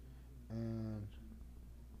clips, and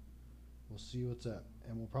we'll see what's up.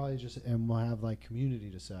 And we'll probably we'll have like community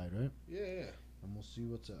decide, right? Yeah. And we'll see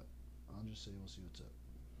what's up. I'll just say we'll see what's up.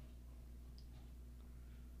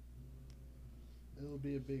 It'll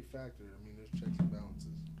be a big factor. I mean, there's checks and balances.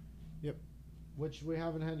 Which we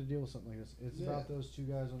haven't had to deal with something like this. It's Yeah. about those 2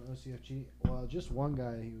 guys on OCFG. Well, just one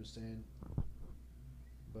guy he was saying.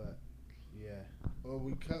 But yeah. Well,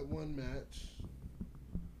 we cut one match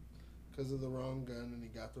because of the wrong gun, and he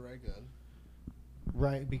got the right gun.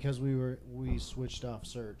 Right, because we switched off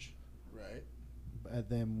search. Right. And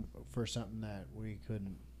then for something that we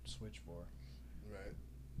couldn't switch for. Right.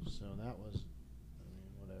 So that was,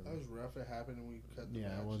 whatever. That was rough. It happened, and we cut the match.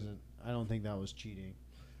 Yeah, it wasn't. I don't think that was cheating.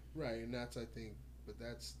 Right, and that's, I think, but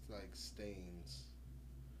that's like stains.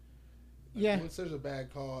 Yeah. Once there's a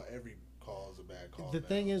bad call, every call is a bad call. The now.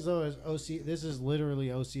 thing is, though, is this is literally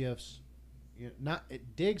OCF's.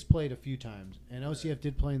 Diggs played a few times, and OCF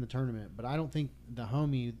did play in the tournament, but I don't think the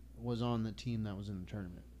homie was on the team that was in the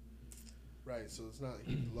tournament. Right, so it's not.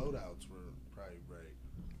 The loadouts were probably right.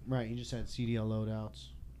 Right, he just had CDL loadouts.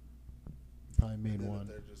 Probably made And then one. If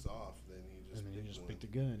they're just off, then he just Picked a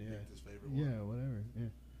gun, yeah. Picked his favorite one. Yeah, whatever, yeah.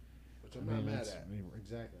 Which I'm not mad at.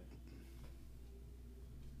 Exactly.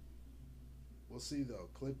 Well, see though.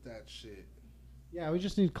 Clip that shit. Yeah, we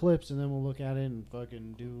just need clips, and then we'll look at it and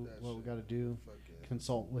fucking do That what we shit. got to do. Fucking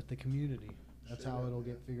Consult with the community. That's straight how up, it'll man.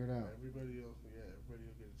 get figured out. Everybody will get a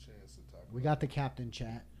chance to talk. We about got the captain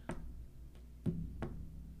chat.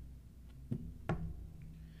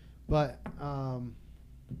 But,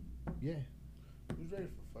 yeah. Who's ready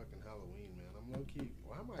for fucking Halloween, man? I'm low key.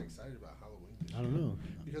 Why am I excited about Halloween this I don't year? know.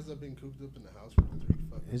 Because I've been cooped up in the house for 4 or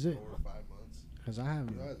 5 months. Because I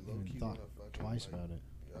haven't Yo, I even low-key thought wanna fucking, twice like, about it.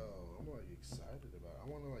 Yo, I'm like excited about it. I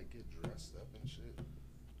want to like get dressed up and shit.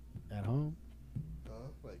 At home? Huh?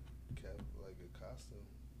 Like a costume.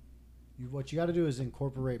 What you got to do is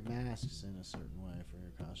incorporate masks in a certain way for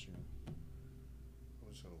your costume. I'm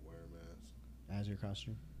just gonna wear a mask. As your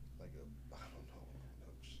costume? Like I don't know.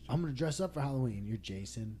 I'm going to dress up for Halloween. You're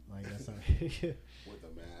Jason. Like, that's not... With a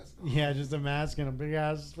mask. On. Yeah, just a mask and a big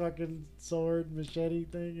ass fucking sword machete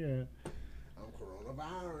thing. Yeah. I'm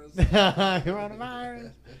coronavirus.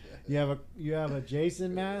 Coronavirus. You have a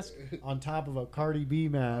Jason mask on top of a Cardi B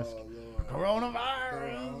mask. Oh Lord.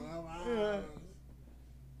 Coronavirus.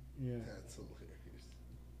 Yeah. That's hilarious.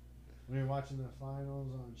 When you're watching the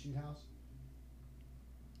finals on Shoot House,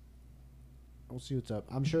 we'll see what's up.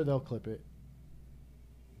 I'm sure they'll clip it.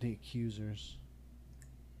 The accusers.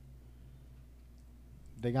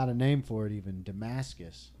 They got a name for it even.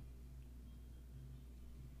 Damascus.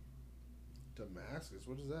 Damascus?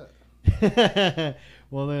 What is that?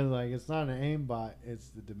 Well, they're like, it's not an aimbot. It's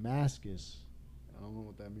the Damascus. I don't know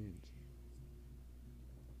what that means.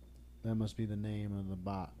 That must be the name of the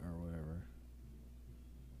bot or whatever.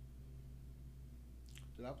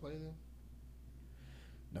 Did I play them?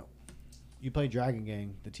 No. You play Dragon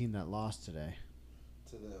Gang, the team that lost today.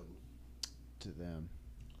 To them. To them.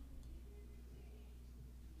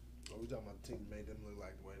 Are we talking about the team that made them look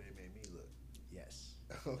like the way they made me look? Yes.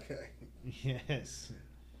 Okay. Yes.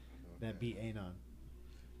 That beat Anon.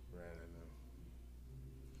 Right, I know.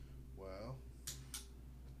 Well,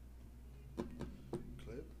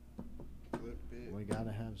 clip it. We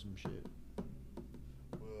gotta have some shit.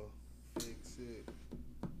 We'll fix it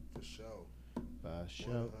for sure. By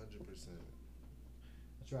show. 100%.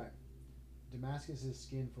 That's right. Damascus is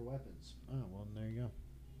skin for weapons. Oh, well, there you go.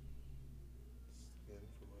 Skin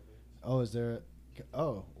for weapons. Oh, is there...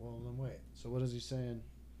 Oh, well, then wait. So what is he saying?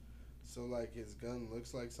 So, like, his gun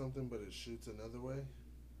looks like something, but it shoots another way?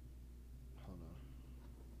 Hold on.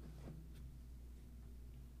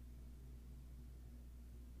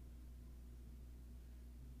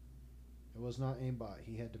 It was not aimbot.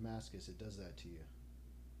 He had Damascus. It does that to you.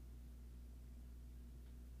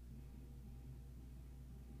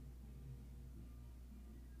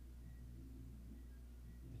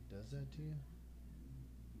 It does that to you?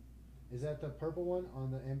 Is that the purple one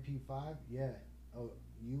on the MP5? Yeah. Oh,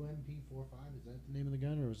 UMP45? Is that the name of the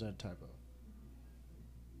gun, or was that a typo?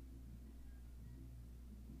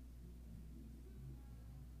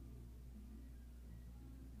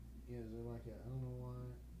 Yeah, is there like a... I don't know why...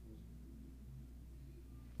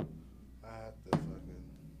 I have to fucking...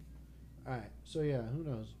 Alright, so yeah, who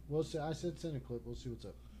knows? We'll see. I said send a clip. We'll see what's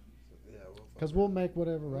up. Yeah, Because we'll make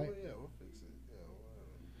whatever, right? Yeah, we'll fix it. Yeah,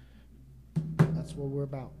 whatever. That's what we're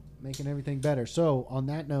about. Making everything better. So, on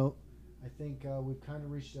that note, I think we've kind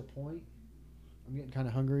of reached a point. I'm getting kind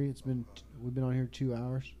of hungry. It's been... We've been on here 2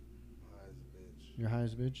 hours. High as a bitch. You're high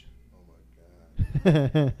as a bitch? Oh my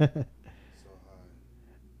god. So high.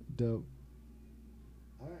 Dope.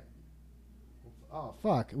 Alright. Oh,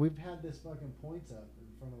 fuck. We've had this fucking points up in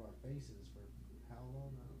front of our faces for how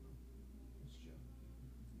long? I don't know. Let's chill.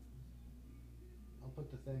 I'll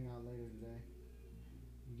put the thing out later today.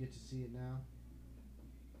 You get to see it now.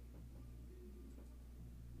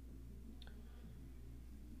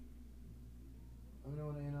 Let me know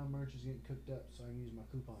when A&L merch is getting cooked up so I can use my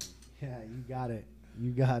coupon. Yeah, you got it.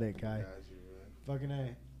 You got it, guy. Got you, man. Fucking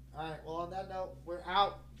A. Alright, well, on that note, we're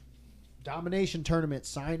out. Domination tournament.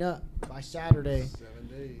 Sign up by Saturday. 7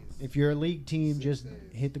 days. If you're a league team, 6 just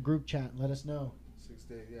days. hit the group chat and let us know. 6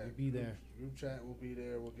 days, yeah. You'll be there. Group chat will be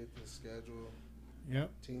there. We'll get the schedule.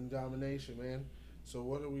 Yep. Team domination, man. So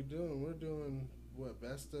what are we doing? We're doing, what,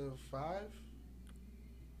 best of 5?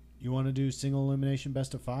 You want to do single elimination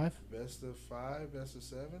best of 5? Best of 5, best of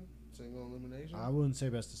 7? Single elimination? I wouldn't say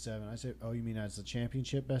best of 7. I say, oh, you mean as the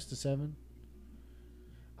championship best of 7?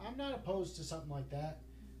 I'm not opposed to something like that.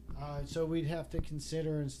 So we'd have to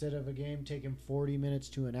consider, instead of a game taking 40 minutes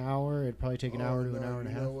to an hour, it'd probably take an hour to an hour and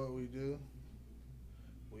a half. You know what we do?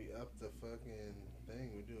 We up the fucking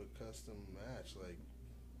thing. We do a custom match. Like,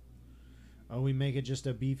 Oh, we make it just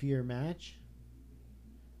a beefier match?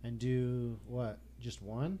 And do, what, just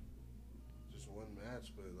one? just one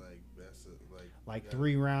match, but like that's Like yeah.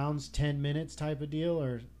 3 rounds, 10 minutes type of deal,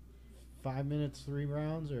 or 5 minutes, 3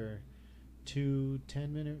 rounds, or 2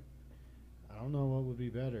 10-minute. I don't know what would be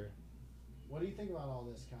better. What do you think about all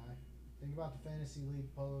this, Kai? Think about the fantasy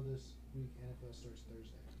league polo this week. NFL starts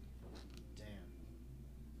Thursday. Damn.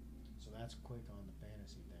 So that's quick on the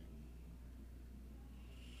fantasy thing.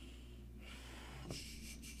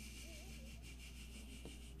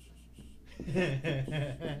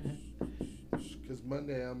 Because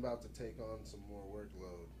Monday I'm about to take on some more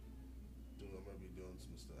workload. I'm gonna be doing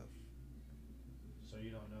some stuff. So you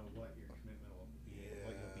don't know what your commitment will be,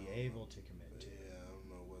 what you'll be able to commit to. Yeah, I don't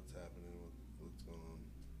know what's happening, what's going on.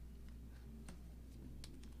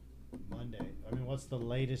 Monday. I mean, what's the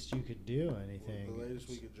latest you could do? Anything? Well, the latest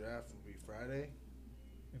we could draft would be Friday.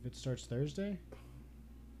 If it starts Thursday?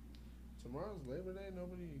 Tomorrow's Labor Day.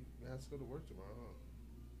 Nobody has to go to work tomorrow, huh?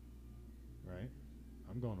 Right.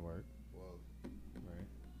 I'm going to work. Well, right.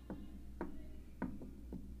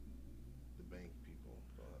 The bank people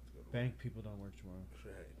don't have to go to Bank people don't work tomorrow.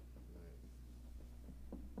 work. Right.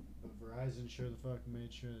 But Verizon sure the fuck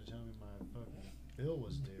made sure to tell me my fucking bill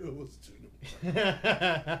was It due. was too.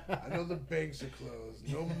 I know the banks are closed.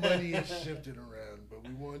 No money is shifted around, but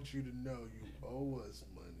we want you to know you owe us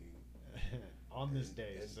money On this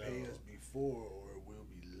day, and so pay us before, or we'll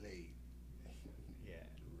be late. yeah.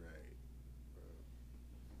 Right.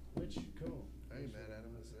 Which cool. I ain't mad at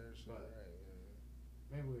him. It's their shit. But- Right.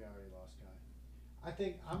 Yeah. Maybe we already lost Kai. I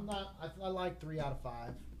think I'm not. I like 3 out of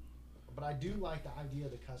 5, but I do like the idea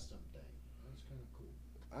of the custom thing. That's kind of cool.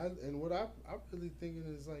 And what I'm really thinking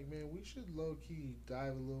is like, man, we should low key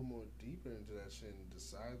dive a little more deeper into that shit and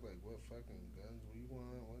decide like what fucking guns we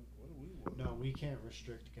want. What do we want? No, we can't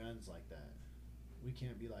restrict guns like that. We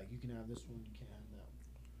can't be like, you can have this one, you can't have that one.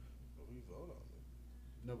 But we vote on it.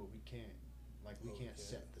 No, but we can't. Like, we can't Okay.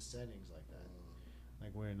 set the settings like that.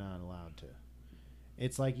 Like, we're not allowed to.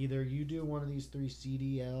 It's like either you do one of these 3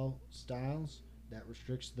 CDL styles that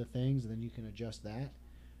restricts the things, and then you can adjust that,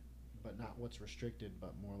 but not what's restricted,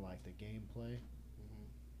 but more like the gameplay,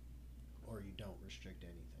 or you don't restrict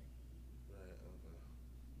anything. Right. Okay.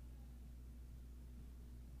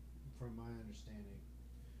 From my understanding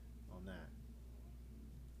on that.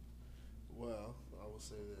 Well, I will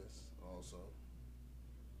say this also.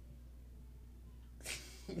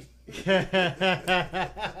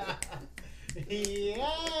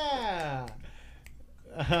 Yeah.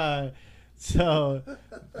 So,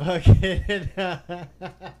 fucking.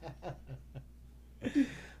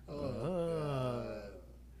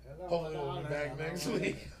 Hopefully we'll be back next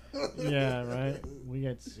week. Yeah, right. We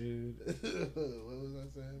get sued. What was I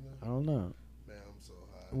saying? I don't know. Man, I'm so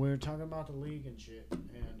high. We were talking about the league and shit, and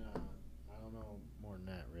I don't know more than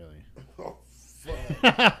that, really. Oh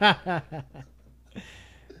fuck.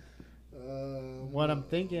 What I'm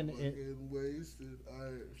thinking is, fucking wasted.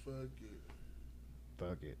 Alright, fuck it.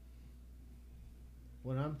 fuck it.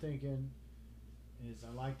 What I'm thinking is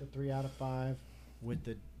I like the 3 out of 5 with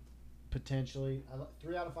the potentially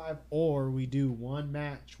 3 out of 5, or we do one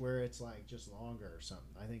match where it's like just longer or something.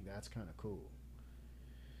 I think that's kind of cool.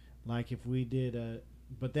 Like if we did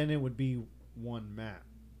but then it would be one map.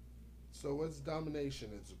 So what's domination?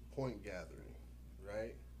 It's a point gathering,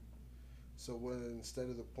 right? So when instead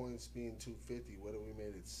of the points being 250, what if we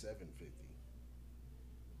made it 750?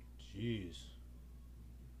 Jeez.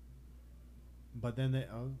 But then they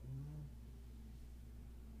I'm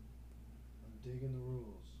digging the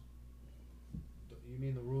rules. You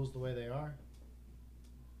mean the rules the way they are?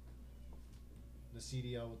 The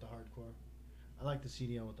CDL with the hardcore? I like the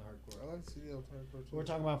CDL with the hardcore. I like CDL hardcore too. We're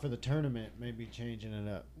talking about for the tournament, maybe changing it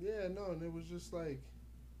up. Yeah, no, and it was just like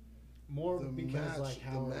More the because match, like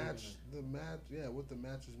how the match, yeah, what the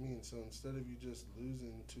matches mean. So instead of you just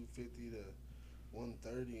losing 250 to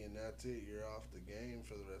 130 and that's it, you're off the game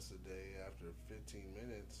for the rest of the day after 15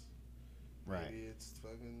 minutes. right. Maybe it's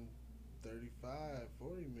fucking 35,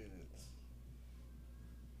 40 minutes.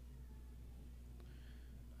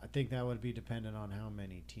 I think that would be dependent on how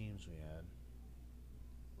many teams we had,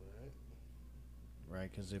 Right?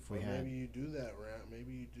 right? Because if we Or had maybe you do that round.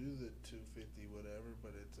 Maybe you do the 250 whatever,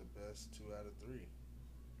 but it's a best 2 out of 3.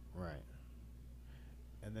 right,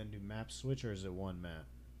 and then do map switch, or is it one map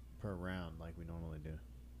per round like we normally do?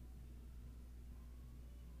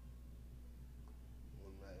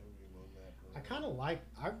 One map, it would be one map. I kind of like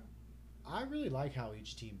I really like how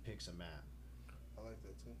each team picks a map. I like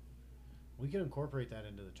that too. We could incorporate that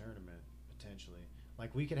into the tournament potentially.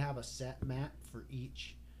 Like we could have a set map for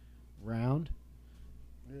each round,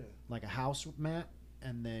 Yeah. like a house map,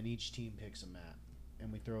 and then each team picks a map,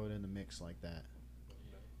 and we throw it in the mix like that.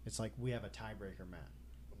 I'm down. It's like we have a tiebreaker map.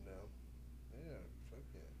 I'm down. Yeah. Yeah, fuck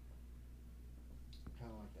yeah.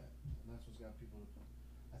 Kind of like that, and that's what's got people.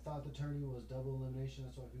 I thought the tourney was double elimination.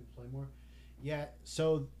 That's why people play more. Yeah,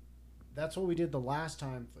 so that's what we did the last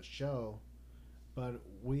time for show, but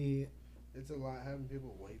we. It's a lot having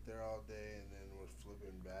people wait there all day, and then we're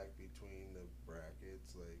flipping back between the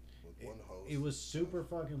brackets, like with one host. It was super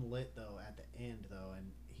fucking lit though at the end though, and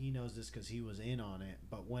he knows this because he was in on it.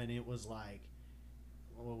 But when it was like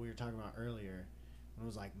what we were talking about earlier, when it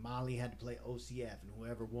was like Molly had to play OCF and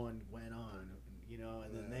whoever won went on, you know,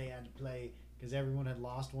 and then they had to play because everyone had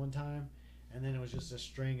lost one time, and then it was just a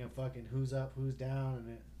string of fucking who's up, who's down, and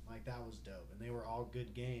it like that was dope. And they were all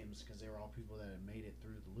good games because they were all people that had made it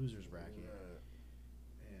through the losers bracket. Right.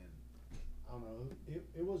 And I don't know,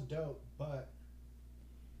 it was dope, but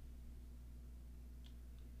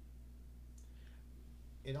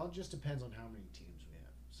it all just depends on how many teams we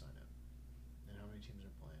have sign up and how many teams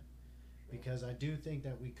are playing. Because I do think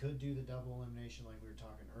that we could do the double elimination like we were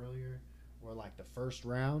talking earlier, or like the first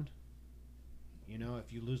round. You know,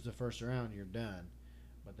 if you lose the first round, you're done.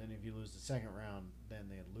 But then if you lose the second round, then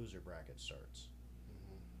the loser bracket starts.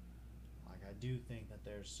 Like I do think that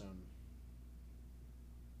there's some.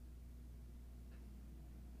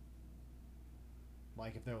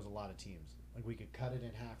 Like if there was a lot of teams, like we could cut it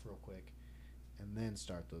in half real quick, and then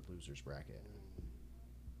start the losers bracket.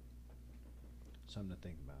 Something to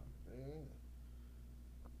think about. Yeah.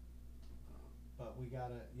 But we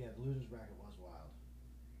gotta, the losers bracket was wild.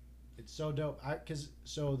 It's so dope.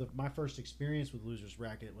 My first experience with losers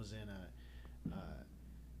bracket was in a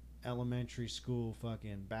elementary school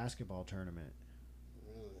fucking basketball tournament,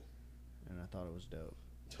 Really? and I thought it was dope.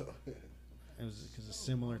 It was because a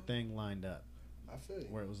similar thing lined up. I feel you.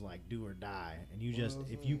 Where it was like do or die, and you just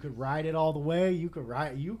if you could ride it all the way, you could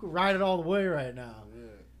ride it all the way right now. Yeah.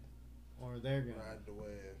 Or they're gonna Ride the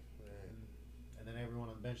wave. Right. And then everyone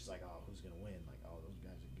on the bench is like, oh, who's gonna win? Like, oh, those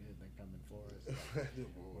guys are good. They're coming for us.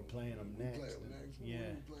 We're playing them next. Play them next.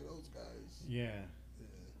 Yeah. We play those guys. Yeah. Yeah.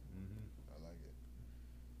 Mm-hmm. I like it.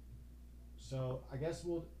 So I guess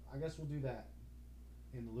we'll do that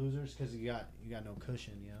in the losers because you got no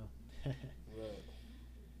cushion, you know. Right.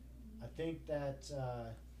 I think that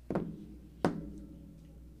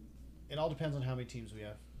it all depends on how many teams we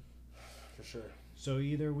have. For sure. So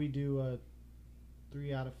either we do a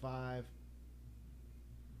 3 out of 5.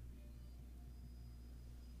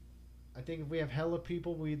 I think if we have hella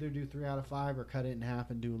people, we either do 3 out of 5 or cut it in half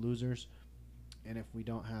and do losers. And if we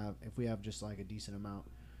have just like a decent amount,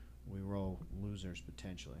 we roll losers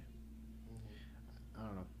potentially. I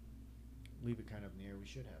don't know. Leave it kind of in the air. We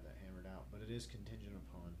should have that hammered out, but it is contingent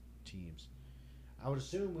upon teams. I would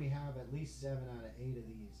assume we have at least 7 out of 8 of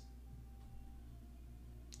these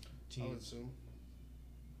teams. I would assume.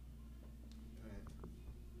 All right.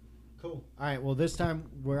 Cool. All right. Well, this time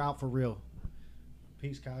we're out for real.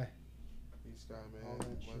 Peace, Kai. Peace, guy, All man. that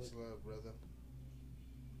Much shit. love, brother.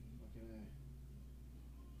 Fucking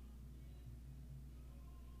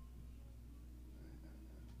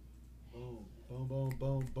A. Boom. Boom, boom,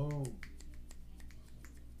 boom, boom.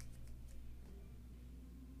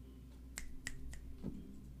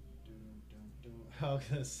 Oh,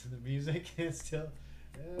 because the music is still.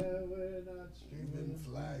 We're not You've been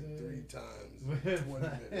flagged 3 times in We're 20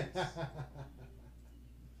 minutes. that's funny.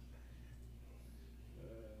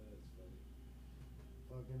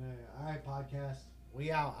 Fucking A. All right, podcast.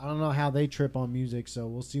 We out. I don't know how they trip on music, so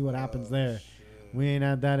we'll see what happens there. Shit. We ain't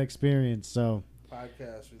had that experience, so.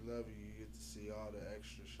 Podcast, we love you. You get to see all the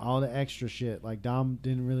extra shit. All the extra shit. Like, Dom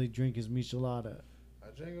didn't really drink his michelada.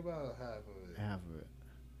 I drank about half of it. Half of it.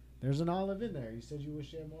 There's an olive in there. You said you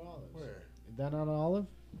wish you had more olives. Where? Is that not an olive?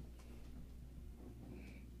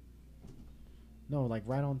 No, like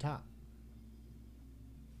right on top.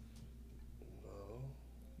 No.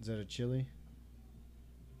 Is that a chili?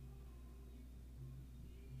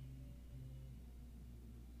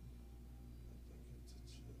 I think it's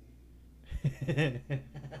a chili.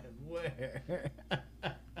 Where?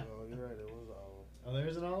 No, you're right. It was olive. Oh,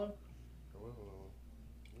 there's an olive? There was an olive.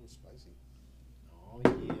 It was spicy. Oh,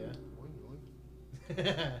 yeah. Oink,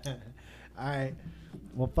 oink. All right.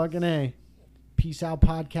 Well, fucking A. Peace out,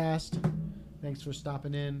 podcast. Thanks for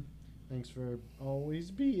stopping in. Thanks for always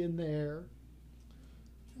being there.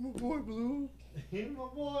 My boy, Blue. My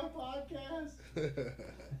boy, podcast.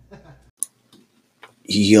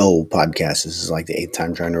 Yo, podcast. This is like the 8th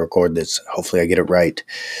time trying to record this. Hopefully I get it right.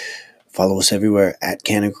 Follow us everywhere at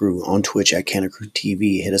Canna Crew, on Twitch at Canna Crew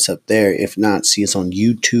TV. Hit us up there. If not, see us on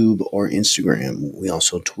YouTube or Instagram. We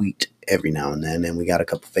also tweet every now and then, and we got a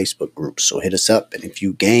couple Facebook groups, so hit us up. And if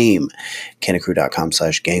you game,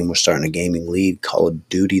 cannacrew.com/game. We're starting a gaming league, Call of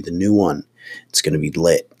Duty, the new one. It's going to be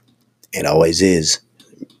lit. It always is.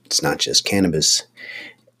 It's not just cannabis.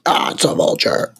 Ah, it's a vulture.